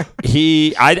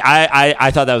 Yeah. I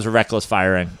thought that was a reckless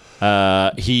firing.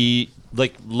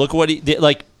 Look what he did.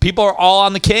 Like, people are all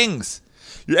on the Kings.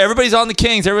 Everybody's on the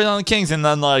Kings, and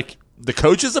then, like, the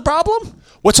coach is the problem?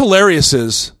 What's hilarious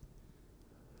is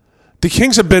the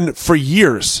Kings have been for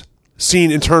years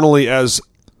seen internally as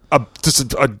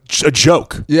just a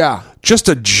joke. Yeah. Just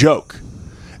a joke.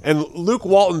 And Luke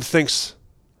Walton thinks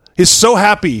he's so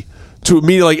happy to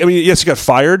immediately, like, I mean, yes, he got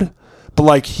fired, but,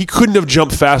 like, he couldn't have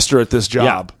jumped faster at this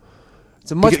job.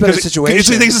 It's a much better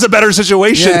situation. He thinks it's a better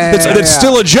situation. It's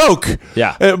still a joke.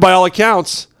 Yeah. By all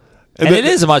accounts. And it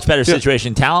is a much better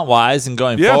situation talent-wise and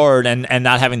going forward and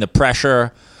not having the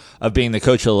pressure of being the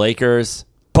coach of the Lakers.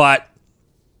 But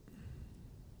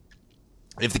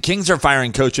if the Kings are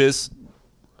firing coaches,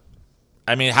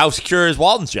 I mean, how secure is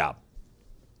Walton's job?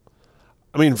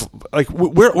 I mean, like,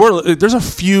 there's a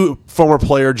few former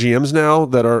player GMs now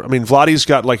that are, I mean, Vladdy's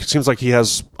got, like, it seems like he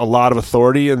has a lot of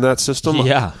authority in that system.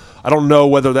 Yeah. I don't know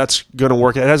whether that's going to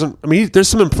work. It hasn't, I mean, there's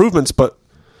some improvements, but,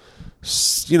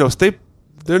 you know,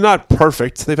 they're not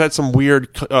perfect. They've had some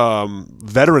weird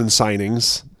veteran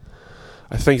signings.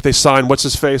 I think they signed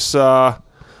what's-his-face from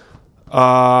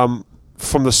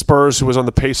the Spurs, who was on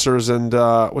the Pacers, and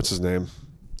what's his name?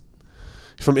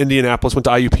 From Indianapolis, went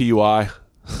to IUPUI.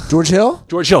 George Hill?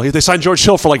 George Hill. They signed George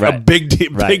Hill for, like, a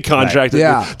big contract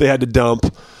that they had to dump.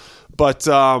 But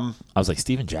I was like,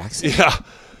 Steven Jackson? Yeah.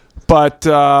 But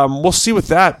we'll see with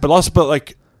that. But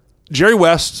like, Jerry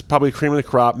West, probably cream of the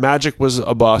crop. Magic was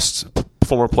a bust.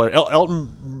 Former player.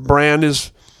 Elton Brand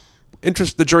is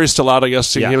interesting. The jury's still out, I guess,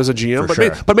 seeing him as a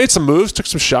GM. But made some moves, took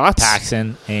some shots.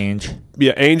 Paxson, Ainge.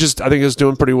 Yeah, Ainge I think is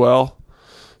doing pretty well.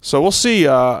 So we'll see.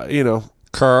 You know,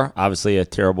 Kerr, obviously a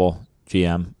terrible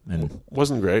GM, and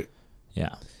wasn't great.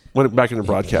 Yeah, went back into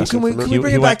broadcasting.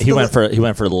 He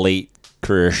went for late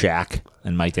career Shaq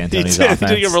and Mike D'Antoni's offense. He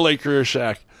did give a late career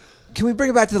Shaq. Can we bring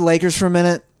it back to the Lakers for a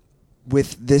minute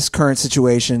with this current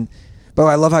situation? But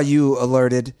I love how you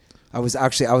alerted I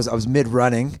was mid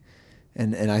running,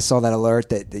 and I saw that alert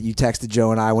that you texted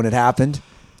Joe and I when it happened.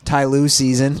 Ty Lue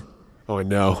season. Oh, I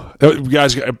know. You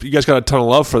guys got a ton of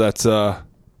love for that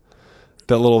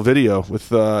little video with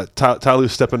Ty Lue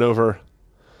stepping over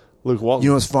Luke Walton. You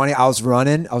know what's funny? I was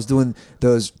running. I was doing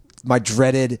my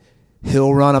dreaded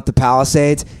hill run up the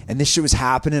Palisades, and this shit was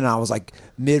happening. And I was like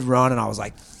mid run, and I was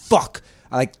like, "Fuck!"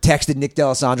 I like texted Nick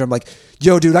D'Alessandro. I'm like,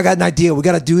 "Yo, dude, I got an idea. We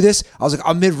got to do this." I was like,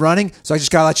 "I'm mid running, so I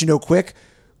just gotta let you know quick.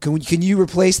 Can you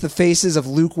replace the faces of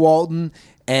Luke Walton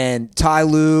and Ty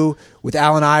Lue with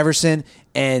Allen Iverson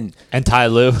and Ty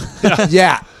Lue?"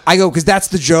 Yeah, I go because that's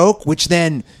the joke. Which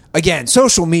then again,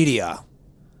 social media.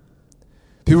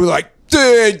 People were like,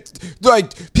 "Dude,"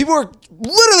 like people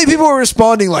were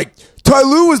responding like, "Ty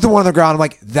Lue was the one on the ground." I'm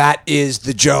like, that is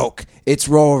the joke. It's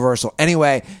role reversal.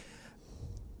 Anyway,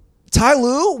 Ty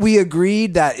Lue, we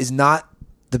agreed that is not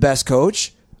the best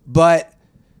coach, but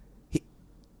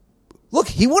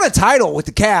he won a title with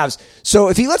the Cavs. So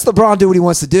if he lets LeBron do what he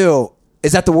wants to do,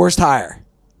 is that the worst hire?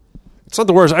 It's not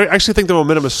the worst. I actually think the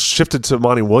momentum has shifted to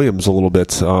Monty Williams a little bit.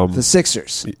 The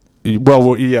Sixers.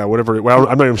 Well, yeah, whatever. Well,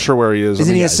 I'm not even sure where he is.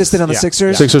 Isn't he assistant on the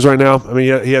Sixers? Sixers right now. I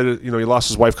mean, he had he lost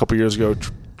his wife a couple years ago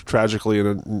tragically,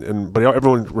 but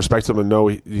everyone respects him and know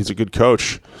he's a good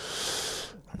coach.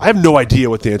 I have no idea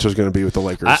what the answer is going to be with the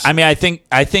Lakers. I mean, I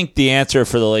think the answer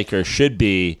for the Lakers should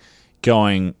be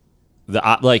going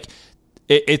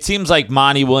It seems like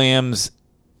Monty Williams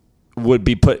would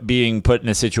be being put in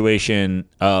a situation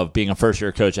of being a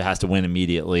first-year coach that has to win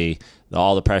immediately.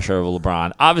 All the pressure of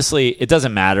LeBron. Obviously, it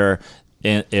doesn't matter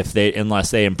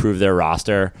unless they improve their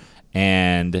roster.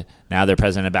 And now their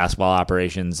president of basketball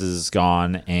operations is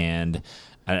gone, and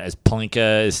as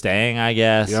Pelinka is staying, I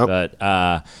guess. Yep.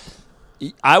 But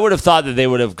I would have thought that they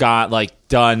would have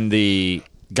done the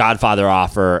Godfather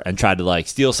offer and tried to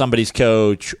steal somebody's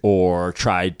coach or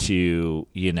tried to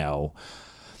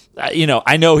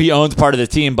I know he owns part of the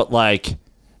team, but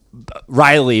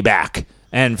Riley back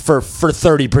and for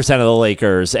 30% of the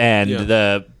Lakers and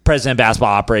the president of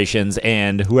basketball operations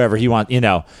and whoever he wants,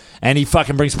 and he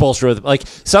fucking brings Spoelstra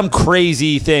with some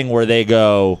crazy thing where they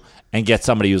go and get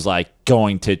somebody who's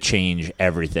going to change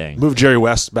everything. Move Jerry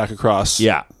West back across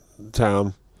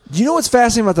town. You know what's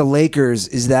fascinating about the Lakers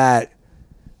is that,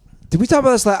 did we talk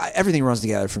about this? Everything runs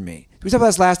together for me. Did we talk about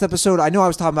this last episode? I know I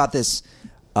was talking about this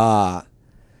at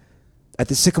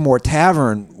the Sycamore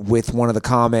Tavern with one of the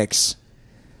comics.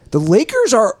 The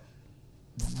Lakers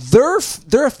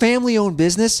they're a family-owned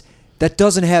business that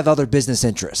doesn't have other business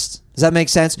interests. Does that make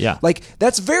sense? Yeah.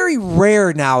 That's very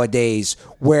rare nowadays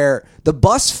where the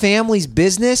Buss family's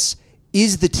business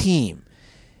is the team.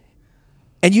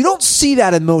 And you don't see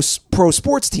that in most pro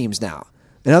sports teams now.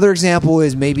 Another example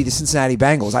is maybe the Cincinnati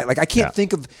Bengals. I can't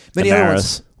think of many other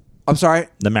ones. I'm sorry?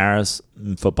 The Maras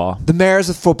in football. The Maras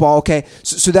of football, okay.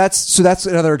 So that's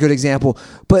another good example.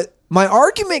 But my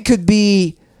argument could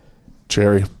be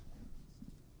Jerry.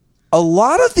 A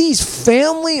lot of these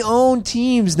family-owned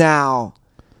teams now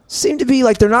seem to be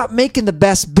they're not making the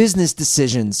best business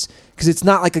decisions because it's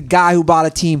not like a guy who bought a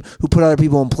team who put other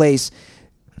people in place.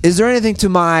 Is there anything to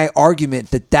my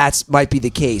argument that might be the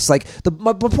case?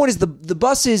 My point is the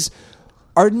Busses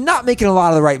are not making a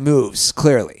lot of the right moves,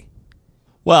 clearly.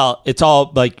 Well, it's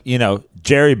all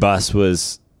Jerry Buss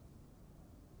was,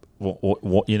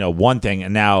 one thing,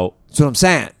 and now that's what I'm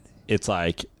saying. It's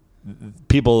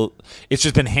people. It's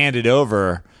just been handed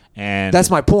over, and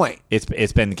that's my point.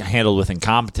 It's been handled with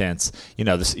incompetence. You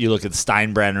look at the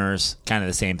Steinbrenners, kind of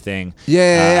the same thing.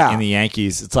 Yeah. In the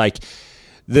Yankees, it's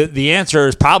the answer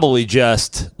is probably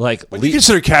just But you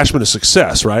consider Cashman a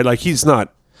success, right? He's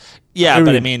not. Yeah,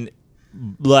 but I mean,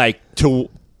 to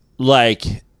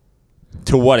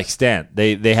what extent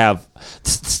they have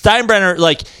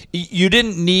Steinbrenner? You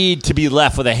didn't need to be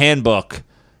left with a handbook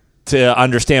to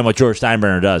understand what George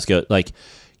Steinbrenner does. Go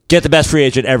get the best free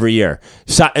agent every year,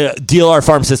 deal our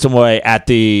farm system away at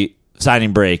the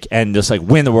signing break, and just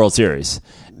win the World Series.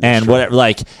 And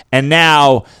whatever, and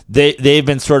now they've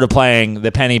been sort of playing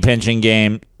the penny pinching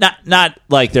game. Not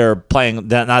they're playing,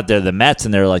 not they're the Mets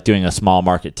and they're doing a small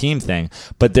market team thing,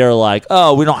 but they're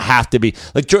oh, we don't have to be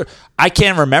I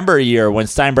can't remember a year when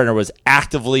Steinbrenner was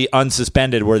actively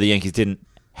unsuspended where the Yankees didn't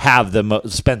have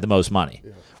spent the most money.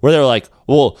 Yeah. Where they're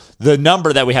well, the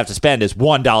number that we have to spend is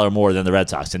 $1 more than the Red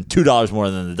Sox and $2 more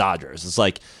than the Dodgers. It's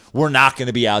we're not going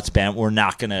to be outspent. We're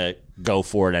not going to go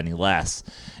for it any less.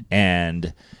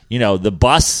 And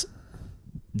the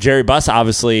Jerry Buss,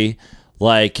 obviously,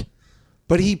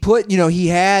 But he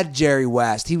had Jerry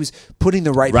West. He was putting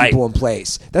the right people in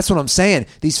place. That's what I'm saying.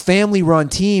 These family-run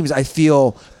teams, I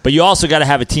feel. But you also got to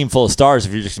have a team full of stars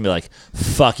if you're just going to be like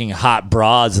fucking hot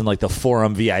broads in like the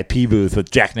Forum VIP booth with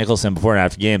Jack Nicholson before and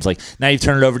after games. Like now you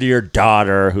turn it over to your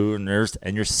daughter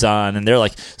and your son, and they're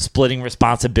like splitting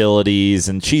responsibilities,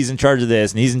 and she's in charge of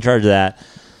this and he's in charge of that.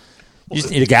 You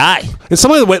just need a guy. And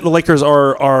some of the way the Lakers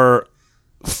are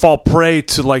fall prey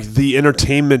to like the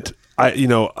entertainment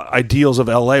ideals of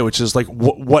LA, which is like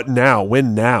what now,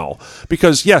 when now?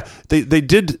 Because they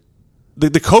did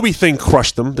the Kobe thing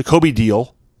crushed them. The Kobe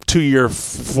deal, 2-year,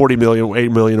 $40 million,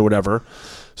 $8 million, or whatever.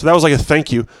 So that was like a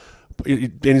thank you.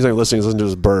 Danny's not listening. He's listening to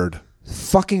his bird.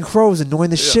 Fucking crows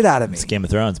annoying the shit out of me. It's Game of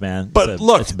Thrones, man. But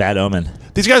look, it's a bad omen.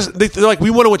 These guys, they're like,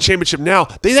 we want to win a championship now.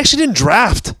 They actually didn't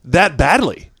draft that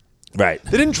badly. Right.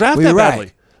 They didn't draft that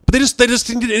badly. But they just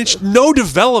didn't, no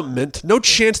development, no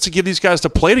chance to give these guys to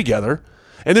play together,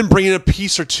 and then bring in a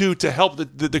piece or two to help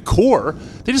the core.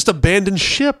 They just abandoned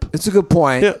ship. It's a good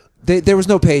point. Yeah. There was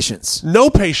no patience. No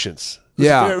patience.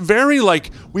 Yeah. Very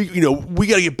like we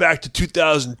got to get back to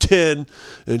 2010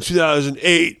 and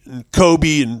 2008 and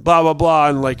Kobe and blah blah blah,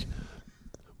 and like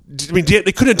I mean they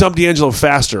couldn't have dumped D'Angelo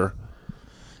faster.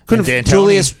 Couldn't have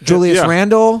Julius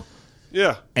Randle.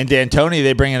 Yeah. And D'Antoni,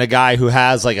 they bring in a guy who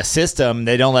has like a system.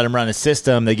 They don't let him run a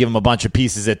system. They give him a bunch of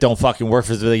pieces that don't fucking work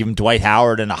for him. They give him Dwight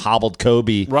Howard and a hobbled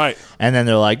Kobe. Right. And then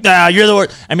they're like, nah, you're the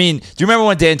worst. I mean, do you remember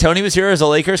when D'Antoni was here as a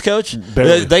Lakers coach?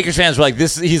 Barely. The Lakers fans were like,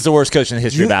 he's the worst coach in the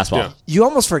history of basketball. Yeah. You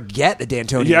almost forget that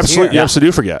D'Antoni You is absolutely, here. you absolutely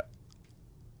do forget.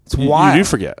 It's wild. You do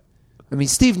forget. I mean,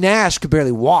 Steve Nash could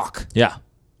barely walk. Yeah.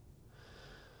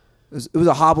 It was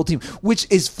a hobble team, which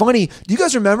is funny. Do you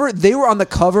guys remember? They were on the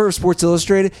cover of Sports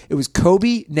Illustrated. It was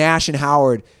Kobe, Nash, and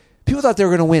Howard. People thought they were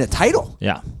going to win a title.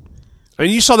 Yeah. I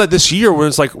mean, you saw that this year where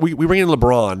it's like, we bring in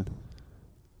LeBron,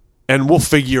 and we'll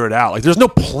figure it out. Like, there's no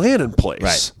plan in place.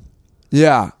 Right.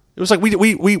 Yeah. It was like, we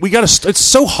got to, it's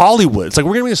so Hollywood. It's like,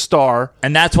 we're going to be a star.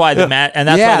 And that's why the why the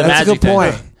that's Magic a good thing.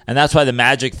 point. And that's why the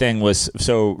Magic thing was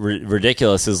so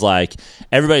ridiculous. Is like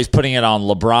everybody's putting it on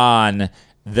LeBron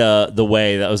the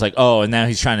way that was like, oh, and now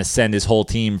he's trying to send his whole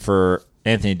team for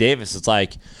Anthony Davis. It's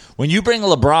like when you bring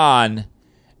LeBron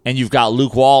and you've got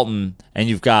Luke Walton and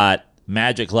you've got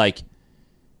Magic, like,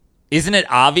 isn't it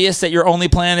obvious that your only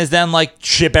plan is then like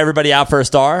ship everybody out for a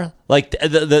star? Like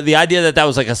the idea that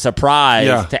was like a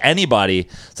surprise to anybody.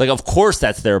 It's like, of course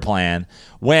that's their plan.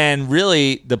 When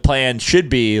really the plan should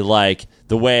be like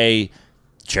the way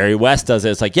Jerry West does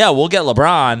it. It's like, yeah, we'll get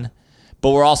LeBron, but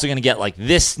we're also going to get like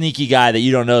this sneaky guy that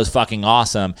you don't know is fucking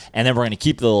awesome, and then we're going to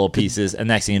keep the little pieces, and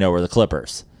next thing you know, we're the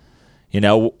Clippers. You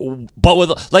know, but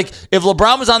with like if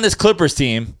LeBron was on this Clippers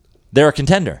team, they're a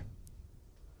contender.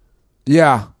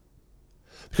 Yeah.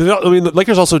 Because I mean, the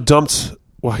Lakers also dumped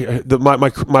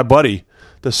my buddy,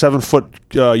 the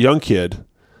 7-foot young kid,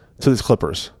 to the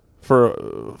Clippers for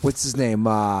What's his name?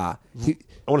 I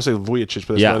want to say Vujicic,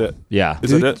 but that's not it. Yeah.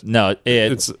 Is that it? No,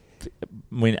 It's.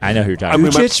 I know who you're talking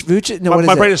about. Vucic? No, what is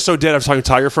My it? brain is so dead. I'm talking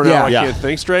Tiger for now. Yeah. I can't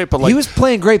think straight. But like, He was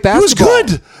playing great he was basketball.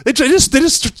 good. They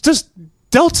just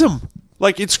dealt him.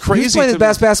 Like, it's crazy. He was playing to the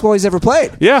best basketball he's ever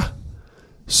played. Yeah.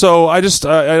 So I just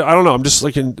I don't know. I'm just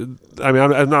like I'm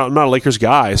not a Lakers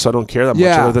guy, so I don't care that much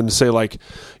other than to say like,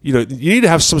 you need to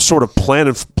have some sort of plan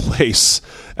in place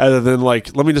other than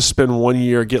like, let me just spend 1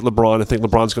 year, get LeBron, and think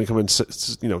LeBron's going to come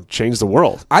and change the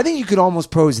world. I think you could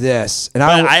almost pose this, and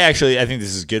But I think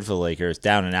this is good for the Lakers.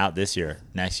 Down and out this year,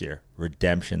 next year,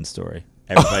 redemption story.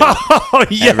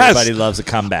 Everybody loves a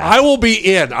comeback. I will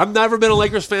be in. I've never been a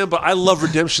Lakers fan, but I love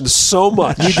redemption so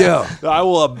much. You do. I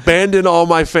will abandon all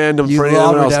my fandom You for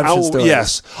love anyone else. redemption stories.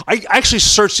 Yes. I actually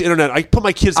search the internet. I put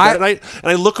my kids to bed at night, and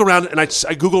I look around, and I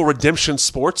Google redemption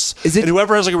sports. Is it- and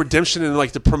whoever has like a redemption in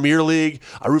like the Premier League,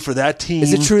 I root for that team.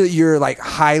 is it true that you're like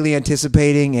highly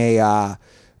anticipating a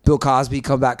Bill Cosby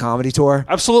comeback comedy tour?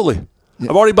 Absolutely.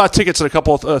 I've already bought tickets at a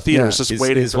couple of theaters, just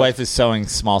waiting. His wife is sewing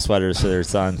small sweaters for their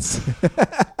sons.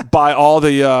 Buy all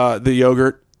the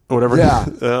yogurt or whatever. Yeah.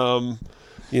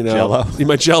 Jell-O.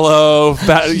 My Jell-O.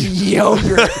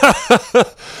 Yogurt.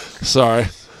 Sorry.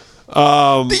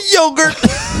 The yogurt.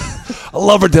 I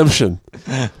love redemption.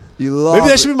 You love Maybe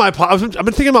that should be my. I've been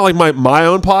thinking about like my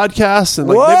own podcast, and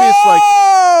like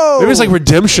Whoa! maybe it's like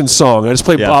redemption song. I just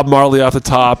play Yeah. Bob Marley off the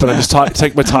top, and I just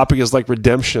take my topic as like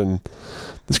redemption.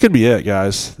 This could be it,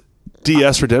 guys.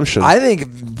 DS redemption. I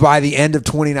think by the end of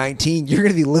 2019, you're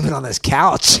going to be living on this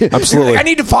couch. Absolutely. I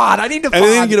need to pod. I need to pod. And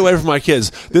I need to get away from my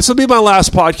kids. This will be my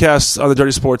last podcast on the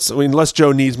Dirty Sports. I mean, unless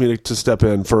Joe needs me to step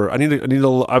in for. I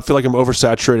feel like I'm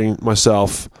oversaturating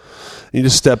myself, You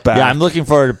just step back. Yeah, I'm looking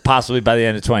forward to possibly by the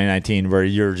end of 2019 where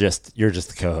you're just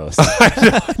the co-host.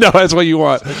 No, that's what you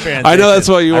want. I know that's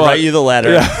what you want. I write you the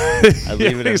letter. Yeah. I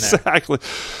leave it in exactly.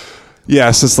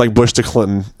 Yes, it's like Bush to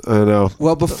Clinton. I know.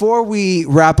 Well, before we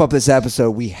wrap up this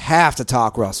episode, we have to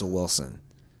talk Russell Wilson.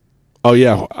 Oh,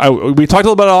 yeah. We talked a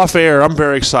little bit off air. I'm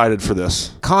very excited for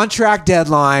this. Contract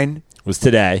deadline. Was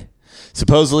today.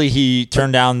 Supposedly he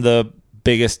turned down the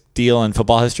biggest deal in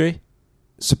football history.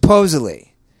 Supposedly.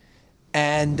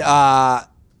 And the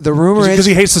rumor is... Because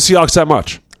he hates the Seahawks that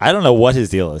much. I don't know what his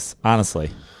deal is,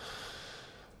 honestly.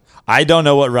 I don't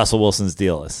know what Russell Wilson's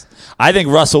deal is. I think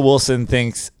Russell Wilson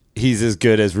thinks he's as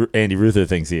good as Andy Ruther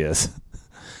thinks he is.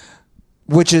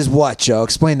 Which is what, Joe?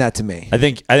 Explain that to me. I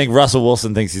think Russell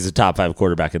Wilson thinks he's a top 5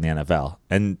 quarterback in the NFL.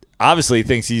 And obviously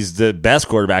thinks he's the best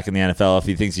quarterback in the NFL if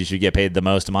he thinks he should get paid the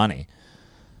most money.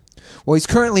 Well, he's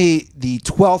currently the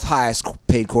 12th highest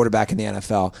paid quarterback in the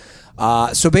NFL.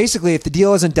 So basically, if the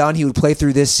deal isn't done, he would play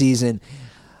through this season.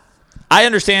 I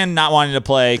understand not wanting to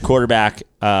play quarterback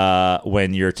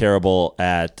when you're terrible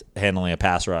at handling a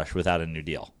pass rush without a new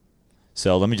deal.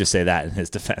 So let me just say that in his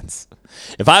defense.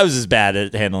 If I was as bad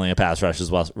at handling a pass rush as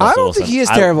Russell Wilson, I don't think he is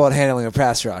terrible at handling a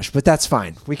pass rush, but that's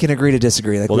fine. We can agree to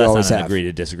disagree like we that's always not an have. agree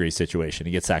to disagree situation.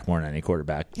 He gets sacked more than any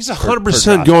quarterback. He's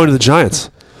 100% going to the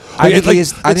Giants. I think he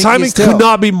is. I The think timing he is too. could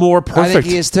not be more perfect. I think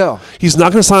he is too. He's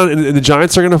not going to sign, and the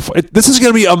Giants are going to. This is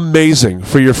going to be amazing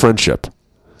for your friendship.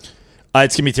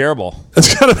 It's gonna be terrible.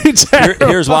 It's going to be terrible.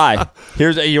 Here's why.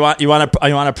 You want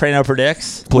to pray no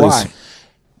predicts. Please. Why?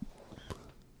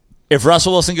 If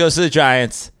Russell Wilson goes to the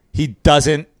Giants, he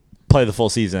doesn't play the full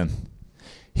season.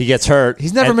 He gets hurt.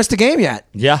 He's never missed a game yet.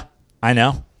 Yeah, I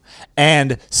know.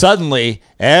 And suddenly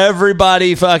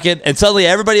everybody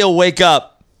will wake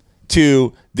up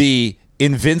to the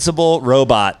invincible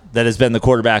robot that has been the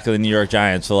quarterback of the New York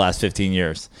Giants for the last 15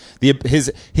 years.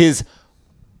 His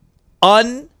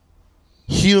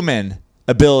unhuman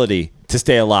ability to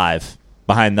stay alive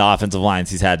behind the offensive lines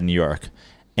he's had in New York.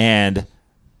 And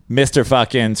Mr.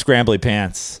 fucking Scrambly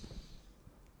Pants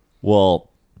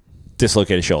will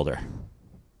dislocate a shoulder.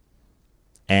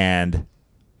 And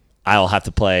I'll have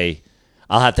to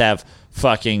have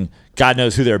fucking God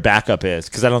knows who their backup is,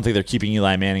 because I don't think they're keeping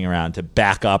Eli Manning around to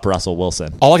back up Russell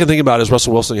Wilson. All I can think about is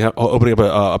Russell Wilson opening up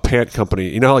a pant company.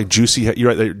 You know how like Juicy, you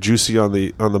write there, Juicy on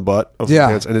the butt of the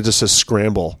pants, and it just says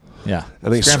Scramble. Yeah. I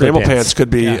think Scramble Pants could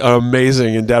be an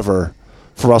amazing endeavor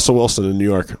for Russell Wilson in New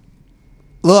York.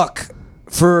 Look,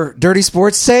 for Dirty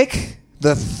Sports' sake,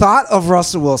 the thought of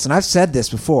Russell Wilson, I've said this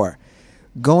before,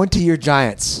 going to your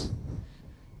Giants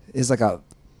is like a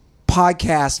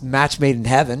podcast match made in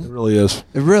heaven. It really is.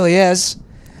 It really is.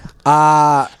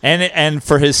 And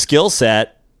for his skill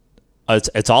set,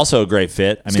 it's also a great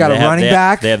fit. He's got a running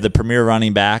back. They have the premier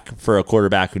running back for a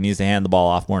quarterback who needs to hand the ball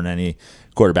off more than any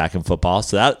quarterback in football.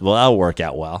 So that'll work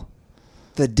out well.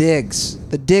 The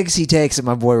digs he takes at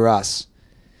my boy Russ.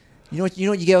 You know what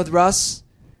you get with Russ?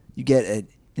 You get an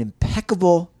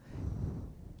impeccable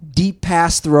deep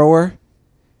pass thrower.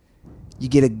 You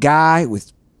get a guy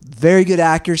with very good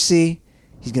accuracy.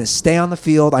 He's going to stay on the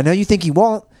field. I know you think he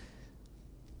won't.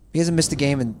 He hasn't missed a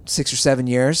game in 6 or 7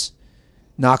 years.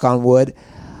 Knock on wood.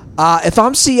 If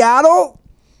I'm Seattle,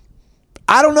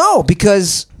 I don't know,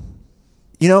 because,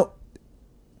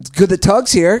 it's good that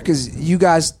Tug's here, because you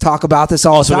guys talk about this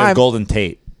all the Also, we time. have Golden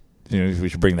Tate. We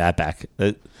should bring that back.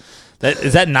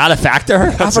 Is that not a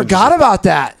factor? I forgot about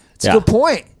that. It's a good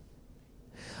point.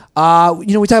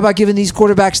 We talk about giving these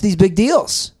quarterbacks these big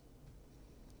deals.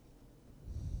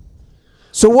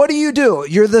 So what do?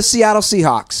 You're the Seattle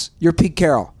Seahawks. You're Pete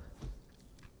Carroll.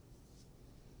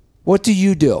 What do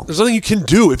you do? There's nothing you can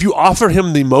do. If you offer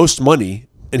him the most money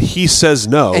and he says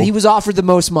no, And he was offered the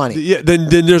most money. yeah, then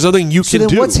there's nothing you So can then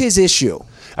do. what's his issue?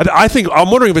 I'm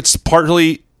wondering if it's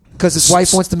partly Because his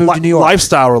wife wants to move to New York.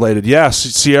 lifestyle related. Yes,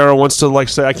 Sierra wants to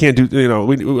say, I can't do. I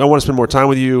want to spend more time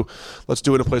with you. Let's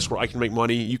do it in a place where I can make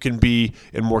money. You can be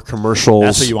in more commercials.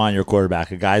 That's what you want in your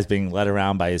quarterback. A guy's being led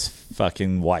around by his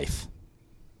fucking wife.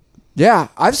 Yeah,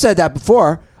 I've said that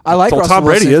before. I like Well, Russell Tom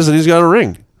Brady Wilson. is, and he's got a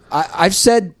ring, I've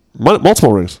said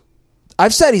multiple rings.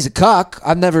 he's a cuck.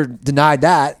 I've never denied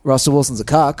that. Russell Wilson's a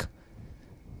cuck.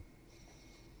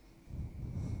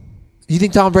 You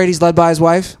think Tom Brady's led by his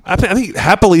wife? I think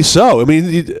happily so. I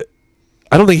mean,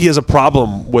 I don't think he has a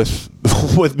problem with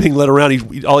being led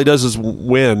around. All he does is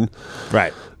win,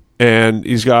 Right. and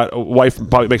he's got a wife who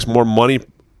probably makes more money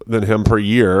than him per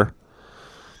year.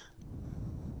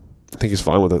 I think he's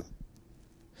fine with it.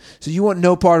 So you want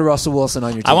no part of Russell Wilson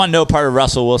on your team? I want no part of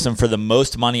Russell Wilson for the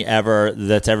most money ever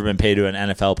that's ever been paid to an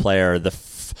NFL player.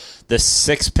 The the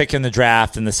 6th pick in the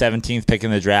draft and the 17th pick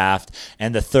in the draft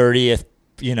and the 30th,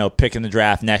 pick in the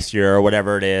draft next year or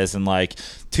whatever it is, and like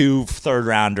 2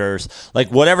 third-rounders, like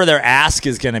whatever their ask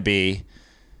is going to be.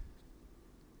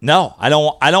 No, I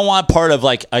don't want part of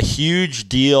like a huge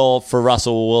deal for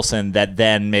Russell Wilson that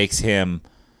then makes him,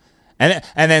 and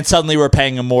then suddenly we're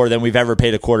paying him more than we've ever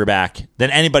paid a quarterback, than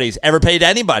anybody's ever paid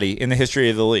anybody in the history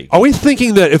of the league. Are we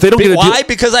thinking that if they don't get a Why? deal,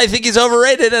 Because I think he's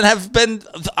overrated and have been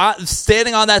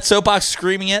standing on that soapbox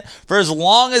screaming it for as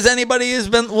long as anybody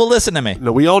will listen to me.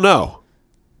 no, we all know.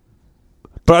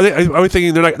 But are we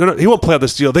thinking they're not? He won't play out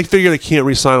this deal. They figure they can't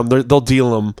re-sign him. They'll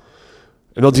deal him.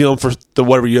 And they'll deal him for the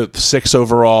whatever you have, 6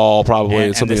 overall probably,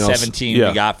 and something the else. 17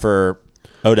 we got for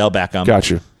Odell Beckham. Got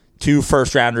you. 2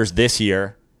 first-rounders this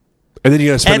year. And then you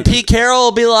got to spend. And Pete Carroll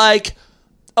will be like,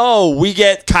 oh, we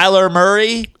get Kyler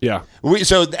Murray. Yeah.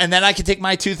 And then I can take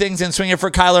my 2 things and swing it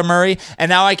for Kyler Murray. And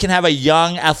now I can have a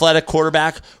young, athletic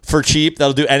quarterback for cheap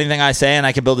that'll do anything I say, and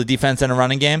I can build a defense and a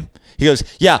running game. He goes,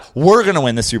 yeah, we're going to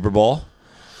win the Super Bowl.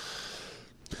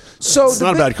 So It's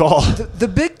not a bad call. The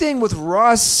big thing with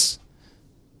Russ,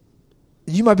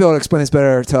 you might be able to explain this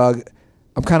better, Tug.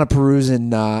 I'm kind of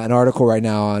perusing an article right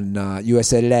now on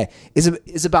USA Today.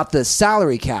 Is about the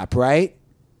salary cap, right?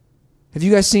 Have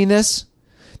you guys seen this?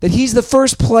 That he's the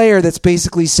first player that's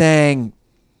basically saying,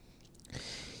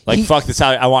 Like, fuck the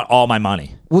salary. I want all my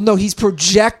money. well, no, he's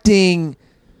projecting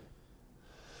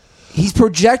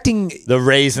The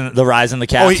rise in the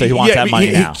cap, so he wants that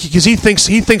money now. Because he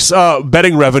thinks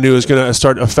betting revenue is going to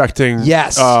start affecting.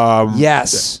 yes.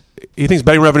 Yes. He thinks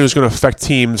betting revenue is going to affect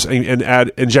teams and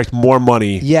inject more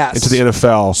money Yes. into the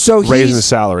NFL, So raising he's- the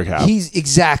salary cap. He's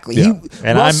exactly. Yeah.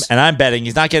 I'm betting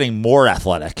he's not getting more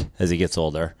athletic as he gets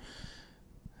older.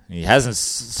 He hasn't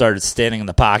started standing in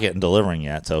the pocket and delivering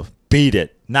yet, so beat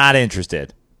it. Not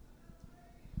interested.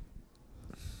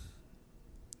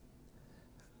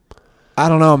 I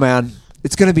don't know, man.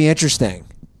 It's going to be interesting.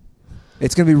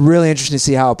 It's going to be really interesting to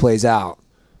see how it plays out.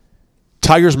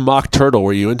 Tiger's mock turtle.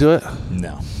 Were you into it?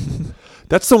 No.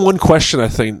 That's the one question I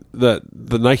think that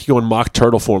the Nike going mock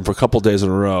turtle for him for a couple days in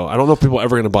a row. I don't know if people are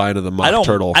ever going to buy into the mock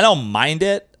turtle. I don't mind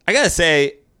it. I gotta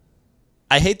say,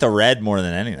 I hate the red more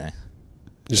than anything.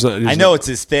 I know it's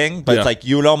his thing, but Yeah. it's like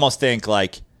you'd almost think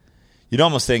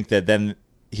that then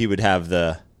he would have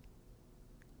the.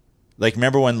 Like,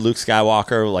 remember when Luke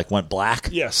Skywalker went black?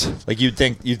 Yes. Like you'd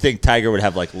think Tiger would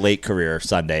have late career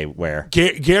Sunday wear.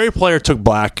 Gary Player took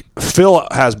black. Phil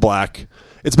has black.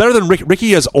 It's better than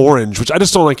Ricky has orange, which I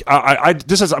just don't like. I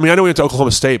know we went to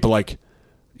Oklahoma State, but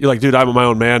you're like, dude, I'm my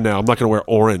own man now. I'm not going to wear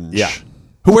orange. Yeah.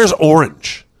 Who wears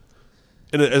orange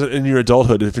in your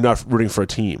adulthood if you're not rooting for a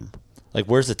team? Like,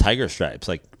 where's the tiger stripes?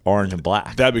 Like orange and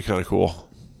black. That'd be kind of cool.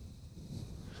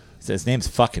 His name's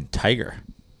fucking Tiger.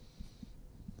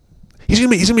 He's gonna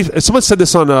be. Someone said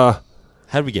this on.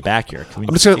 How did we get back here? Can we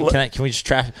can we just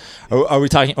trash? Are we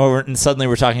talking? And suddenly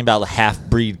we're talking about half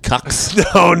breed cucks.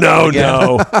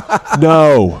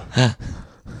 No.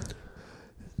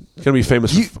 He's gonna be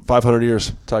famous for 500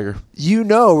 years, Tiger. You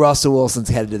know Russell Wilson's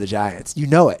headed to the Giants. You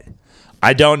know it.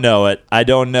 I don't know it. I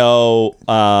don't know.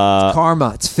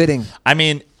 Karma. It's fitting. I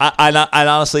mean, I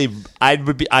honestly,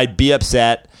 I'd be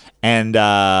upset, and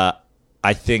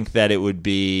I think that it would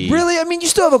be Really? I mean, you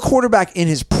still have a quarterback in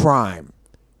his prime.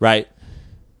 right.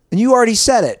 And you already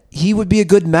said it. He would be a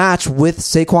good match with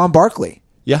Saquon Barkley.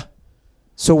 Yeah,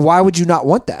 So why would you not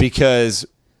want that? because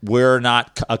we're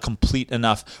not a complete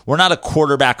enough. We're not a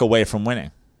quarterback away from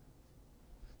winning.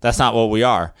 That's not what we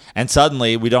are. And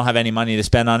suddenly we don't have any money to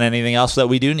spend on anything else that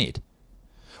we do need.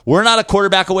 We're not a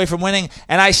quarterback away from winning.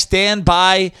 And I stand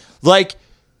by,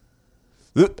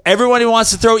 everyone who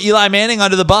wants to throw Eli Manning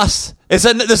under the bus. There's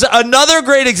another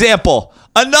great example.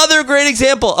 Another great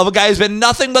example of a guy who's been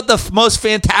nothing but the most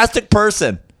fantastic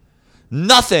person.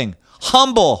 Nothing.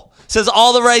 Humble. Says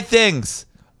all the right things.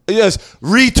 Yes,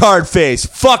 retard face,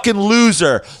 fucking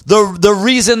loser. The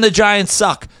reason the Giants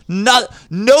suck. No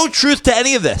truth to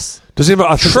any of this. Does he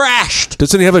have Trashed.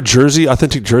 Doesn't he have a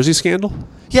authentic jersey scandal?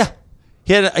 Yeah,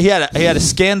 he had a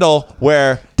scandal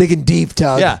where Digging deep,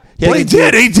 Tug. yeah He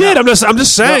did. I'm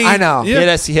just saying. No, I know.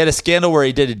 Yeah. he had a scandal where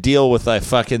he did a deal with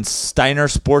fucking Steiner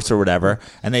Sports or whatever,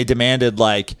 and they demanded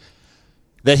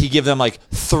that he give them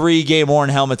 3 game worn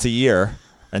helmets a year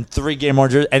and 3 game worn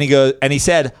jerseys. And he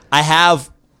said, I have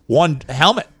one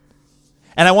helmet,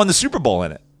 and I won the Super Bowl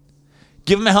in it.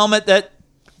 Give him a helmet that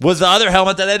was the other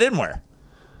helmet that I didn't wear,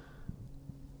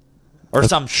 or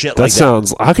some shit like that. That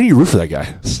sounds. How can you root for that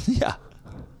guy? Yeah.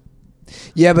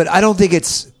 Yeah, but I don't think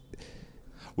it's...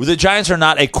 The Giants are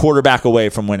not a quarterback away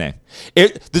from winning.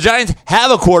 The Giants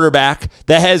have a quarterback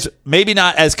that has maybe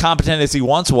not as competent as he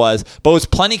once was, but was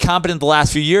plenty competent the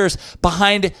last few years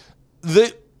behind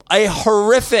a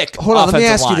horrific Hold on, let me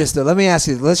ask line. you this, though.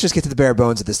 Let's just get to the bare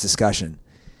bones of this discussion.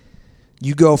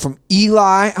 You go from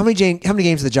Eli. How many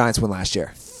games did the Giants win last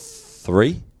year?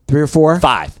 3 or 4?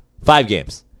 5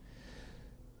 games.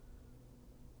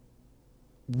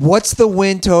 What's the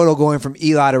win total going from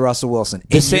Eli to Russell Wilson?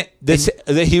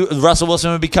 Russell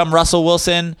Wilson would become Russell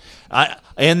Wilson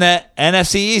in the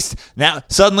NFC East. Now,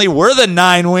 suddenly, we're the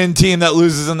 9-win team that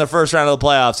loses in the first round of the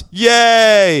playoffs.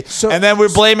 Yay! And then we're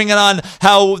blaming it on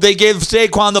how they gave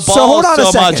Saquon the ball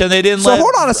so much, and they didn't let...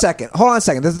 Hold on a second.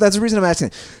 That's the reason I'm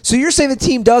asking. So you're saying the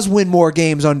team does win more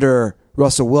games under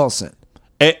Russell Wilson?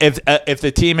 If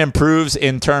the team improves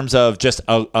in terms of just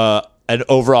an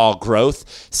overall growth,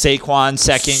 Saquon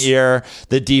second year,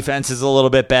 the defense is a little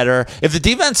bit better. If the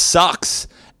defense sucks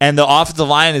and the offensive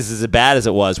line is as bad as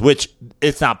it was, which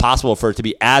it's not possible for it to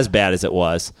be as bad as it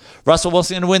was, Russell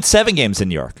Wilson going to win 7 games in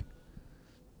New York.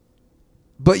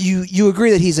 But you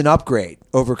agree that he's an upgrade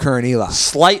over current Eli?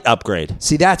 Slight upgrade.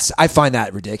 See, I find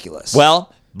that ridiculous.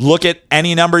 Well, look at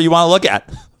any number you want to look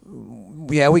at.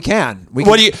 Yeah, we can.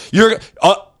 What do you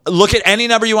look at any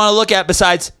number you want to look at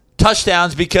besides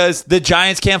touchdowns, because the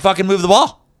Giants can't fucking move the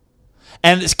ball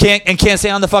and can't stay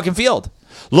on the fucking field.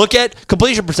 Look at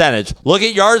completion percentage. Look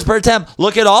at yards per attempt.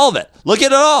 Look at all of it. Look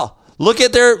at it all. Look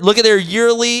at their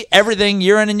yearly everything,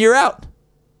 year in and year out.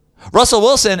 Russell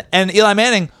Wilson and Eli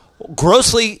Manning,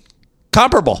 grossly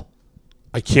comparable.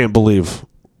 I can't believe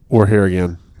we're here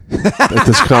again at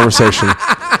this conversation.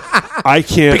 I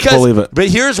can't believe it. But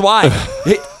here's why.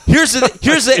 Here's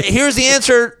the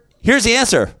answer. Here's the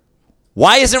answer.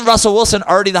 Why isn't Russell Wilson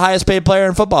already the highest paid player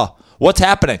in football? What's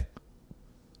happening?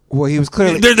 Well, he was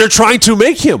clearly... They're trying to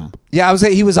make him. Yeah, I was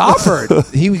saying he was offered.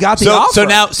 He got the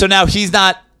offer. So now he's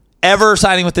not ever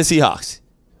signing with the Seahawks.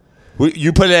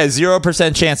 You put it at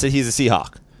 0% chance that he's a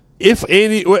Seahawk. If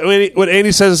what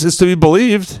Andy says is to be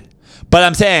believed. But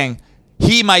I'm saying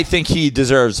he might think he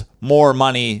deserves more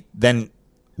money than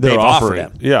they've offered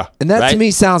him. Yeah. And that to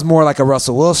me sounds more like a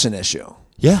Russell Wilson issue.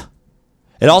 Yeah.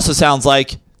 It also sounds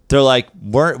like they're like,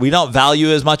 we don't value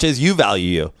as much as you value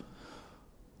you.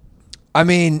 I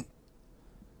mean,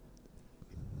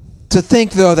 to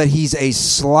think, though, that he's a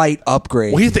slight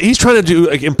upgrade. Well, he's trying to do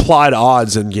like implied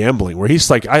odds in gambling, where he's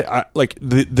like, I like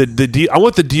the deal. I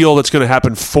want the deal that's going to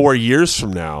happen 4 years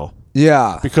from now.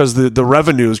 Yeah, because the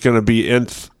revenue is going to be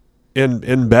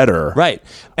in better, right?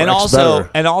 And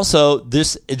also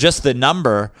this just the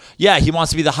number. Yeah, he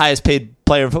wants to be the highest paid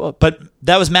player in football, but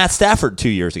that was Matt Stafford 2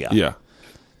 years ago. Yeah,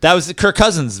 that was Kirk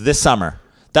Cousins this summer.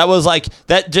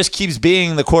 That just keeps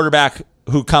being the quarterback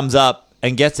who comes up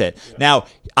and gets it. Yeah. Now,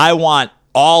 I want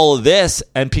all of this,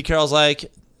 and Pete Carroll's like,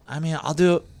 I mean, I'll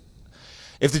do it.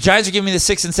 If the Giants are giving me the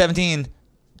 6 and 17,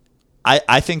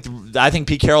 I think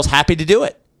Pete Carroll's happy to do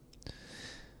it.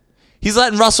 He's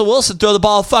letting Russell Wilson throw the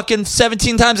ball fucking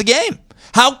 17 times a game.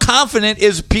 How confident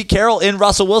is Pete Carroll in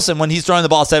Russell Wilson when he's throwing the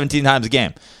ball 17 times a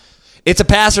game? It's a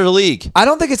passer league. I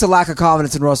don't think it's a lack of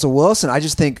confidence in Russell Wilson. I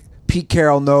just think Pete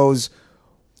Carroll knows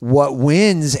what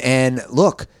wins, and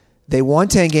look, they won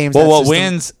 10 games. Well, what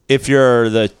wins if you're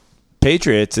the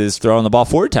Patriots is throwing the ball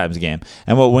 40 times a game,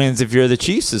 and what wins if you're the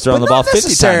Chiefs is throwing the ball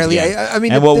 50 times a game. I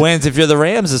mean, and what wins if you're the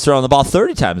Rams is throwing the ball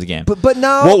 30 times a game. But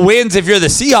now, what wins if you're the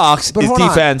Seahawks is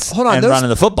defense and running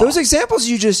the football. Those examples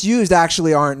you just used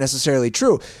actually aren't necessarily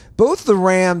true. Both the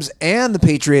Rams and the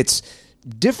Patriots,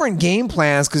 different game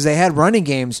plans because they had running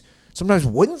games. Sometimes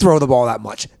wouldn't throw the ball that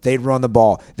much. They'd run the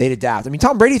ball. They'd adapt. I mean,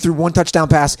 Tom Brady threw 1 touchdown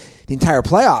pass the entire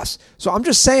playoffs. So I'm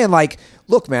just saying, like,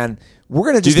 look, man, we're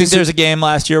going to just... Do you think there's a game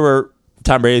last year where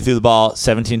Tom Brady threw the ball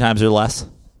 17 times or less?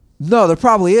 No, there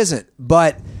probably isn't.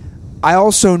 But I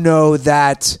also know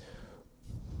that,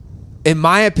 in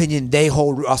my opinion, they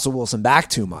hold Russell Wilson back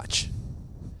too much.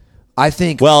 I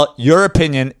think... Well, your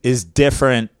opinion is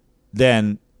different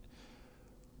than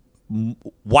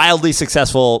wildly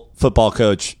successful football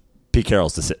coach Pete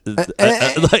Carroll's and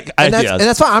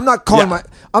that's fine. I'm not calling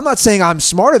I'm not saying I'm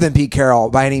smarter than Pete Carroll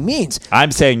by any means.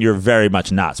 I'm saying you're very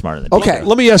much not smarter than Pete Carroll.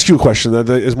 Let me ask you a question that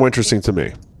is more interesting to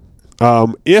me.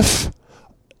 If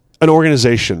an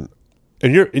organization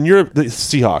and you're the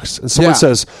Seahawks and someone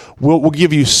says we'll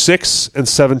give you 6 and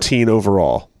 17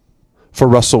 overall for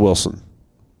Russell Wilson,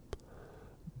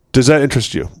 does that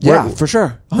interest you? Yeah, for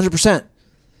sure, 100%.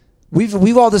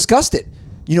 We've all discussed it.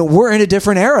 You know, we're in a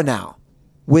different era now.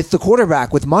 With the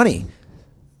quarterback, with money,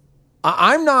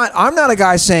 I'm not a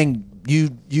guy saying you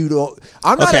don't.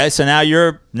 I'm not okay. So now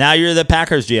you're the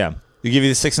Packers GM. We give you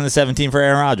the 6 and the 17 for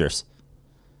Aaron Rodgers.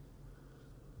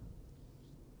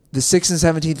 the 6th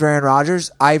and 17th for Aaron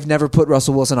Rodgers, I've never put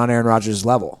Russell Wilson on Aaron Rodgers'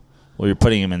 level. Well, you're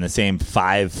putting him in the same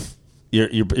 5.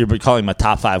 You're calling him a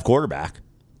top 5 quarterback.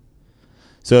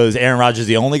 So is Aaron Rodgers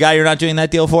the only guy you're not doing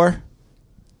that deal for?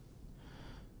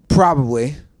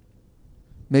 Probably.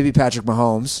 Maybe Patrick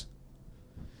Mahomes.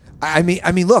 I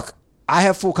mean, look, I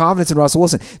have full confidence in Russell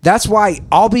Wilson. That's why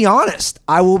I'll be honest.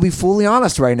 I will be fully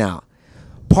honest right now.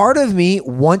 Part of me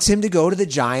wants him to go to the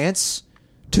Giants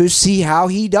to see how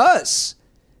he does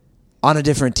on a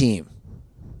different team.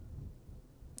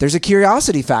 There's a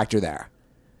curiosity factor there.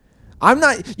 I'm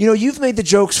not, you've made the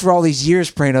jokes for all these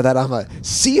years, Prano, that I'm a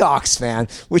Seahawks fan,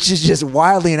 which is just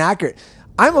wildly inaccurate.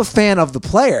 I'm a fan of the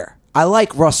player. I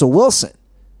like Russell Wilson.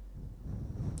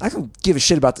 I don't give a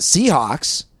shit about the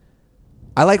Seahawks.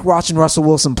 I like watching Russell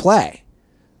Wilson play.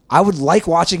 I would like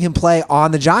watching him play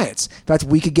on the Giants. In fact,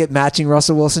 we could get matching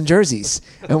Russell Wilson jerseys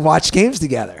and watch games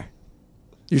together.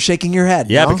 You're shaking your head.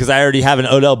 Yeah, no? because I already have an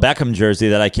Odell Beckham jersey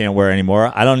that I can't wear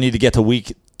anymore. I don't need to get to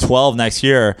week 12 next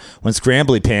year when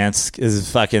Scrambly Pants is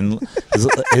fucking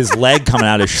his leg coming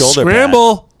out his shoulder.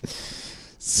 Scramble.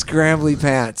 Scrambly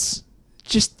Pants.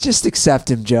 Just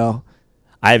accept him, Joe.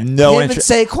 I have no Him interest.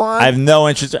 and Saquon? I have no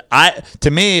interest. To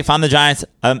me, if I'm the Giants,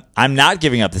 I'm not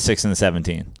giving up the 6 and the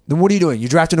 17. Then what are you doing? You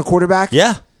drafting a quarterback?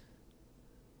 Yeah.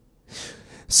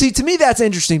 See, to me, that's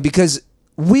interesting because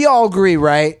we all agree,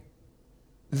 right,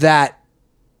 that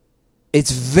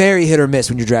it's very hit or miss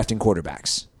when you're drafting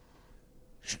quarterbacks.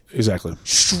 Exactly.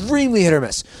 Extremely hit or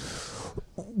miss.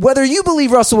 Whether you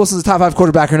believe Russell Wilson's a top 5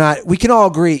 quarterback or not, we can all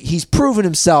agree he's proven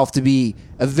himself to be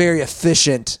a very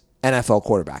efficient NFL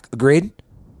quarterback. Agreed?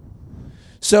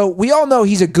 So we all know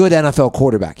he's a good NFL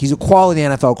quarterback. He's a quality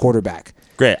NFL quarterback.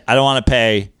 Great. I don't want to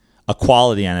pay a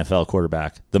quality NFL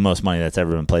quarterback the most money that's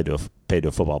ever been paid to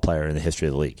a football player in the history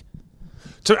of the league.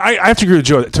 So I have to agree with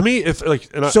Joe. To me, if like,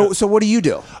 So what do you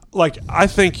do? like, I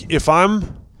think if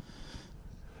I'm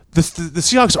the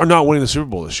Seahawks are not winning the Super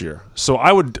Bowl this year, so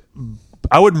I would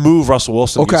move Russell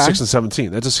Wilson to 6 and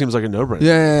 17. That just seems like a no-brainer.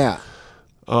 Yeah.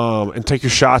 And take your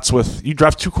shots with you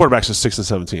draft 2 quarterbacks at 6 and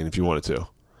 17 if you wanted to.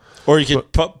 Or you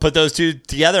could put those two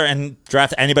together and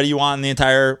draft anybody you want in the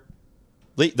entire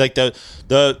league. Like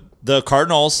the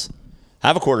Cardinals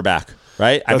have a quarterback,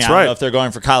 right? I That's mean, I don't right. know if they're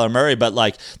going for Kyler Murray, but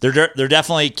like they're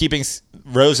definitely keeping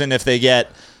Rosen if they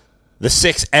get the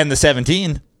 6 and the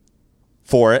 17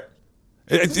 for it.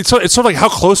 It's sort of like how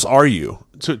close are you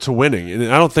to winning?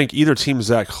 And I don't think either team is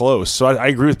that close. So I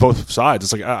agree with both sides.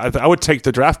 It's like I would take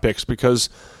the draft picks because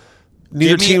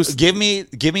neither teams. Give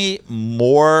me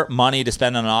more money to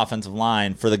spend on an offensive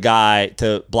line for the guy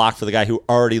to block for the guy who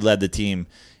already led the team.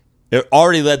 It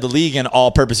already led the league in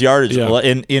all-purpose yardage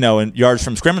in yards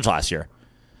from scrimmage last year.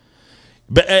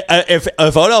 But if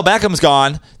Odell Beckham's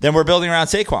gone, then we're building around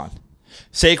Saquon.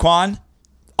 Saquon,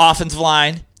 offensive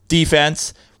line,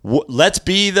 defense. Let's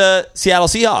be the Seattle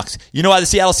Seahawks. You know why the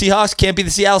Seattle Seahawks can't be the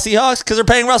Seattle Seahawks? Because they're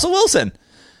paying Russell Wilson.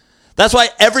 That's why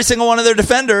every single one of their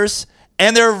defenders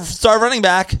and their star running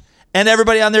back and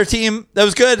everybody on their team that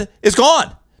was good is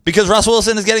gone because Russell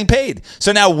Wilson is getting paid.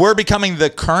 So now we're becoming the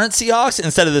current Seahawks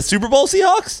instead of the Super Bowl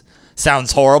Seahawks?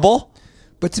 Sounds horrible.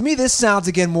 But to me, this sounds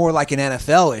again more like an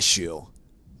NFL issue.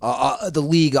 The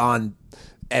league on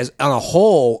a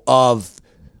whole of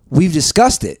we've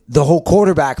discussed it, the whole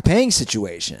quarterback paying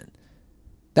situation.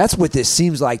 That's what this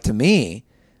seems like to me.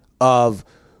 Of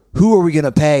who are we going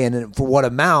to pay and for what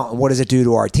amount and what does it do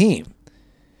to our team?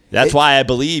 That's why I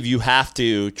believe you have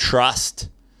to trust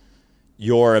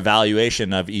your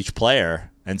evaluation of each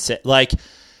player and say, like,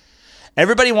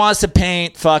 everybody wants to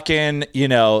paint fucking,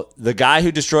 the guy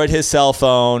who destroyed his cell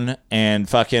phone and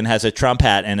fucking has a Trump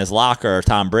hat in his locker,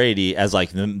 Tom Brady, as like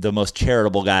the most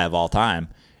charitable guy of all time.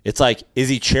 It's like, is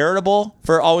he charitable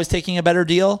for always taking a better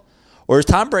deal? Or is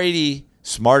Tom Brady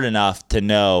smart enough to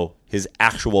know his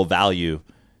actual value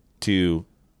to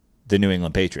the New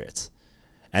England Patriots?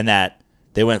 And that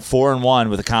they went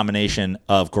 4-1 with a combination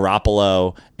of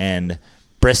Garoppolo and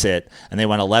Brissett, and they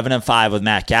went 11-5 with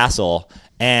Matt Castle.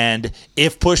 And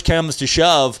if push comes to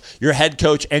shove, your head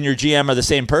coach and your GM are the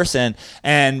same person,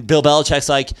 and Bill Belichick's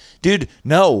like, dude,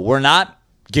 no, we're not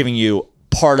giving you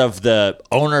part of the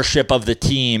ownership of the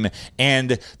team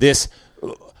and this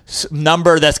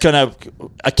number that's going to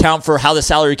account for how the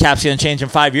salary cap's going to change in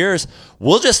 5 years.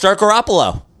 We'll just start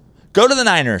Garoppolo. Go to the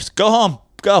Niners. Go home.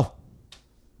 Go.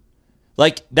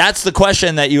 Like, that's the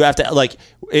question that you have to, like,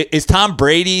 is Tom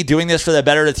Brady doing this for the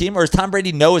better of the team, or does Tom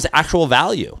Brady know his actual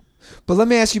value? But let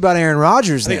me ask you about Aaron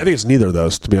Rodgers. I think it's neither of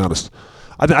those, to be honest.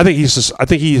 I think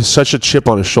he's such a chip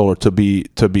on his shoulder to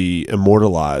be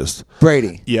immortalized.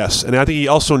 Brady. Yes, and I think he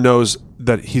also knows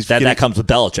that that comes with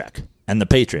Belichick and the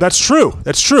Patriots. That's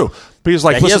true. But he's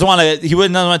like, he listen, doesn't want to. He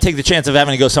wouldn't want to take the chance of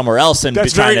having to go somewhere else and be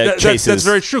trying to chase. That's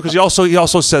very true because he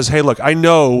also says, hey, look, I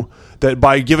know that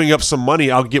by giving up some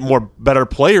money, I'll get more better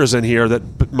players in here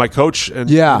that my coach and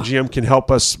GM can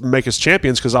help us make us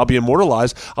champions because I'll be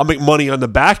immortalized. I'll make money on the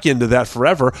back end of that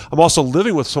forever. I'm also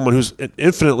living with someone who's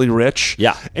infinitely rich.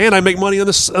 Yeah. And I make money on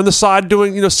the side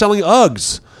doing, selling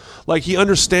Uggs. Like he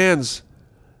understands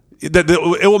that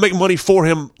it will make money for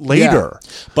him later. Yeah.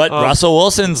 But Russell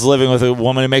Wilson's living with a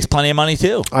woman who makes plenty of money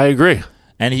too. I agree.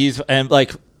 And so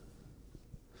But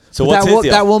what's his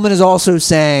deal? that woman is also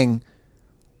saying,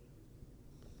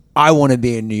 I want to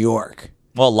be in New York.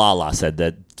 Well, Lala said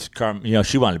that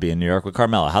she wanted to be in New York with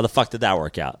Carmelo. How the fuck did that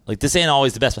work out? Like, this ain't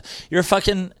always the best. You're a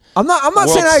fucking I'm not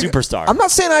world saying superstar. I'm not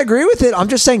saying I agree with it. I'm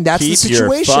just saying that's Keep the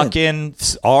situation. Your fucking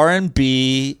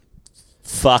R&B,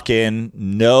 fucking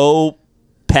no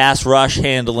pass rush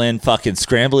handling, fucking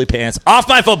scrambly pants off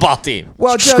my football team.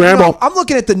 Well, Joe, Scramble. I'm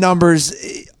looking at the numbers.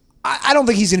 I don't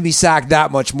think he's going to be sacked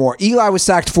that much more. Eli was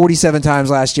sacked 47 times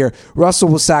last year. Russell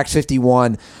was sacked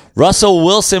 51. Russell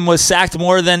Wilson was sacked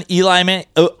more than Eli Manning.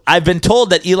 I've been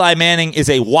told that Eli Manning is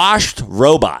a washed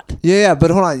robot. Yeah,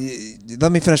 but hold on.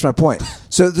 Let me finish my point.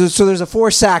 So there's a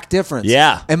 4-sack difference.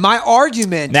 Yeah. And my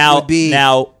argument would be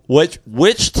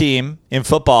which team in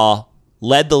football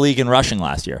led the league in rushing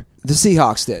last year? the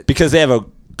Seahawks did. Because they have a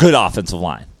good offensive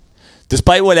line.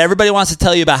 Despite what everybody wants to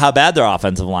tell you about how bad their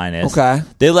offensive line is,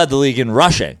 they led the league in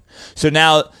rushing. So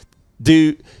now,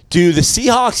 do the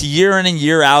Seahawks year in and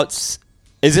year out,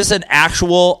 is this an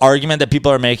actual argument that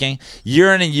people are making?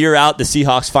 Year in and year out, the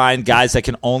Seahawks find guys that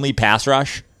can only pass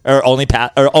rush or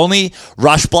only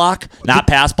rush block, not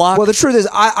pass block. Well, the truth is,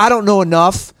 I don't know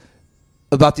enough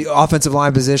about the offensive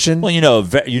line position. Well, you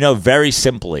know very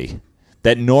simply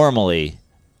that normally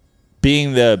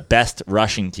being the best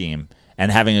rushing team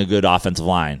and having a good offensive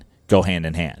line go hand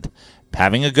in hand.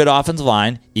 Having a good offensive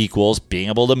line equals being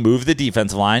able to move the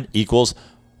defensive line equals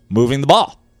moving the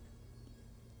ball.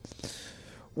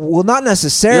 Well, not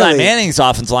necessarily. Eli Manning's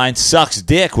offensive line sucks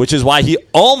dick, which is why he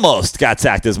almost got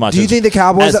sacked as much Do you think the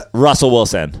Cowboys as Russell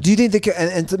Wilson. Do you think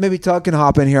and maybe Tug can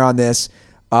hop in here on this?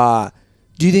 Do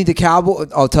you think the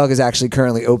Cowboys? Oh, Tug is actually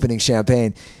currently opening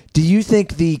champagne. Do you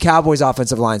think the Cowboys'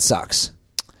 offensive line sucks?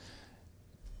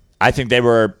 I think they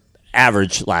were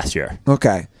average last year.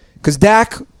 Okay, because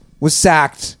Dak was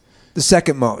sacked the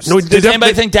second most. No, Does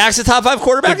anybody think Dak's a top 5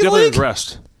 quarterback in the league?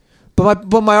 Addressed.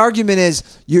 But my argument is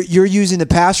you're using the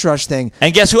pass rush thing.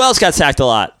 And guess who else got sacked a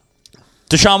lot?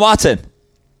 Deshaun Watson.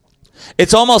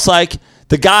 It's almost like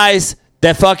the guys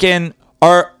that fucking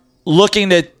are looking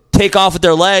to take off with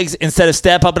their legs instead of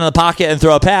step up into the pocket and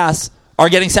throw a pass are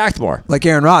getting sacked more. Like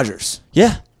Aaron Rodgers.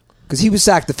 Yeah. Because he was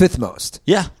sacked the 5th most.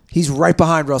 Yeah. He's right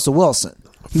behind Russell Wilson.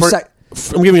 I'm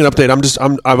giving you an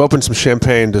update. I've opened some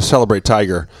champagne to celebrate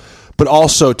Tiger, but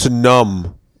also to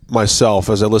numb myself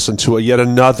as I listen to yet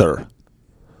another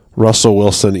Russell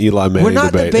Wilson, Eli Manning We're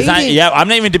not debate. debating. I'm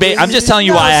not even debating. I'm just telling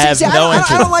you why I have no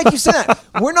interest. I don't like you saying that.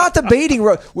 We're not debating.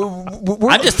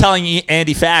 I'm just telling you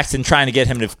Andy facts and trying to get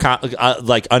him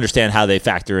to understand how they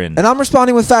factor in. And I'm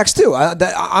responding with facts too.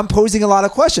 I'm posing a lot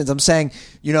of questions. I'm saying,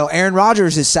 Aaron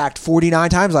Rodgers is sacked 49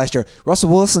 times last year. Russell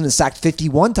Wilson is sacked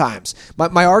 51 times.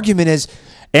 My argument is,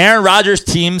 Aaron Rodgers'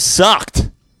 team sucked.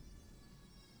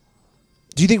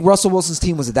 Do you think Russell Wilson's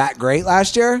team was that great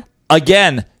last year?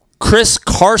 Again, Chris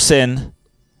Carson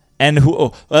and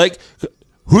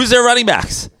who's their running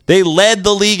backs? They led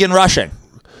the league in rushing.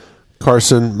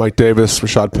 Carson, Mike Davis,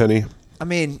 Rashad Penny. I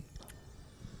mean,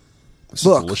 This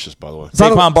look, is delicious, by the way.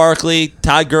 Saquon Barkley,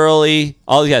 Todd Gurley,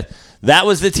 all these guys. That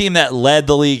was the team that led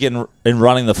the league in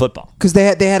running the football. because they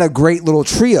had a great little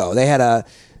trio. They had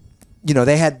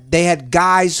they had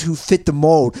guys who fit the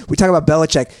mold. We talk about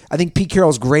Belichick. I think Pete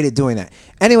Carroll's great at doing that.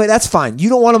 Anyway, that's fine. You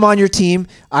don't want him on your team.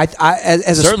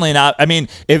 Certainly not. I mean,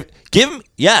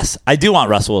 yes, I do want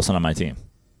Russell Wilson on my team.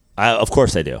 Of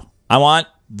course I do. I want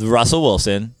the Russell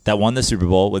Wilson that won the Super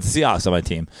Bowl with the Seahawks on my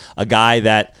team. A guy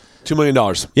that $2 million.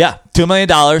 Yeah, $2 million.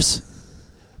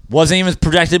 Wasn't even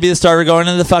projected to be the starter going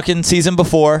into the fucking season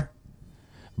before.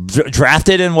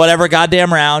 Drafted in whatever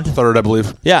goddamn round. Third, I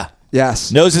believe. Yeah.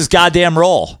 Yes. Knows his goddamn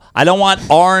role. I don't want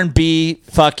R&B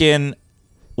fucking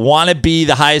want to be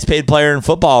the highest paid player in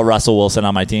football, Russell Wilson,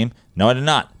 on my team. No, I do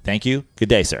not. Thank you. Good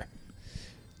day, sir.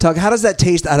 Tug, how does that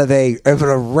taste out of a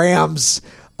Rams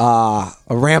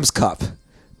cup?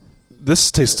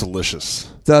 This tastes delicious.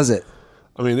 Does it?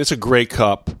 I mean, it's a great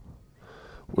cup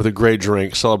with a great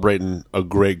drink, celebrating a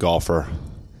great golfer.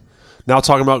 Now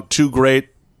talking about 2 great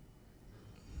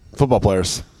football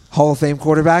players. Hall of Fame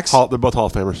quarterbacks? They're both Hall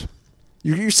of Famers.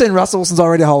 You're saying Russell Wilson's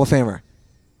already a Hall of Famer?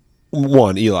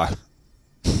 One, Eli.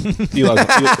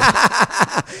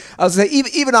 I was saying,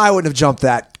 even I wouldn't have jumped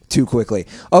that too quickly.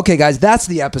 Okay, guys, that's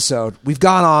the episode. We've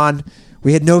gone on.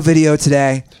 We had no video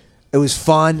today. It was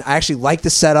fun. I actually liked the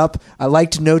setup. I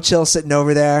liked No Chill sitting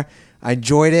over there. I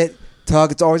enjoyed it.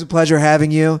 Tug, it's always a pleasure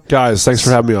having you. Guys, thanks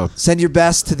for having me on. Send your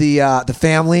best to the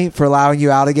family for allowing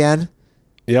you out again.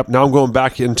 Yep. Now I'm going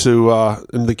back into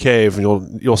the cave,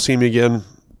 and you'll see me again.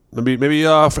 Maybe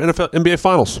for NFL, NBA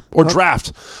Finals or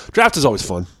draft. Draft is always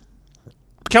fun.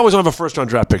 Cowboys don't have a first-round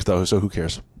draft pick, though, so who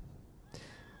cares?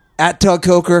 At Tug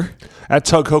Coker. At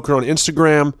Tug Coker on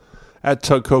Instagram. At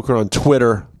Tug Coker on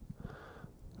Twitter.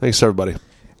 Thanks, everybody.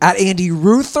 At Andy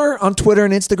Ruther on Twitter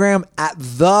and Instagram. At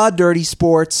The Dirty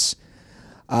Sports.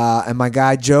 And my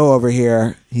guy Joe over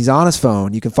here, he's on his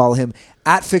phone. You can follow him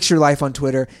at Fix Your Life on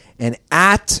Twitter and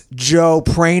at Joe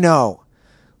Prano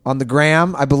on the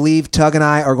gram. I believe Tug and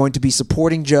I are going to be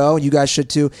supporting Joe, and you guys should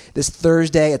too, this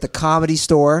Thursday at the Comedy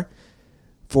Store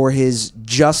for his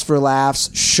Just for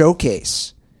Laughs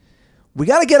showcase. We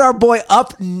got to get our boy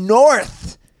up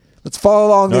north. Let's follow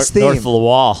along this theme. North of the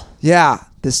wall. Yeah,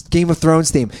 this Game of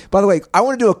Thrones theme. By the way, I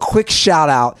want to do a quick shout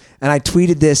out, and I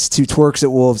tweeted this to Twerks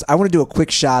at Wolves. I want to do a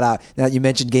quick shout out, now that you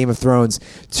mentioned Game of Thrones,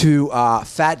 to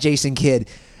Fat Jason Kidd.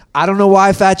 I don't know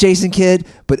why Fat Jason Kidd,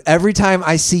 but every time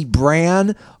I see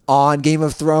Bran on Game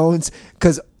of Thrones,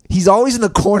 because he's always in the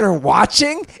corner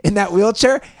watching in that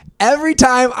wheelchair, every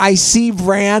time I see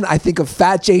Bran, I think of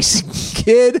Fat Jason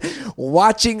Kidd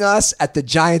watching us at the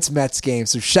Giants-Mets game.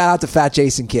 So shout out to Fat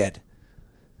Jason Kidd.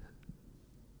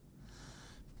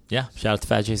 Yeah, shout out to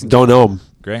Fat Jason. Don't know him.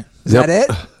 Great. Is that it?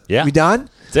 Yeah. We done?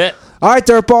 That's it. All right,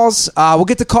 Dirtballs. We'll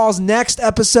get to calls next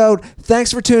episode.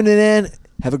 Thanks for tuning in.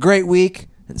 Have a great week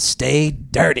and stay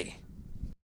dirty.